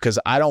help you because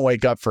I don't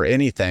wake up for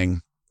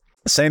anything.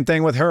 Same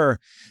thing with her.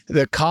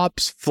 The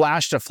cops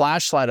flashed a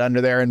flashlight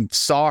under there and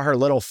saw her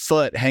little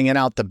foot hanging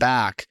out the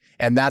back.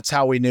 And that's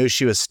how we knew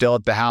she was still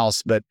at the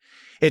house. But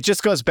it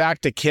just goes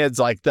back to kids.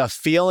 Like, the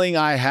feeling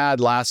I had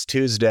last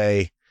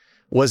Tuesday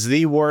was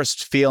the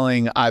worst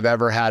feeling I've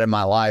ever had in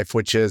my life,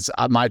 which is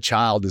my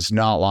child is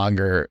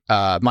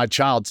my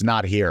child's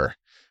not here.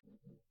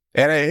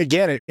 And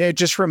again, it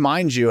just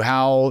reminds you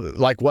how,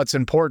 like, what's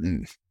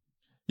important.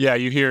 Yeah,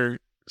 you hear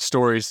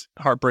stories,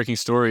 heartbreaking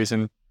stories,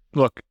 and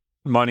look,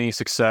 money,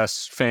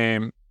 success,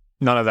 fame,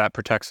 none of that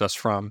protects us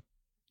from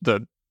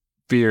the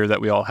fear that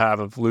we all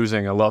have of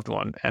losing a loved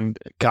one, and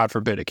God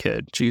forbid a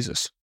kid.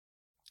 Jesus.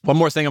 One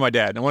more thing on my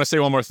dad. I want to say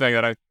one more thing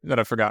that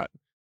I forgot.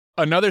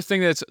 Another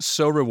thing that's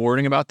so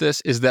rewarding about this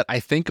is that I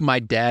think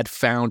my dad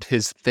found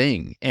his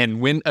thing.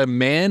 And when a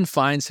man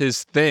finds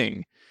his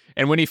thing,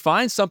 and when he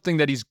finds something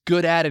that he's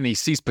good at and he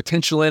sees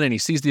potential in and he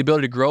sees the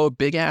ability to grow a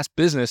big ass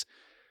business,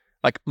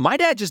 like, my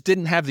dad just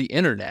didn't have the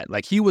internet.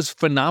 Like, he was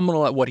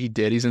phenomenal at what he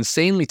did. He's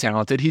insanely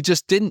talented. He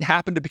just didn't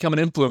happen to become an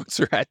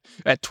influencer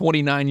at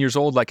 29 years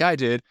old like I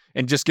did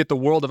and just get the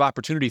world of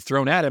opportunity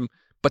thrown at him.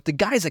 But the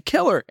guy's a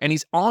killer, and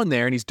he's on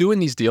there and he's doing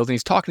these deals and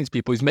he's talking to these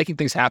people. He's making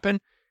things happen.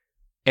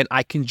 And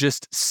I can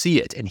just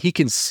see it, and he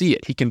can see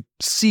it. He can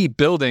see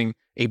building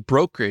a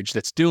brokerage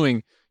that's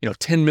doing,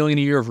 $10 million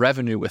a year of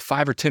revenue with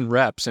 5 or 10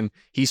 reps. And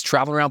he's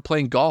traveling around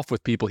playing golf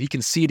with people. He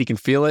can see it. He can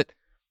feel it.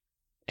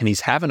 And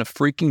he's having a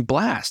freaking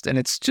blast. And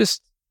it's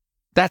just,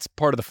 that's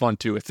part of the fun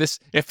too. If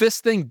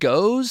this thing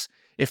goes,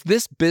 if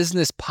this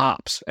business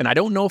pops, and I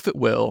don't know if it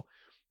will,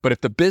 but if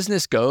the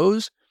business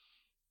goes,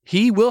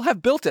 he will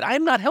have built it. I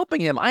am not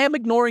helping him. I am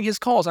ignoring his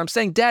calls. I'm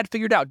saying, Dad,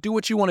 figure it out. Do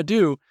what you want to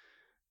do.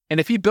 And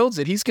if he builds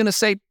it, he's going to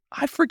say,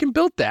 I freaking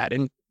built that.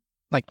 And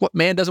like, what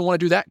man doesn't want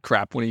to do that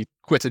crap when he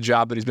quits a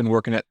job that he's been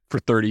working at for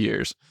 30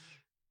 years?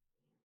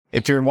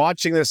 If you're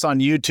watching this on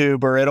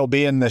YouTube, or it'll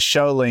be in the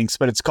show links,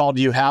 but it's called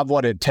You Have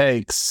What It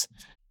Takes.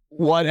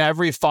 What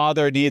every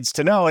father needs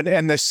to know.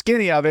 And the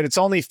skinny of it, it's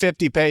only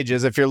 50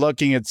 pages. If you're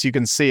looking, you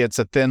can see it's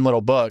a thin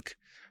little book.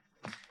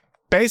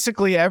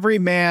 Basically, every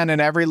man and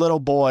every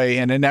little boy,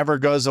 and it never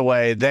goes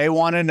away, they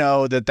want to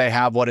know that they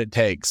have what it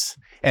takes.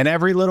 And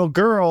every little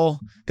girl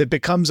that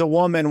becomes a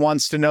woman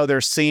wants to know they're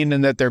seen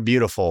and that they're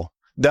beautiful.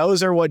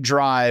 Those are what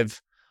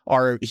drive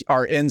our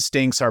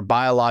instincts, our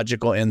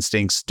biological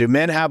instincts. Do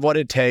men have what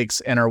it takes,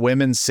 and are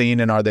women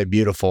seen, and are they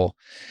beautiful?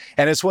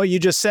 And it's what you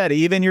just said.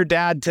 Even your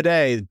dad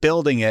today,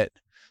 building it,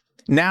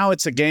 now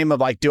it's a game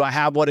of like, do I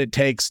have what it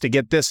takes to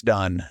get this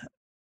done?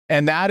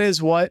 And that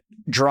is what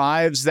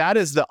drives, that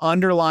is the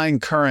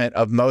underlying current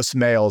of most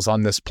males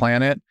on this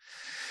planet.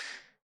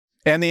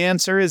 And the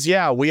answer is,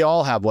 yeah, we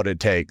all have what it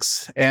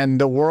takes.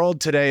 And the world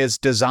today is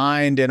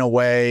designed in a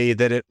way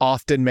that it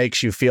often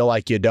makes you feel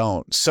like you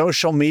don't.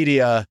 Social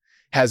media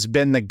has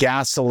been the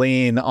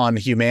gasoline on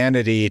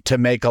humanity to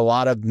make a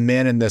lot of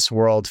men in this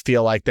world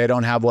feel like they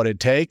don't have what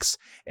it takes.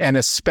 And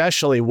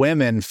especially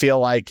women feel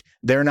like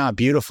they're not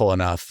beautiful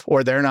enough,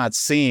 or they're not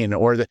seen,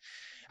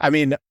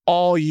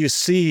 all you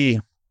see.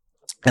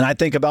 And I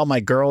think about my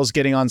girls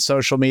getting on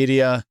social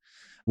media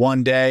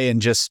one day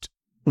and just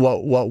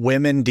what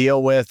women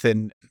deal with.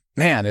 And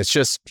man, it's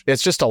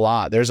just a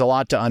lot. There's a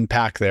lot to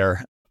unpack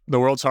there. The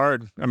world's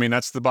hard.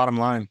 That's the bottom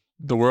line.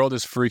 The world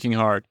is freaking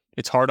hard.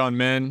 It's hard on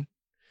men.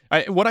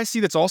 What I see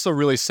that's also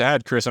really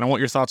sad, Chris, and I want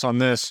your thoughts on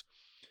this.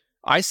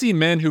 I see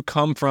men who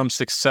come from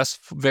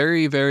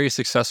very, very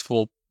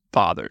successful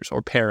fathers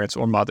or parents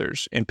or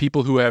mothers, and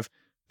people who have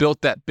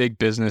built that big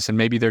business, and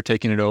maybe they're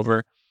taking it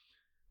over,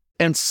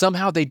 and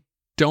somehow they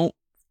don't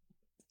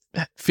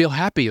feel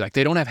happy. Like,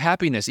 they don't have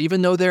happiness,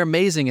 even though they're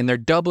amazing and they're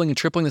doubling and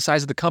tripling the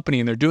size of the company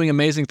and they're doing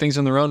amazing things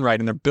in their own right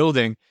and they're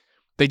building.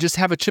 They just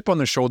have a chip on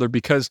their shoulder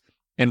because,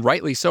 and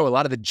rightly so, a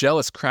lot of the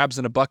jealous crabs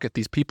in a bucket,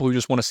 these people who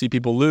just want to see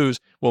people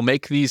lose, will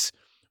make these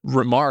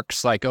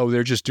remarks like, oh,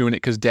 they're just doing it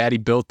because daddy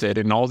built it,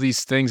 and all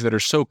these things that are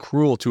so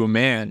cruel to a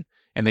man,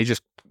 and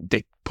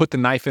they put the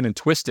knife in and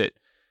twist it.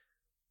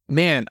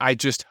 Man, I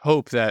just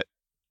hope that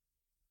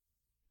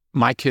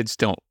my kids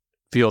don't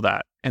feel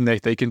that, and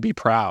that they can be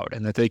proud,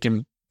 and that they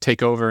can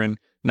take over and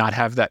not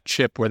have that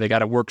chip where they got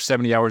to work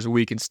 70 hours a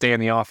week and stay in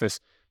the office,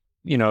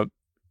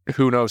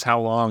 who knows how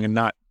long, and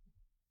not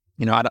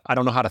I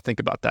don't know how to think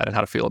about that and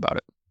how to feel about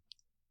it.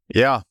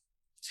 Yeah.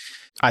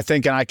 I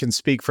think, and I can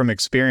speak from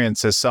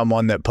experience as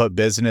someone that put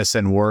business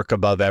and work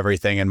above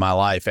everything in my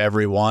life,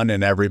 everyone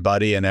and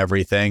everybody and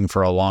everything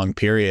for a long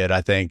period.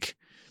 I think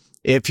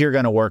if you're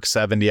going to work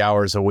 70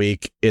 hours a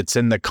week, it's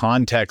in the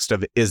context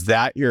of, is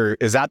that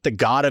the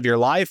God of your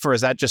life, or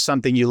is that just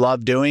something you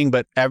love doing,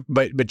 but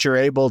you're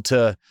able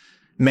to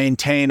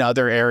maintain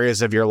other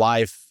areas of your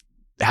life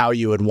how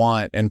you would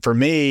want? And for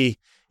me,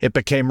 it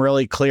became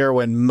really clear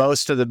when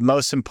most of the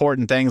most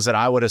important things that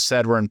I would have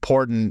said were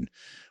important,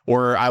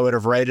 or I would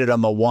have rated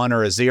them a 1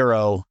 or a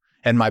 0,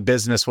 and my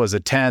business was a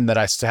 10, that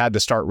I had to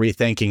start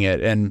rethinking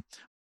it. And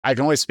I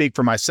can only speak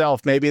for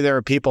myself. Maybe there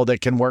are people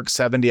that can work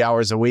 70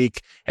 hours a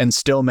week and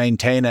still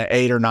maintain an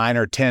 8 or 9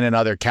 or 10 in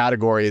other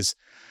categories.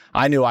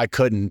 I knew I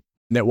couldn't,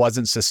 and it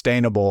wasn't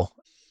sustainable.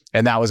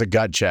 And that was a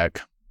gut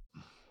check.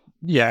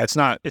 Yeah, it's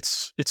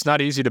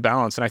not easy to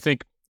balance. And I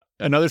think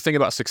another thing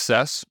about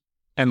success,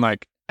 and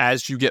like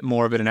as you get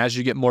more of it, and as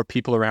you get more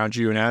people around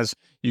you, and as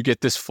you get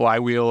this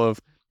flywheel of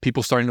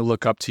people starting to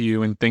look up to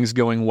you and things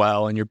going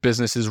well and your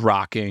business is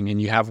rocking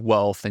and you have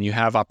wealth and you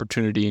have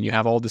opportunity and you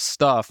have all this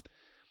stuff,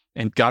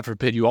 and God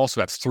forbid you also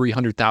have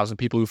 300,000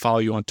 people who follow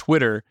you on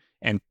Twitter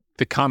and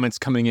the comments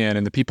coming in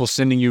and the people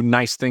sending you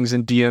nice things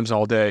in DMs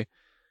all day,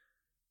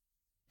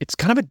 it's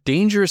kind of a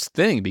dangerous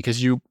thing,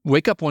 because you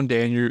wake up one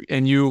day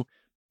and you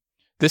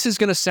this is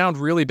going to sound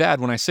really bad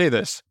when I say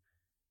this.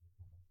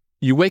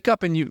 You wake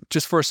up and you,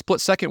 just for a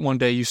split second one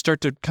day, you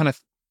start to kind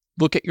of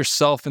look at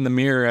yourself in the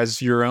mirror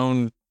as your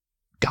own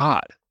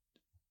God.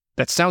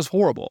 That sounds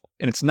horrible,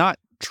 and it's not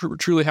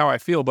truly how I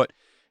feel, but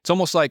it's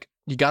almost like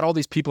you got all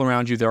these people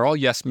around you. They're all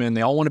yes men.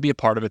 They all want to be a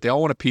part of it. They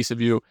all want a piece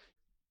of you.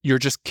 You're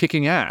just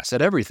kicking ass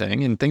at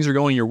everything, and things are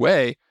going your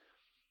way.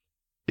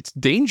 It's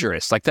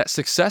dangerous. Like, that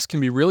success can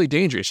be really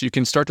dangerous. You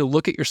can start to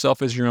look at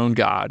yourself as your own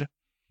God.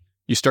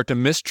 You start to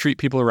mistreat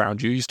people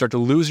around you. You start to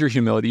lose your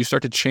humility. You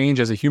start to change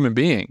as a human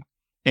being.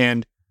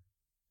 And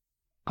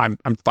I'm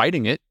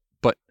fighting it,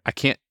 but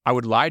I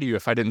would lie to you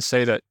if I didn't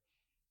say that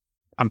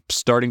I'm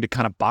starting to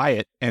kind of buy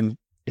it, and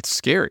it's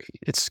scary.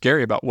 It's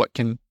scary about what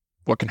can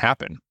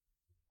happen.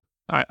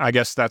 I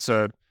guess that's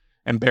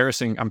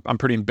embarrassing. I'm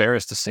pretty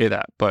embarrassed to say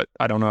that, but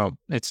I don't know.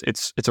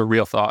 It's a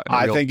real thought.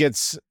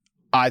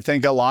 I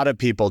think a lot of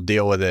people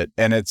deal with it,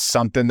 and it's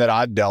something that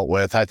I've dealt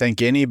with. I think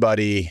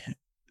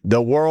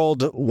the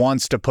world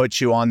wants to put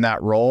you on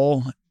that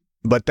role,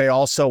 but they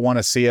also want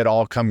to see it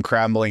all come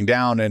crumbling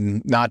down.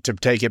 And not to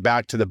take it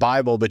back to the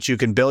Bible, but you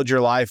can build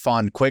your life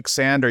on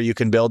quicksand, or you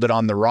can build it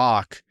on the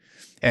rock.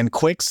 And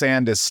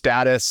quicksand is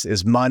status,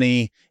 is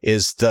money,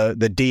 is the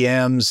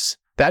DMs.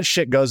 That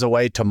shit goes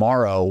away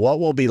tomorrow. What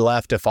will be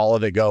left if all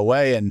of it go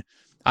away? And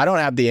I don't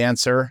have the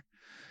answer,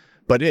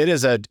 but it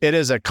is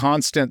a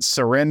constant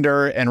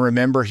surrender and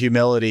remember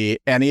humility,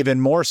 and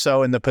even more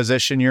so in the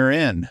position you're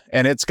in.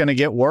 And it's going to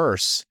get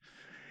worse.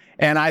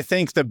 And I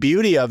think the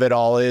beauty of it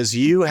all is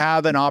you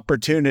have an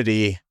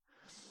opportunity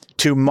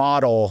to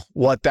model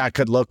what that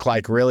could look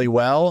like really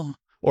well,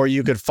 or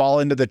you could fall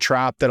into the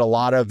trap that a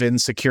lot of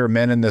insecure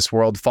men in this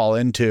world fall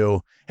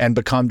into and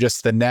become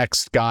just the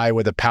next guy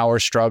with a power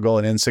struggle,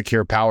 an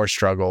insecure power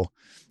struggle.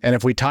 And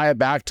if we tie it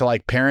back to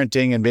like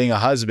parenting and being a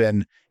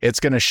husband, it's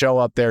going to show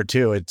up there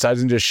too. It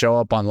doesn't just show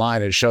up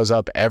online. It shows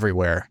up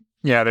everywhere.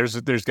 Yeah,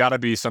 there's got to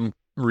be some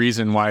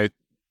reason why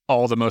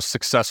all the most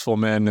successful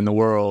men in the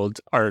world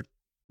are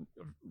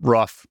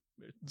rough.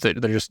 They're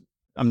just,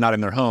 I'm not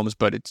in their homes,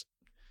 but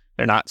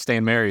they're not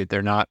staying married.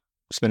 They're not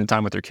spending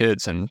time with their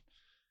kids. And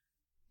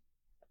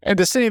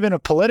this isn't even a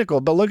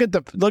political, but look at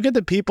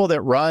the people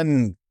that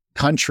run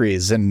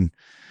countries and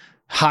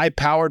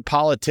high-powered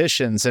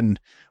politicians. And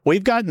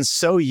we've gotten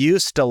so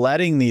used to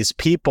letting these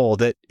people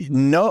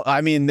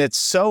it's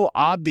so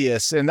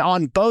obvious, and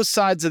on both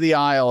sides of the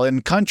aisle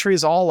in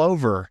countries all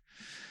over,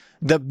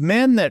 the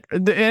men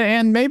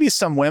and maybe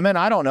some women,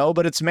 I don't know,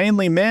 but it's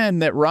mainly men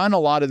that run a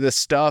lot of this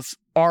stuff,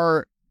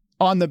 are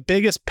on the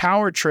biggest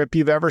power trip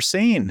you've ever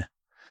seen.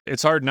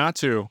 It's hard not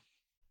to.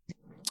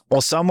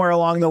 Well, somewhere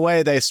along the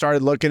way, they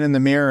started looking in the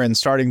mirror and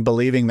starting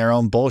believing their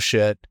own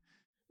bullshit.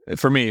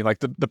 For me, like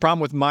the problem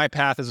with my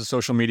path as a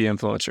social media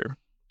influencer,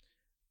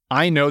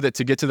 I know that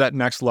to get to that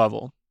next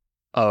level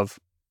of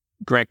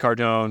Grant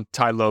Cardone,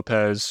 Ty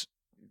Lopez,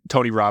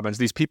 Tony Robbins,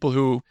 these people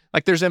who,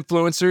 like, there's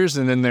influencers,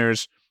 and then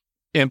there's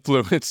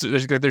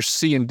there's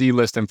C and D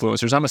list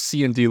influencers. I'm a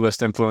C and D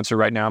list influencer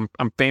right now.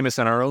 I'm famous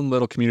in our own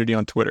little community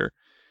on Twitter.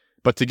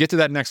 But to get to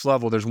that next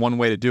level, there's one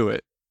way to do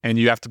it. And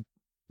you have to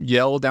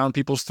yell down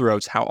people's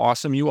throats how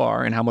awesome you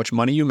are and how much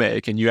money you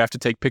make. And you have to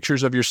take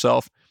pictures of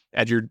yourself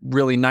at your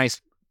really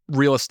nice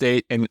real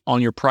estate and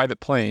on your private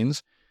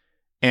planes.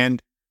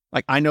 And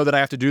like, I know that I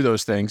have to do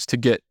those things to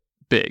get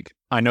big.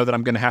 I know that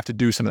I'm going to have to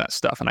do some of that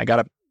stuff. And I got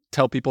to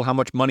tell people how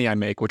much money I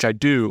make, which I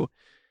do.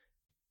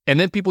 And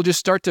then people just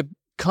start to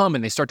come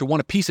and they start to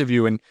want a piece of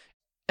you. And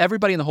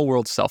everybody in the whole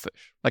world's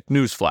selfish. Like,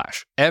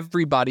 newsflash.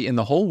 Everybody in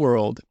the whole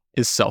world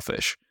is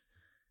selfish.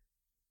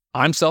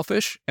 I'm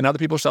selfish and other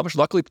people are selfish.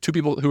 Luckily, two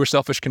people who are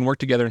selfish can work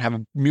together and have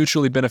a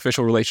mutually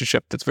beneficial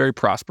relationship that's very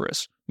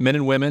prosperous. Men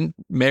and women,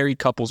 married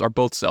couples are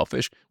both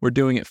selfish. We're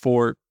doing it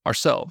for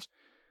ourselves.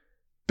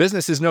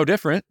 Business is no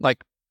different.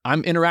 Like,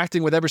 I'm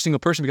interacting with every single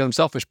person because I'm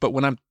selfish, but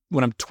when I'm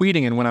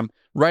tweeting and when I'm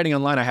writing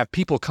online, I have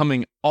people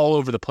coming all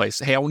over the place.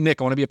 Hey,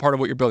 Nick, I want to be a part of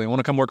what you're building. I want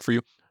to come work for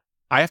you.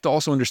 I have to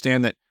also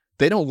understand that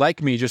they don't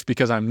like me just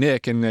because I'm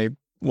Nick and they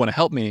want to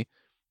help me.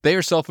 They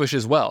are selfish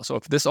as well. So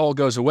if this all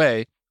goes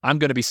away, I'm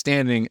going to be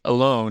standing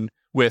alone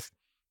with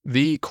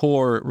the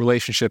core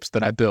relationships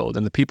that I build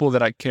and the people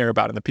that I care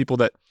about and the people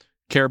that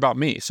care about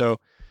me. So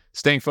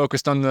staying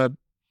focused on the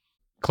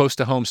close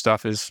to home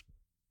stuff is,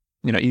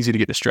 easy to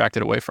get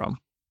distracted away from.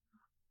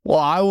 Well,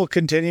 I will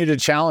continue to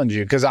challenge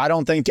you because I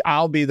don't think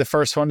I'll be the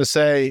first one to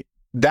say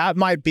that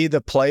might be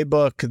the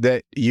playbook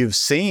that you've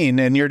seen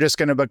and you're just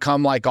going to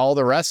become like all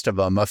the rest of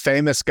them, a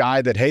famous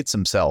guy that hates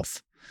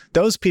himself.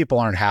 Those people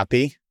aren't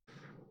happy.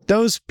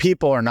 Those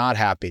people are not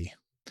happy.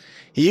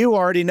 You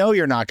already know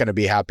you're not going to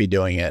be happy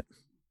doing it.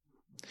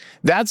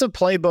 That's a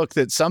playbook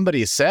that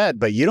somebody said,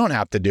 but you don't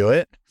have to do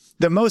it.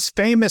 The most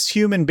famous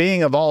human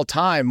being of all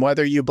time,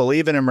 whether you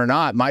believe in him or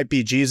not, might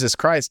be Jesus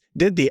Christ,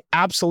 did the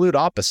absolute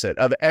opposite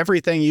of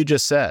everything you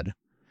just said.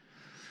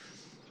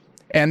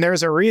 And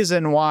there's a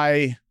reason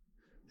why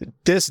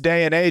this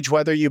day and age,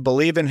 whether you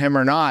believe in him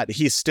or not,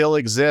 he still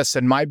exists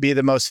and might be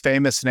the most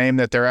famous name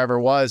that there ever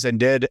was and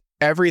did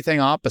everything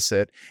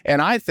opposite.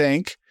 And I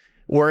think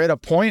we're at a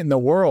point in the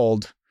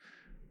world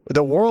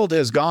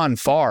has gone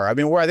far. I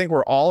mean, I think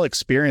we're all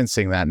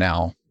experiencing that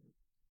now.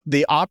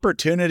 The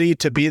opportunity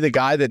to be the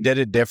guy that did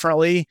it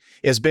differently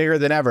is bigger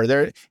than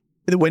ever.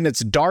 When it's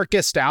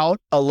darkest out,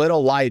 a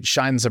little light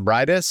shines the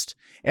brightest.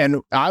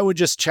 And I would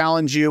just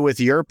challenge you with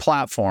your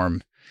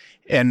platform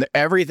and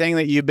everything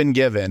that you've been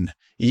given,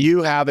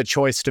 you have a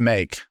choice to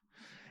make.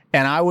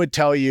 And I would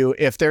tell you,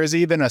 if there's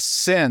even a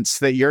sense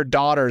that your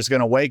daughter is going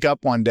to wake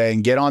up one day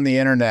and get on the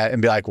internet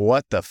and be like,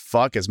 what the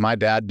fuck is my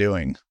dad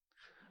doing?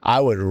 I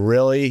would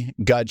really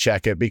gut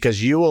check it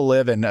because you will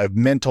live in a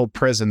mental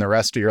prison the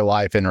rest of your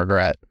life in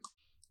regret.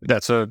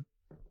 That's a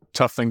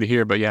tough thing to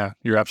hear, but yeah,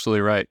 you're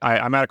absolutely right.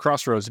 I'm at a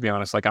crossroads, to be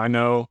honest. Like, I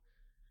know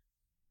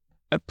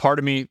part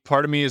of me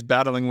is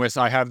battling with,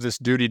 I have this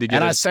duty to get.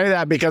 And I say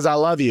that because I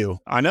love you.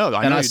 I know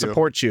and I you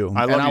support you.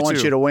 I I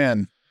want you to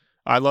win.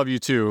 I love you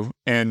too.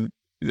 And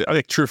I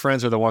think true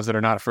friends are the ones that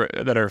are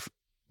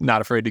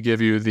not afraid to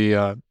give you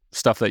the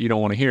stuff that you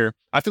don't want to hear.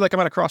 I feel like I'm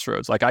at a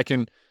crossroads. Like, I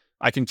can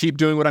keep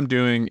doing what I'm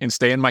doing and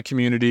stay in my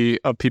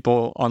community of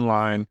people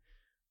online,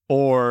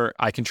 or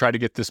I can try to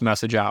get this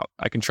message out.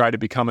 I can try to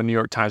become a New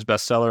York Times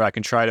bestseller. I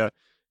can try to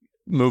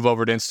move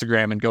over to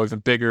Instagram and go even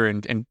bigger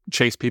and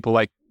chase people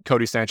like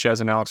Cody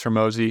Sanchez and Alex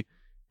Hormozy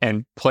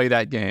and play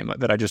that game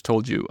that I just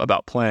told you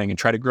about playing and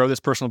try to grow this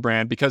personal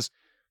brand, because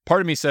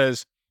part of me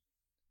says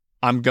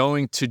I'm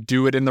going to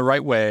do it in the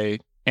right way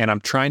and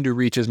I'm trying to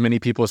reach as many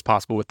people as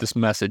possible with this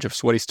message of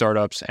sweaty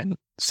startups and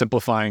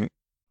simplifying,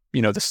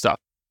 this stuff.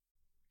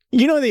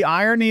 The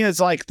irony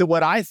is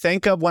what I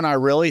think of when I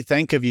really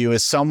think of you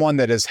is someone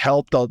that has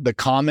helped the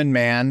common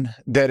man,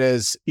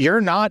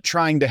 you're not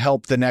trying to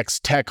help the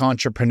next tech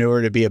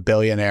entrepreneur to be a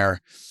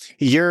billionaire.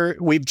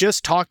 We've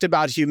just talked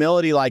about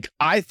humility. Like,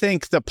 I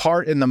think the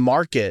part in the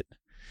market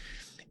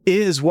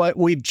is what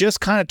we've just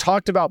kind of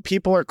talked about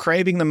people are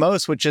craving the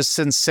most, which is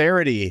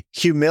sincerity,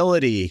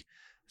 humility,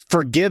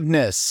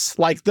 forgiveness,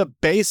 like the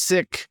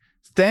basic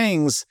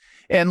things.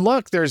 And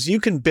look, you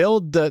can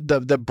build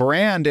the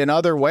brand in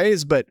other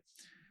ways, but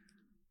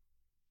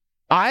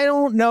I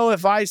don't know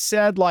if I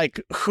said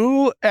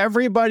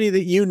everybody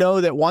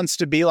that that wants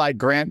to be like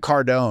Grant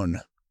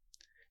Cardone,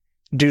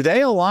 do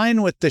they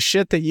align with the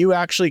shit that you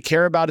actually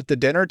care about at the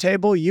dinner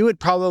table? You would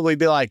probably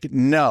be like,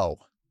 no.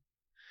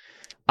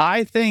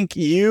 I think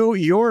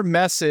your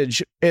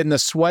message in the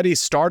sweaty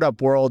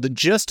startup world,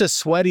 just a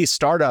sweaty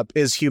startup,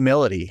 is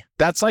humility.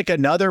 That's like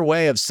another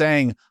way of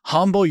saying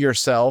humble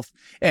yourself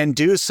and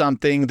do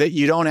something that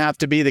you don't have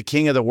to be the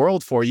king of the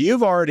world for.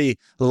 You've already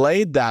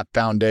laid that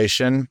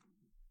foundation.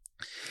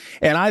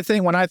 And I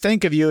think when I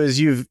think of you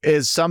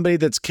as somebody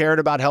that's cared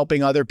about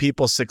helping other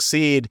people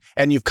succeed,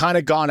 and you've kind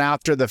of gone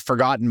after the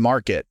forgotten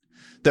market.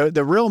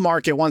 The real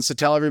market wants to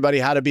tell everybody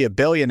how to be a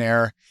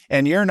billionaire,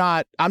 and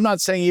I'm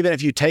not saying even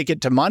if you take it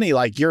to money,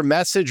 like, your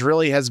message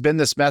really has been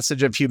this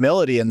message of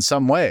humility in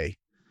some way.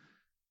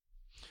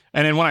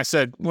 And then when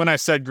I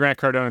said Grant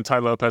Cardone and Tai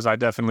Lopez, I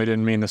definitely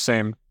didn't mean the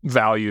same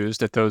values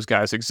that those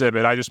guys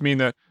exhibit. I just mean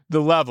the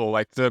level,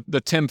 like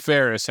the Tim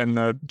Ferriss and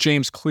the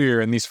James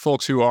Clear and these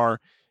folks who are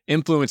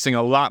influencing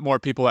a lot more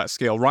people at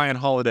scale. Ryan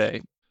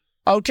Holiday.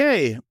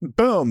 Okay,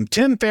 boom.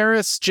 Tim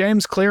Ferriss,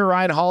 James Clear,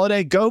 Ryan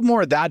Holiday, go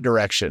more that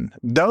direction.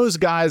 Those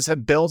guys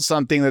have built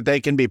something that they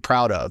can be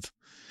proud of.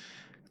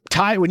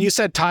 When you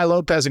said Tai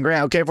Lopez and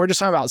Grant, okay, if we're just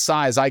talking about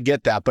size, I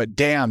get that, but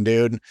damn,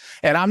 dude.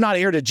 And I'm not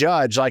here to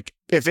judge. Like,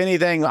 if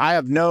anything,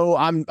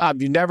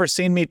 you've never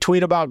seen me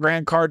tweet about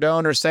Grant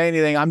Cardone or say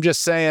anything. I'm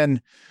just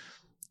saying,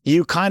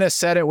 you kind of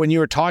said it when you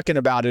were talking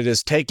about it,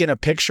 as taking a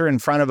picture in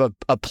front of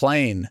a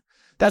plane.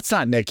 That's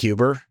not Nick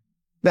Huber.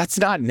 That's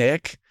not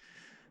Nick.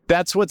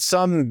 That's what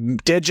some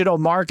digital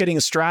marketing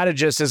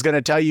strategist is going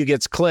to tell you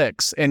gets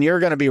clicks, and you're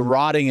going to be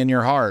rotting in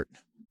your heart.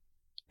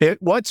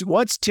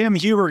 What's Tim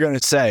Huber going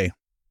to say?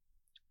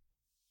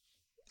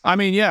 I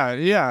mean,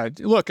 yeah.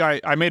 Look,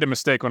 I made a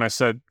mistake when I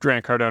said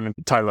Grant Cardone and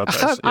Ty Lopez.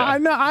 Yeah.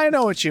 I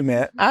know what you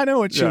meant.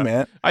 You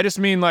meant. I just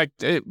mean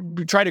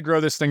try to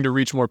grow this thing to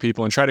reach more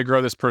people and try to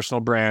grow this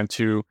personal brand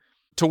to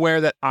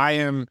where that I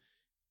am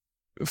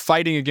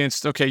fighting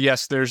against. Okay,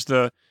 yes, there's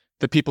the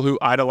people who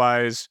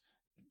idolize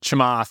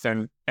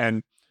Chamath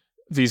and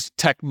these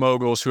tech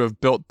moguls who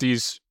have built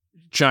these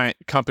giant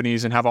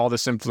companies and have all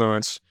this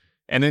influence.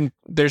 And then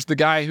there's the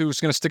guy who's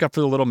going to stick up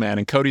for the little man,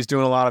 and Cody's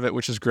doing a lot of it,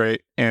 which is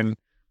great. And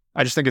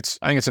I think it's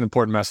an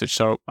important message.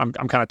 So I'm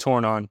kind of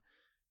torn on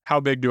how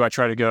big do I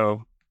try to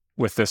go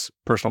with this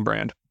personal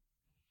brand.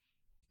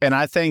 And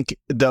I think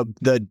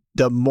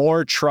the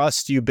more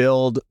trust you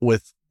build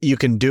with, you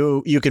can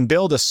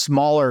build a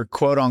smaller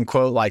quote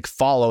unquote like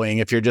following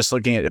if you're just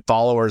looking at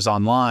followers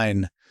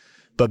online,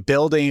 but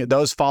building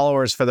those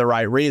followers for the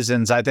right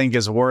reasons, I think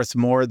is worth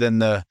more than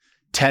the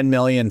 10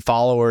 million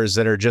followers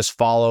that are just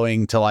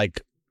following to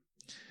like,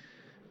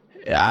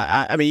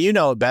 I mean, you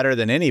know better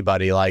than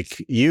anybody.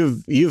 Like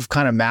you've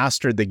kind of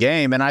mastered the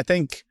game. And I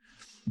think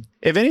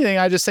if anything,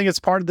 I just think it's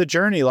part of the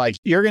journey. Like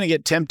you're going to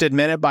get tempted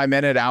minute by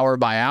minute, hour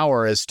by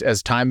hour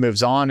as time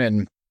moves on.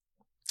 And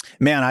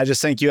man, I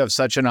just think you have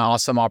such an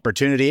awesome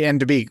opportunity.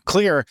 And to be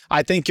clear,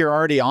 I think you're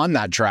already on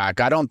that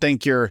track. I don't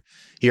think you're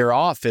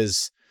off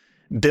is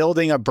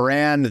building a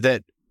brand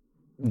that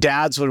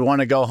dads would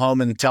want to go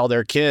home and tell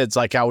their kids,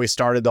 like how we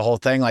started the whole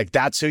thing. Like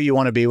that's who you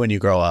want to be when you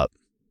grow up.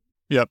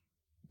 Yep.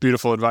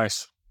 Beautiful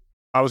advice.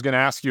 I was going to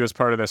ask you as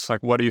part of this,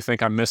 like, what do you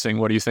think I'm missing?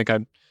 What do you think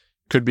I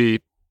could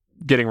be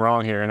getting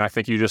wrong here? And I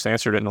think you just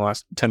answered it in the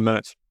last 10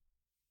 minutes.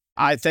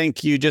 I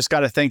think you just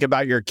got to think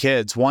about your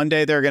kids. One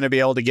day they're going to be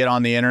able to get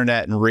on the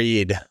internet and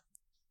read,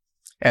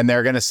 and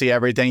they're going to see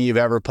everything you've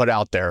ever put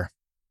out there.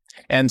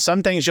 And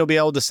some things you'll be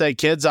able to say,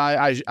 kids,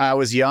 I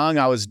was young,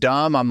 I was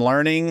dumb, I'm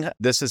learning,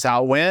 this is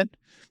how it went.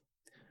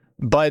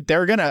 But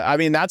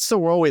that's the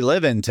world we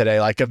live in today.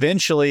 Like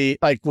eventually,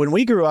 like when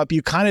we grew up,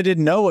 you kind of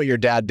didn't know what your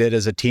dad did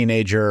as a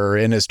teenager or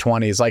in his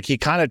 20s. Like he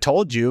kind of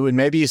told you, and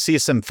maybe you see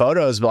some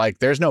photos, but like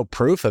there's no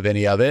proof of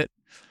any of it.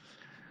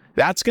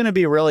 That's going to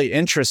be really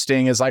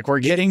interesting is like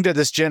we're getting to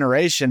this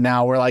generation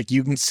now where like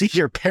you can see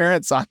your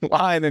parents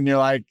online and you're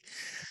like,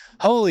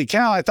 holy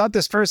cow, I thought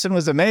this person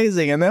was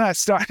amazing. And then I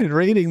started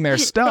reading their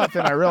stuff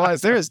and I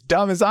realized they're as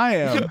dumb as I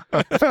am.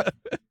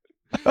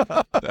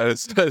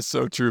 That is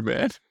so true,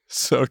 man.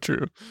 So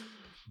true.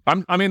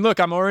 I'm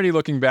already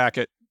looking back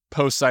at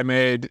posts I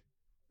made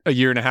a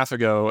year and a half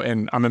ago,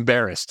 and I'm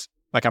embarrassed.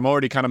 Like I'm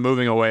already kind of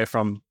moving away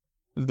from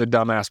the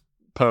dumbass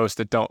posts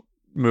that don't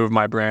move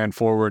my brand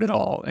forward at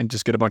all and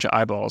just get a bunch of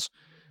eyeballs.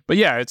 But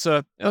yeah, it's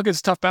a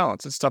tough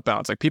balance. It's a tough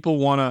balance. Like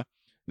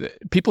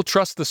people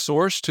trust the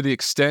source to the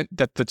extent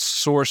that the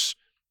source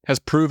has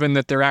proven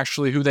that they're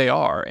actually who they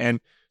are. And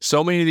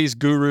so many of these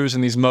gurus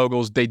and these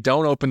moguls, they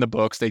don't open the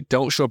books. They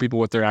don't show people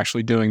what they're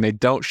actually doing. They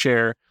don't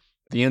share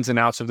the ins and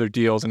outs of their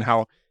deals and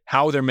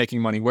how they're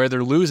making money, where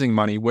they're losing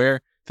money,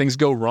 where things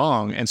go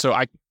wrong. And so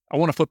I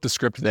want to flip the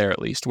script there at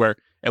least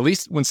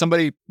when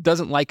somebody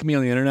doesn't like me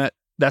on the internet,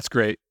 that's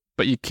great.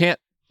 But you can't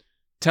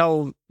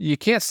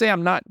say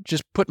I'm not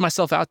just putting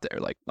myself out there.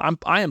 Like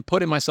I am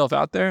putting myself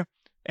out there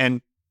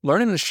and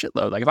learning a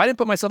shitload. Like if I didn't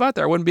put myself out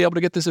there, I wouldn't be able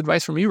to get this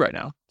advice from you right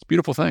now. It's a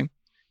beautiful thing.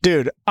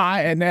 Dude,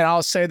 and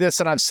I'll say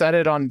this, and I've said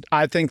it on,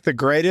 I think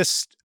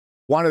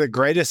one of the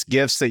greatest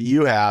gifts that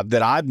you have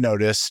that I've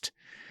noticed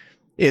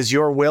is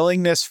your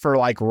willingness for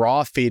like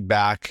raw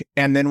feedback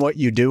and then what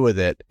you do with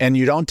it. And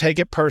you don't take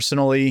it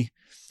personally.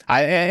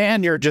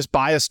 And you're just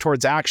biased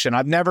towards action.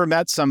 I've never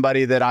met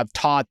somebody that I've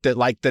taught that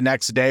like the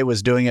next day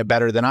was doing it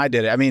better than I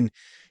did. I mean,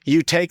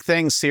 you take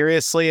things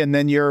seriously and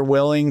then you're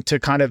willing to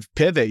kind of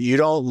pivot. You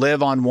don't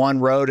live on one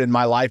road and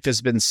my life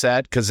has been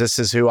set because this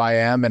is who I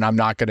am and I'm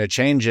not going to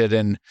change it.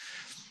 And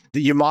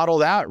you model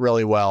that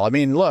really well. I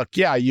mean, look,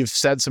 yeah, you've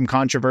said some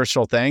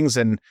controversial things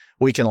and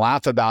we can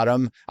laugh about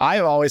them.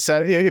 I've always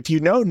said, if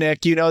you know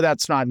Nick, you know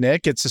that's not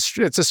Nick. It's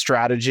a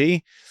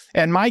strategy.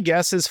 And my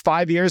guess is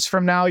 5 years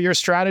from now, your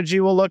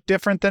strategy will look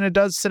different than it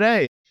does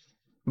today.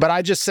 But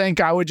I just think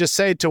I would just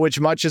say to which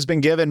much has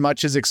been given,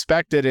 much is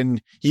expected.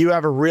 And you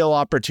have a real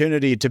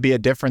opportunity to be a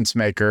difference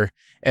maker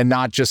and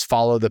not just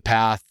follow the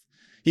path.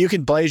 You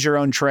can blaze your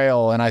own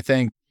trail. And I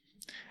think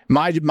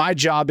my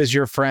job as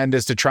your friend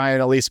is to try and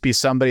at least be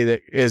somebody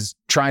that is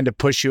trying to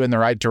push you in the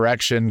right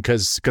direction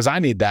because I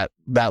need that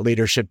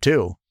leadership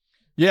too.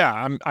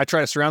 Yeah, I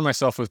try to surround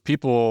myself with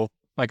people,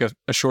 like a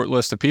short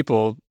list of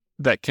people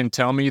that can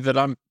tell me that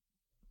I'm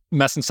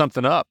messing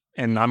something up,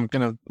 and I'm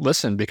going to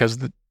listen because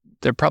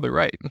they're probably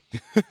right.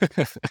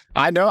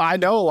 I know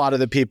a lot of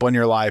the people in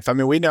your life. I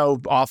mean, we know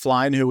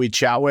offline who we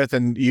chat with,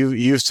 and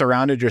you've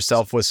surrounded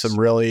yourself with some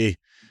really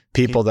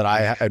people that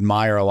I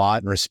admire a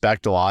lot and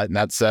respect a lot, and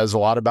that says a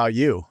lot about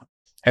you.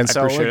 And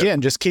so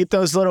again, just keep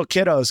those little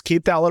kiddos,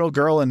 keep that little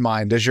girl in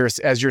mind as you're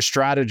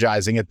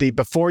strategizing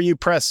before you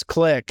press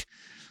click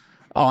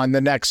on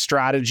the next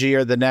strategy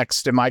or the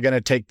next, am I going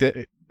to take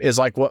is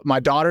like what my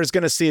daughter's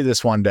going to see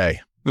this one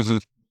day. Mm-hmm.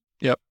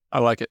 Yep. I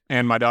like it.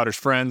 And my daughter's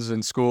friends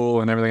in school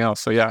and everything else.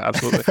 So yeah,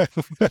 absolutely.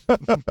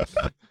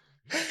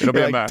 It'll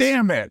be a mess.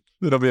 Damn it.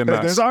 It'll be a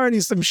mess. There's already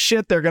some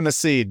shit they're going to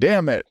see.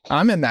 Damn it.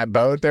 I'm in that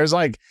boat.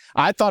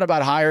 I thought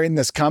about hiring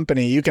this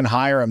company. You can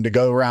hire them to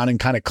go around and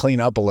kind of clean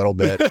up a little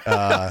bit.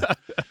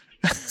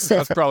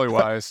 That's probably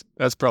wise.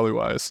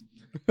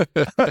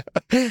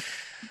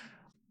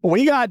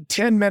 We got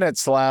 10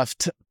 minutes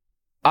left.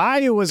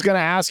 I was going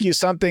to ask you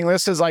something.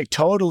 This is like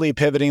totally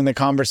pivoting the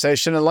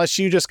conversation, unless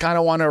you just kind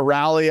of want to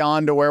rally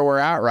on to where we're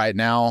at right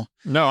now.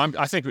 No,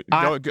 I think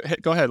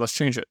go ahead. Let's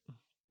change it.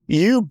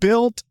 You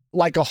built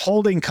like a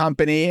holding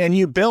company, and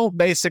you built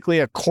basically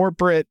a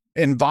corporate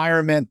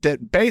environment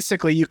that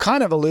basically, you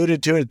kind of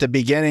alluded to it at the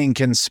beginning,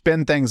 can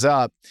spin things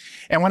up.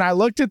 And when I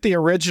looked at the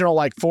original,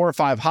 like 4 or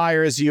 5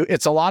 hires,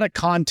 it's a lot of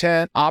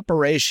content,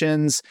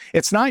 operations.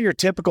 It's not your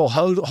typical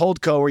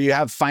HoldCo where you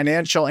have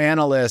financial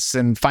analysts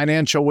and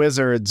financial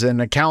wizards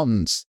and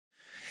accountants.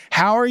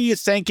 How are you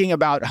thinking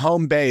about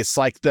home base,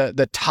 like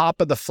the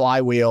top of the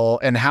flywheel,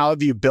 and how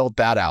have you built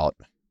that out?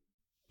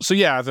 So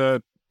yeah,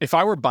 if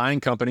I were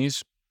buying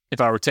companies, if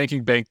I were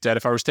taking bank debt,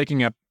 if I was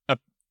taking a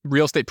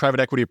real estate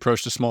private equity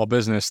approach to small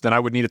business, then I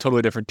would need a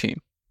totally different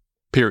team,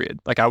 period.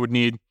 Like I would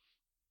need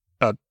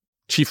a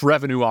chief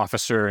revenue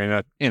officer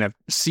and a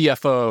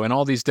CFO and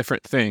all these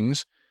different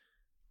things.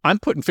 I'm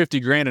putting 50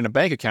 grand in a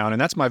bank account,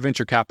 and that's my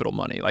venture capital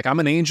money. Like I'm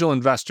an angel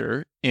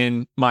investor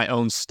in my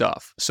own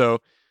stuff. So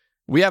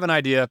we have an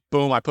idea,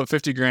 boom, I put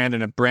 50 grand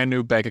in a brand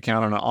new bank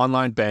account on an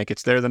online bank.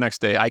 It's there the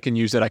next day. I can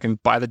use it. I can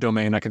buy the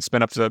domain. I can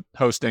spend up to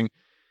hosting.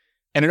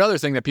 And another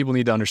thing that people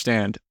need to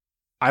understand,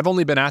 I've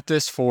only been at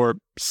this for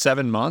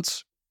 7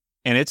 months,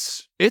 and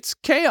it's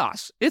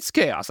chaos. It's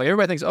chaos. Like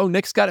everybody thinks, oh,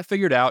 Nick's got it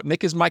figured out.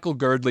 Nick is Michael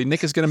Girdley.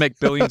 Nick is going to make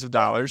billions of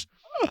dollars.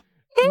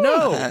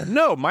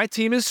 No, my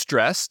team is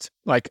stressed.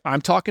 Like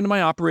I'm talking to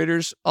my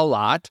operators a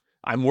lot.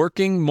 I'm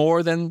working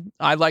more than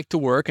I like to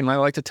work, and I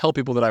like to tell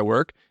people that I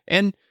work.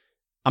 And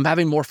I'm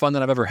having more fun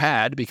than I've ever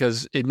had,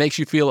 because it makes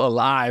you feel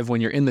alive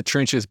when you're in the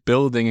trenches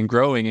building and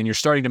growing, and you're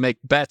starting to make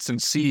bets and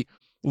see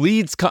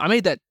leads come.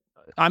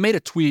 I made a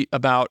tweet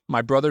about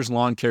my brother's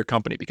lawn care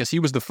company because he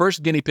was the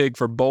first guinea pig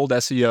for bold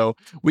SEO.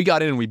 We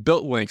got in and we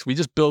built links. We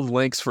just build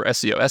links for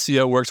SEO.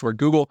 SEO works where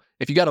Google,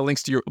 if you got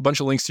a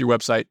bunch of links to your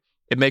website,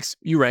 it makes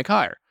you rank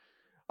higher.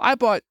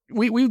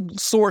 We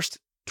sourced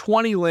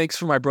 20 links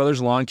for my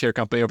brother's lawn care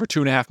company over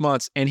 2.5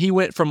 months, and he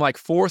went from like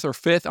 4th or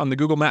 5th on the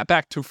Google map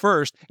back to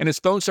 1st, and his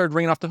phone started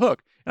ringing off the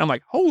hook. And I'm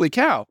like, holy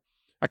cow.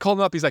 I called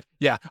him up. He's like,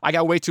 yeah, I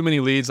got way too many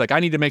leads. Like,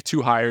 I need to make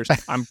 2 hires.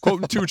 I'm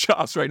quoting 2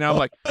 jobs right now. I'm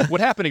like, what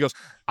happened? He goes,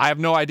 I have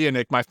no idea,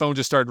 Nick. My phone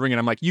just started ringing.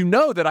 I'm like, you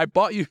know that I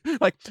bought you,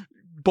 like,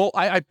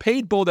 I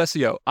paid Bold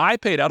SEO. I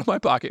paid out of my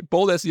pocket,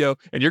 Bold SEO,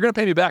 and you're going to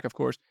pay me back, of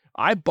course.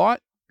 I bought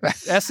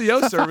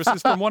SEO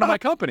services from one of my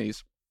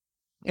companies.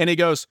 And he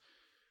goes,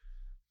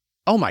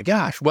 oh my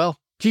gosh, well,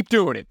 keep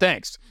doing it.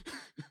 Thanks.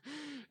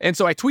 And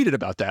so I tweeted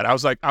about that. I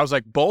was like,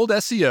 Bold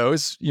SEO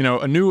is,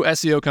 a new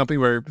SEO company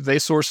where they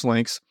source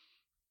links.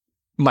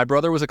 My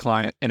brother was a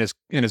client, and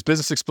his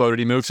business exploded.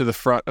 He moved to the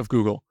front of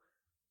Google.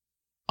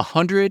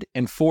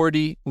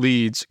 140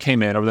 leads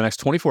came in over the next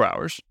 24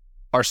 hours.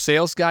 Our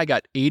sales guy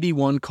got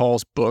 81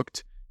 calls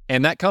booked,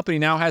 and that company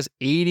now has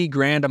 80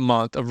 grand a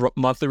month of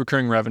monthly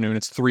recurring revenue, and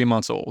it's 3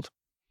 months old.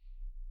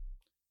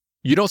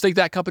 You don't think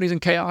that company's in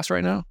chaos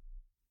right now?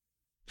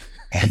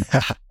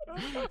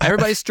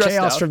 Everybody's stressed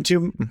chaos out. From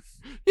 2.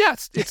 Yeah,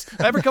 it's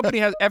every company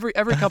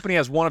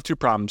has one of 2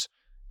 problems.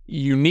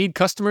 You need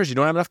customers, you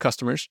don't have enough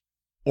customers,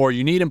 or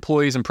you need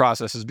employees and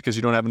processes because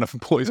you don't have enough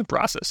employees and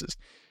processes.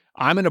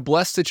 I'm in a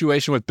blessed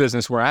situation with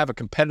business where I have a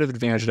competitive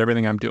advantage at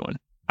everything I'm doing.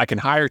 I can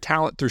hire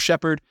talent through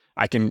Shepherd.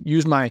 I can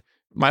use my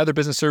other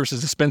business services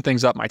to spin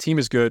things up. My team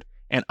is good,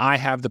 and I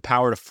have the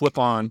power to flip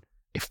on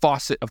a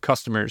faucet of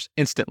customers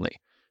instantly.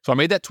 So I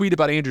made that tweet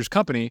about Andrew's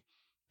company,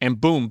 and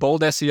boom,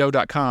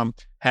 boldseo.com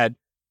had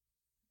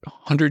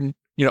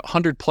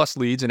 100 plus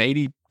leads and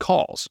 80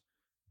 calls.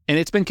 And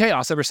it's been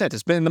chaos ever since.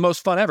 It's been the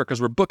most fun ever because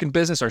we're booking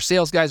business. Our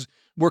sales guy's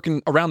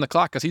working around the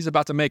clock because he's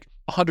about to make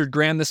 100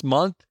 grand this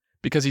month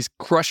because he's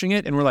crushing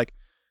it. And we're like,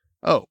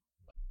 oh,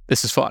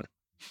 this is fun.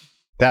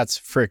 That's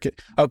freaking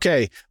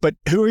okay. But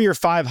who are your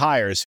 5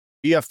 hires?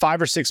 You have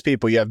 5 or 6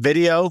 people. You have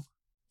video.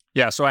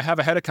 Yeah. So I have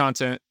a head of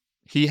content.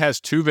 He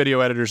has 2 video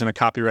editors and a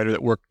copywriter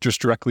that work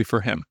just directly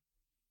for him.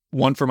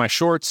 One for my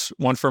shorts,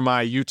 one for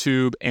my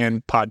YouTube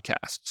and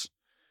podcasts.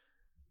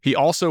 He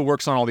also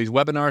works on all these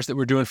webinars that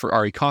we're doing for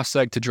RE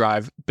CostSeg to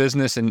drive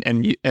business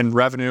and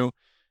revenue.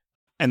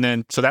 And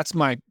then, so that's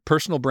my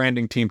personal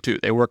branding team too.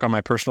 They work on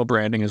my personal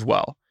branding as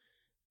well.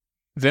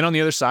 Then on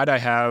the other side, I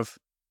have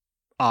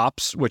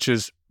ops, which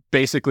is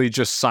basically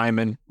just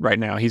Simon right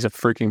now. He's a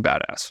freaking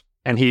badass.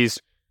 And he's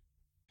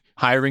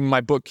hiring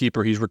my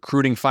bookkeeper. He's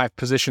recruiting 5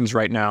 positions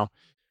right now.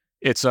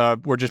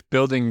 We're just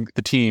building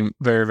the team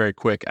very, very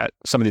quick at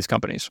some of these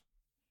companies.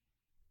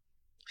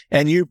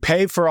 And you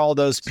pay for all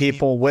those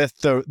people with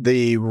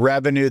the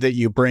revenue that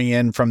you bring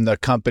in from the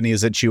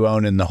companies that you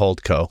own in the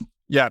HoldCo.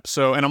 Yeah.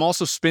 So, and I'm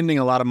also spending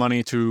a lot of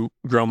money to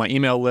grow my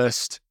email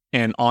list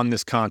and on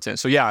this content.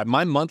 So yeah,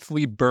 my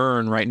monthly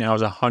burn right now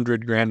is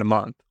 $100,000 a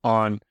month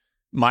on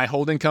my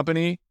holding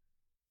company.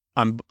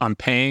 I'm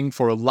paying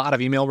for a lot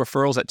of email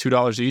referrals at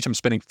 $2 each. I'm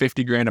spending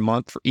 $50,000 a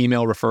month for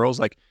email referrals.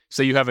 Like,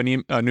 say you have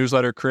a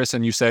newsletter, Chris,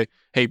 and you say,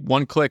 "Hey,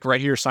 one click right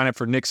here, sign up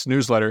for Nick's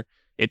newsletter."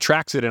 It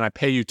tracks it, and I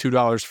pay you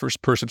 $2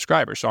 per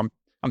subscriber. So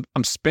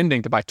I'm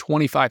spending to buy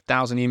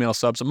 25,000 email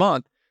subs a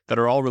month that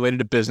are all related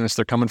to business.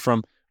 They're coming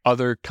from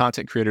other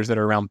content creators that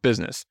are around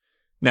business.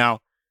 Now,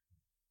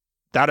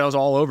 that is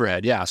all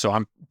overhead. Yeah, so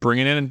I'm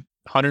bringing in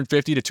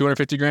 150 to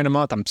 250 grand a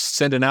month. I'm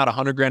sending out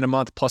 100 grand a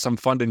month. Plus I'm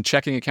funding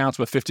checking accounts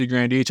with 50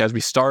 grand each as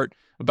we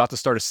about to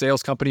start a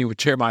sales company with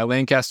Jeremiah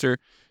Lancaster.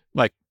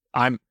 Like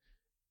I'm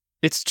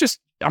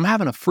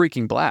having a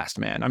freaking blast,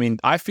 man. I mean,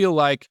 I feel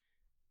like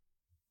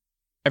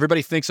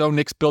everybody thinks, oh,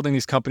 Nick's building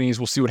these companies.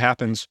 We'll see what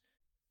happens.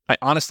 I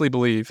honestly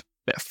believe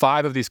that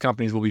 5 of these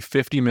companies will be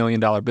 $50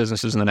 million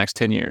businesses in the next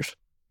 10 years.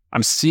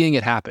 I'm seeing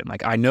it happen.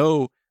 Like I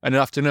know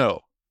enough to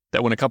know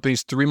that when a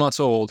company's 3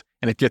 months old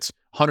and it gets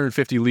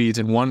 150 leads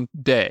in one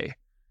day,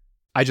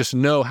 I just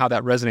know how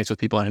that resonates with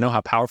people and I know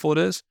how powerful it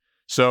is.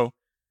 So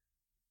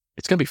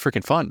it's going to be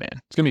freaking fun,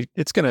 man.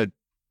 It's going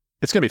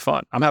to be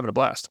fun. I'm having a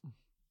blast.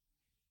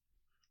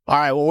 All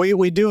right. Well,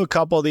 we do a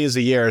couple of these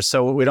a year,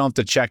 so we don't have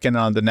to check in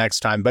on the next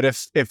time. But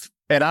if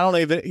and I don't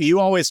even, you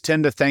always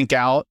tend to think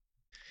out,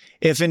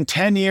 if in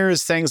 10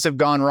 years things have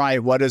gone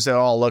right, what does it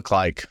all look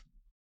like?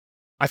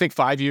 I think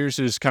 5 years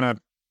is kind of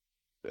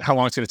how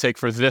long it's going to take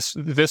for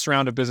this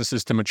round of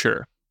businesses to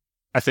mature.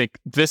 I think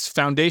this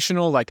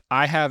foundational, like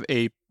I have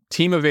a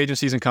team of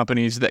agencies and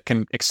companies that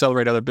can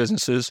accelerate other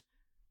businesses.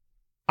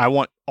 I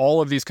want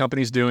all of these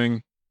companies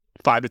doing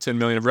 5 to 10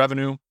 million of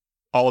revenue,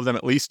 all of them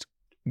at least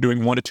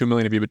doing 1 to 2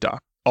 million of EBITDA.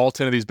 All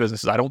 10 of these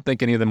businesses, I don't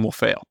think any of them will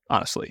fail,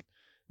 honestly.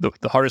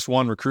 The hardest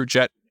one,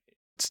 RecruitJet,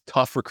 it's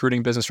tough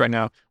recruiting business right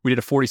now. We did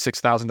a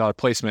 $46,000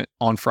 placement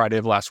on Friday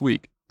of last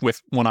week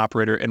with one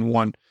operator and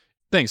one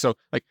thing. So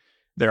like,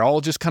 they're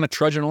all just kind of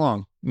trudging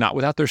along, not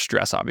without their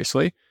stress,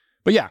 obviously.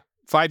 But yeah,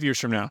 5 years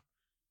from now,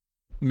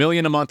 $1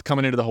 million a month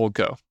coming into the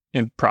HoldCo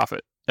in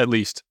profit, at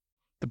least.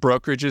 The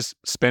brokerage is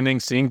spending,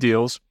 seeing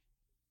deals,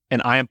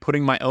 and I am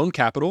putting my own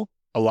capital,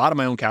 a lot of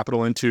my own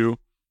capital, into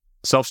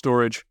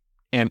self-storage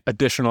and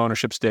additional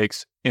ownership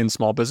stakes in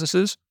small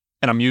businesses.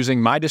 And I'm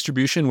using my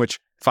distribution, which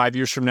 5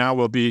 years from now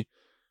will be,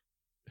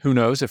 who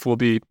knows if we'll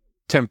be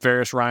Tim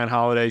Ferriss, Ryan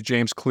Holiday,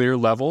 James Clear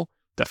level,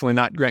 definitely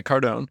not Grant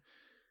Cardone.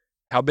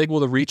 How big will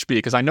the reach be?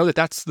 Because I know that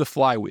that's the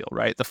flywheel,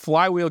 right? The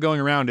flywheel going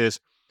around is,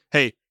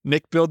 hey,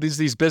 Nick builds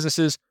these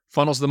businesses,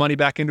 funnels the money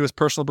back into his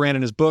personal brand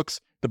and his books.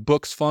 The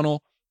books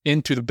funnel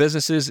into the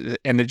businesses,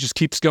 and it just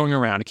keeps going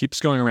around. It keeps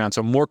going around.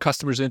 So more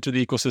customers into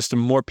the ecosystem,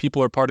 more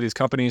people are part of these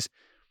companies.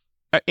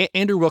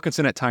 Andrew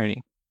Wilkinson at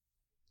Tiny,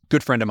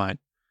 good friend of mine.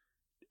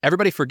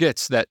 Everybody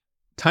forgets that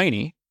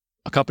Tiny,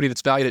 a company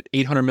that's valued at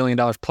 $800 million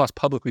plus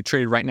publicly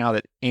traded right now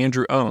that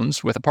Andrew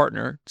owns with a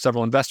partner,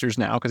 several investors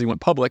now because he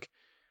went public.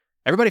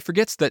 Everybody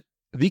forgets that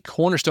the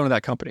cornerstone of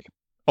that company,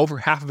 over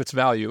half of its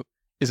value,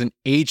 is an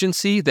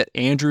agency that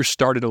Andrew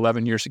started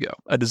 11 years ago,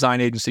 a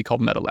design agency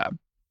called MetaLab.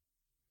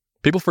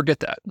 People forget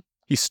that.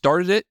 He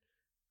started it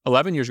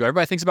 11 years ago.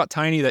 Everybody thinks about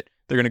Tiny that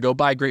they're going to go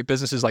buy great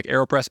businesses like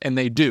AeroPress, and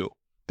they do.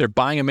 They're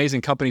buying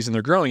amazing companies and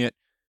they're growing it.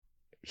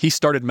 He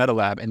started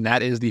MetaLab, and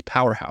that is the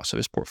powerhouse of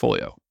his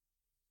portfolio.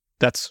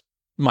 That's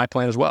my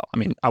plan as well. I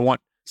mean, I want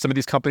some of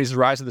these companies to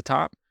rise to the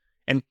top.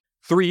 And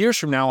 3 years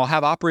from now, I'll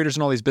have operators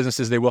in all these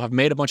businesses. They will have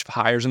made a bunch of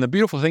hires. And the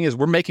beautiful thing is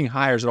we're making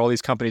hires at all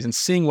these companies and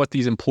seeing what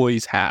these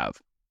employees have,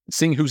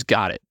 seeing who's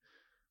got it.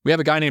 We have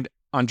a guy named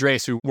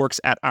Andres who works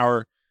at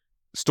our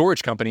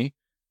storage company.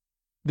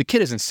 The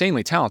kid is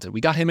insanely talented.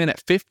 We got him in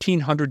at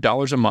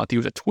 $1,500 a month. He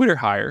was a Twitter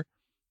hire.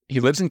 He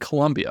lives in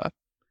Colombia,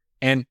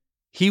 and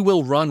he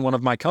will run one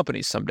of my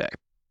companies someday.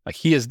 Like,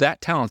 he is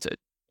that talented.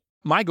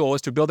 My goal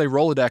is to build a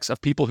Rolodex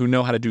of people who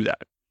know how to do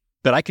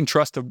that I can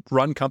trust to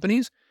run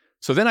companies.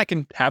 So then I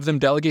can have them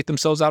delegate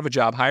themselves out of a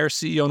job, hire a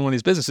CEO in one of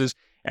these businesses,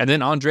 and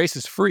then Andres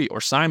is free,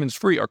 or Simon's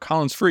free, or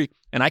Colin's free,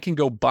 and I can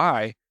go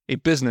buy a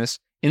business,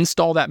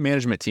 install that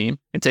management team,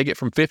 and take it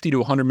from $50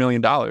 to $100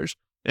 million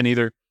and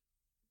either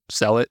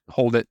sell it,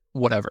 hold it,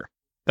 whatever.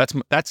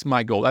 That's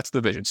my goal. That's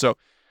the vision. So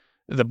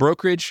the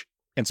brokerage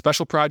and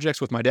special projects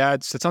with my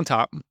dad sits on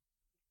top.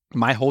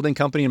 My holding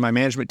company and my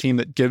management team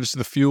that gives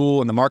the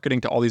fuel and the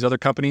marketing to all these other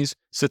companies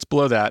sits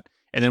below that.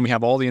 And then we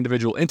have all the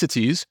individual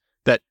entities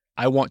that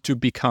I want to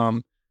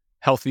become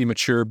healthy,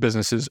 mature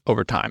businesses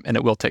over time. And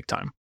it will take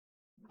time.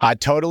 I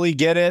totally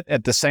get it.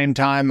 At the same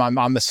time,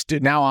 I'm the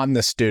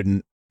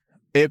student.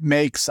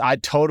 I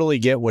totally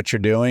get what you're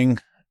doing.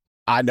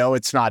 I know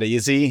it's not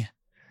easy.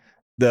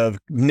 The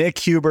Nick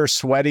Huber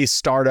sweaty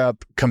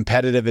startup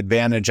competitive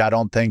advantage, I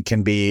don't think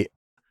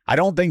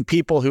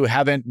people who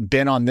haven't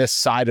been on this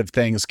side of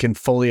things can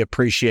fully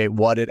appreciate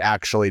what it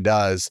actually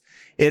does.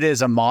 It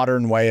is a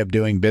modern way of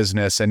doing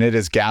business, and it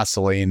is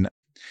gasoline.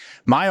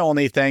 My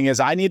only thing is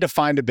I need to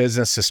find a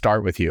business to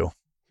start with you.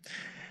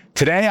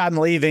 Today I'm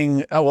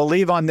leaving. We'll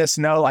leave on this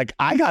note. Like,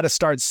 I got to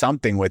start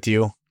something with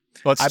you.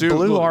 I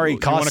blew Ari You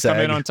want to come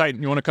in Koseg. on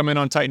Titan? You want to come in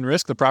on Titan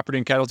Risk, the property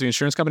and casualty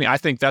insurance company? I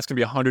think that's going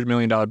to be $100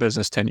 million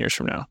business 10 years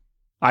from now.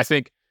 I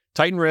think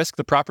Titan Risk,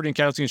 the property and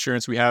casualty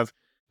insurance, we have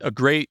a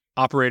great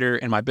operator,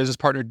 and my business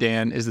partner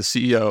Dan is the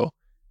CEO.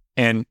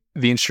 And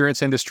the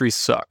insurance industry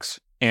sucks,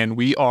 and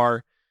we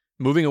are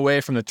moving away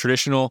from the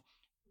traditional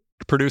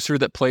producer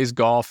that plays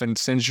golf and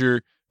sends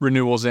your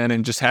renewals in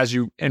and just has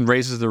you and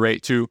raises the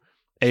rate to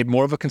a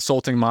more of a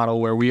consulting model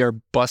where we are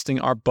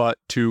busting our butt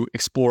to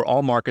explore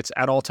all markets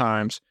at all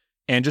times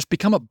and just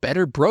become a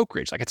better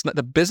brokerage. Like, it's not,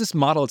 the business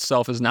model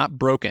itself is not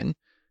broken,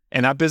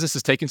 and that business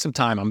is taking some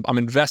time. I'm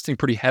investing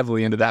pretty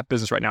heavily into that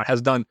business right now. It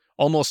has done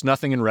almost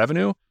nothing in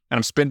revenue, and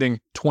I'm spending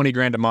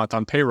 $20,000 a month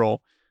on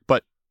payroll,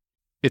 but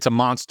it's a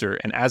monster.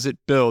 And as it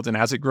builds and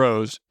as it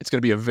grows, it's going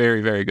to be a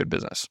very, very good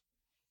business.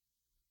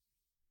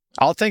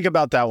 I'll think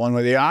about that one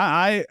with you.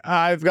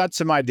 I've got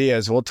some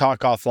ideas. We'll talk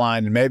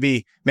offline, and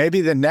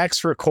maybe the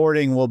next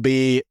recording will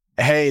be,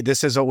 hey,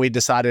 this is what we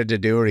decided to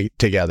do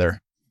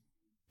together.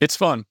 It's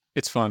fun.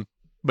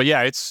 But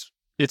yeah,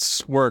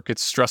 it's work.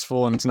 It's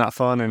stressful and it's not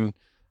fun. And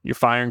you're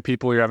firing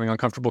people. You're having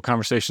uncomfortable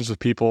conversations with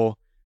people.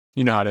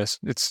 You know how it is.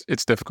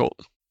 It's difficult.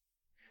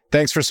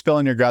 Thanks for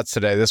spilling your guts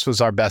today. This was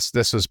our best.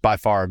 This was by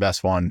far our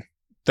best one.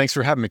 Thanks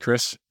for having me,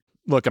 Chris.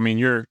 Look, I mean,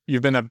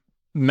 you've been a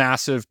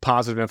massive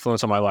positive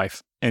influence on my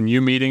life, and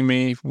you meeting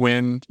me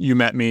when you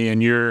met me,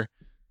 and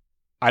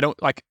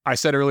like I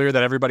said earlier,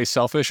 that everybody's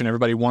selfish and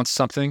everybody wants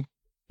something.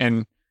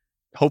 And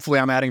hopefully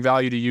I'm adding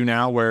value to you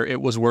now where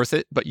it was worth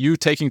it, but you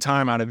taking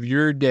time out of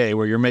your day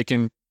where you're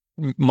making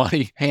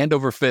money hand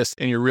over fist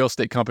in your real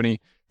estate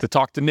company to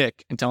talk to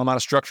Nick and tell him how to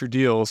structure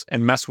deals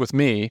and mess with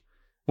me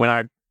when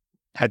I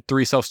had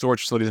 3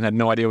 self-storage facilities and had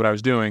no idea what I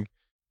was doing.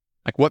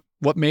 Like,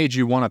 what made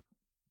you want to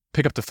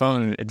pick up the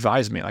phone and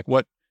advise me? Like,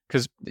 what?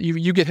 Because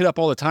you get hit up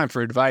all the time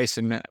for advice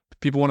and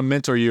people want to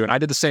mentor you. And I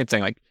did the same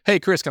thing. Like, hey,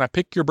 Chris, can I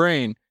pick your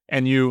brain?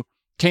 And you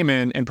came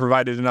in and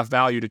provided enough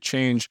value to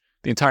change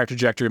the entire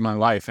trajectory of my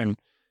life. And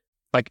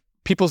like,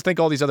 people think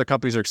all these other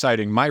companies are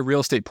exciting. My real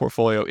estate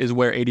portfolio is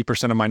where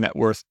 80% of my net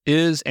worth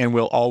is and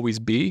will always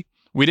be.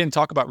 We didn't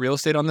talk about real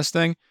estate on this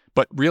thing,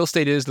 but real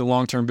estate is the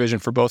long-term vision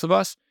for both of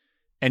us.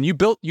 And you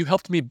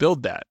helped me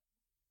build that.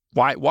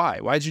 Why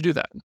did you do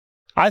that?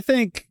 I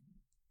think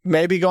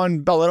maybe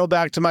going a little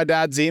back to my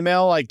dad's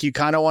email, like, you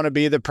kind of want to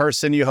be the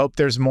person you hope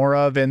there's more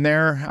of in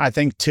there. I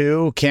think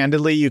too,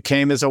 candidly, you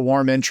came as a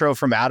warm intro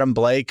from Adam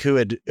Blake,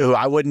 who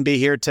I wouldn't be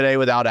here today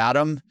without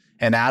Adam.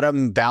 And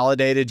Adam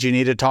validated you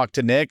need to talk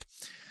to Nick.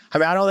 I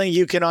mean, I don't think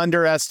you can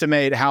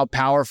underestimate how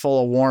powerful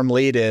a warm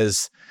lead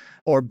is,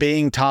 or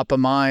being top of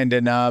mind.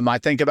 And I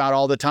think about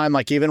all the time,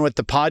 like even with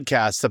the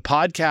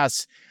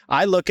podcasts,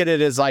 I look at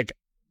it as like,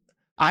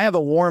 I have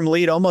a warm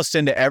lead almost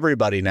into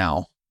everybody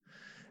now.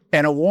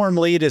 And a warm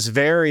lead is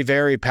very,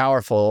 very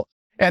powerful.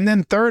 And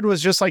then third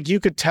was just like,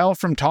 you could tell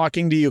from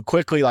talking to you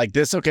quickly, like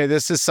this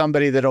is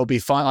somebody that'll be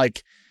fun.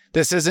 Like,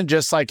 this isn't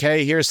just like,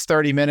 hey, here's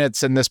 30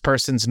 minutes and this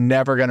person's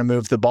never going to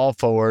move the ball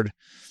forward.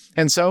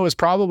 And so it was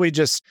probably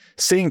just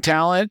seeing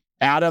talent,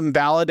 Adam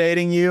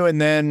validating you.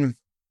 And then,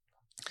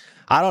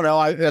 I don't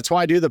know, that's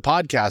why I do the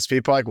podcast.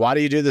 People are like, why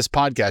do you do this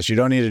podcast? You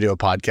don't need to do a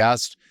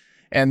podcast.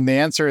 And the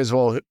answer is,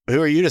 well,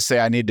 who are you to say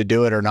I need to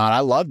do it or not? I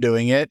love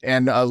doing it.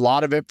 And a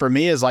lot of it for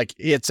me is like,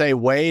 it's a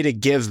way to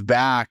give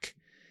back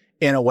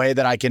in a way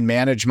that I can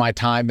manage my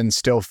time and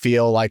still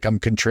feel like I'm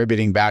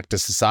contributing back to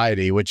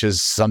society, which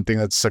is something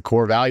that's a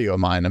core value of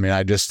mine. I mean,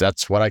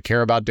 that's what I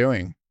care about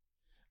doing.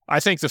 I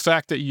think the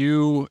fact that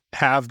you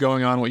have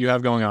going on what you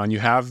have going on, you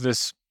have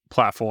this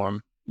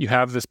platform, you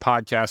have this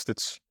podcast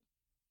that's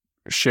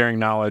sharing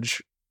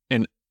knowledge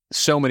in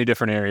so many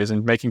different areas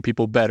and making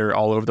people better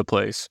all over the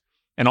place,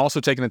 and also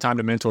taking the time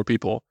to mentor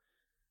people.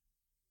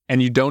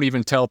 And you don't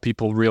even tell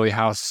people really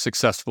how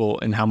successful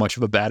and how much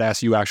of a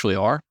badass you actually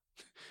are.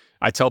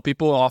 I tell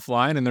people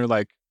offline and they're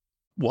like,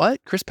 what?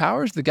 Chris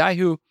Powers, the guy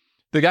who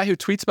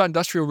tweets about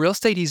industrial real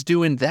estate, he's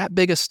doing that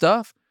big of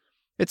stuff.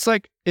 It's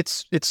like,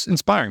 it's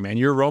inspiring, man.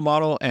 You're a role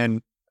model.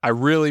 And I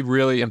really,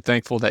 really am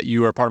thankful that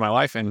you are part of my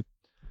life. And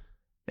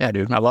yeah,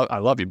 dude, I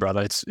love you,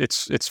 brother.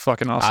 It's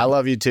fucking awesome. I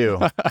love you too.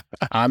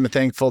 I'm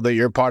thankful that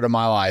you're part of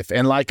my life.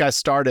 And like I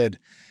started,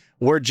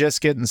 we're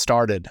just getting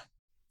started.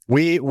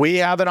 We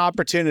have an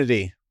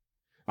opportunity.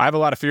 I have a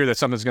lot of fear that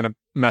something's going to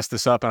mess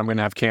this up and I'm going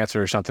to have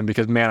cancer or something,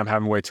 because man, I'm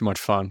having way too much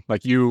fun.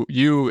 Like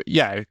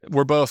yeah,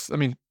 we're both, I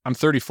mean, I'm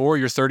 34,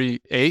 you're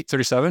 38,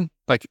 37,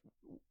 like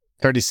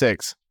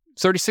 36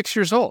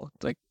 years old.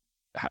 Like,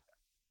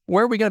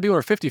 where are we going to be when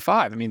we're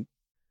 55? I mean,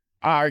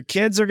 our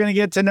kids are going to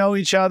get to know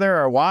each other.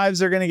 Our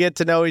wives are going to get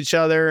to know each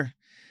other.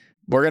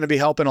 We're going to be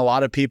helping a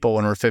lot of people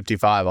when we're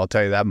 55. I'll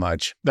tell you that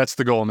much. That's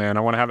the goal, man.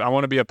 I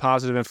want to be a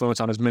positive influence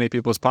on as many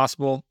people as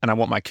possible. And I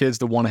want my kids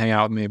to want to hang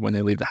out with me when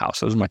they leave the house.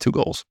 Those are my 2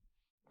 goals.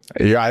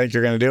 Yeah, I think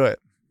you're going to do it.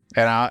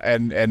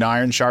 And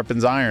iron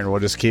sharpens iron.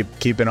 We'll just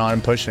keeping on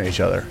and pushing each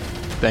other.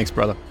 Thanks,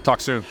 brother. Talk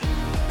soon.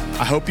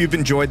 I hope you've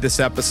enjoyed this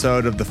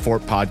episode of the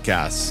Fort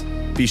Podcasts.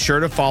 Be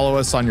sure to follow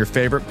us on your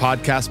favorite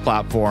podcast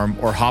platform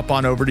or hop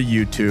on over to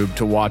YouTube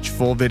to watch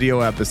full video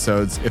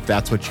episodes if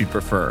that's what you'd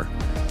prefer.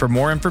 For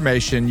more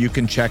information, you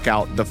can check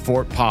out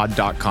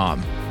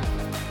thefortpod.com.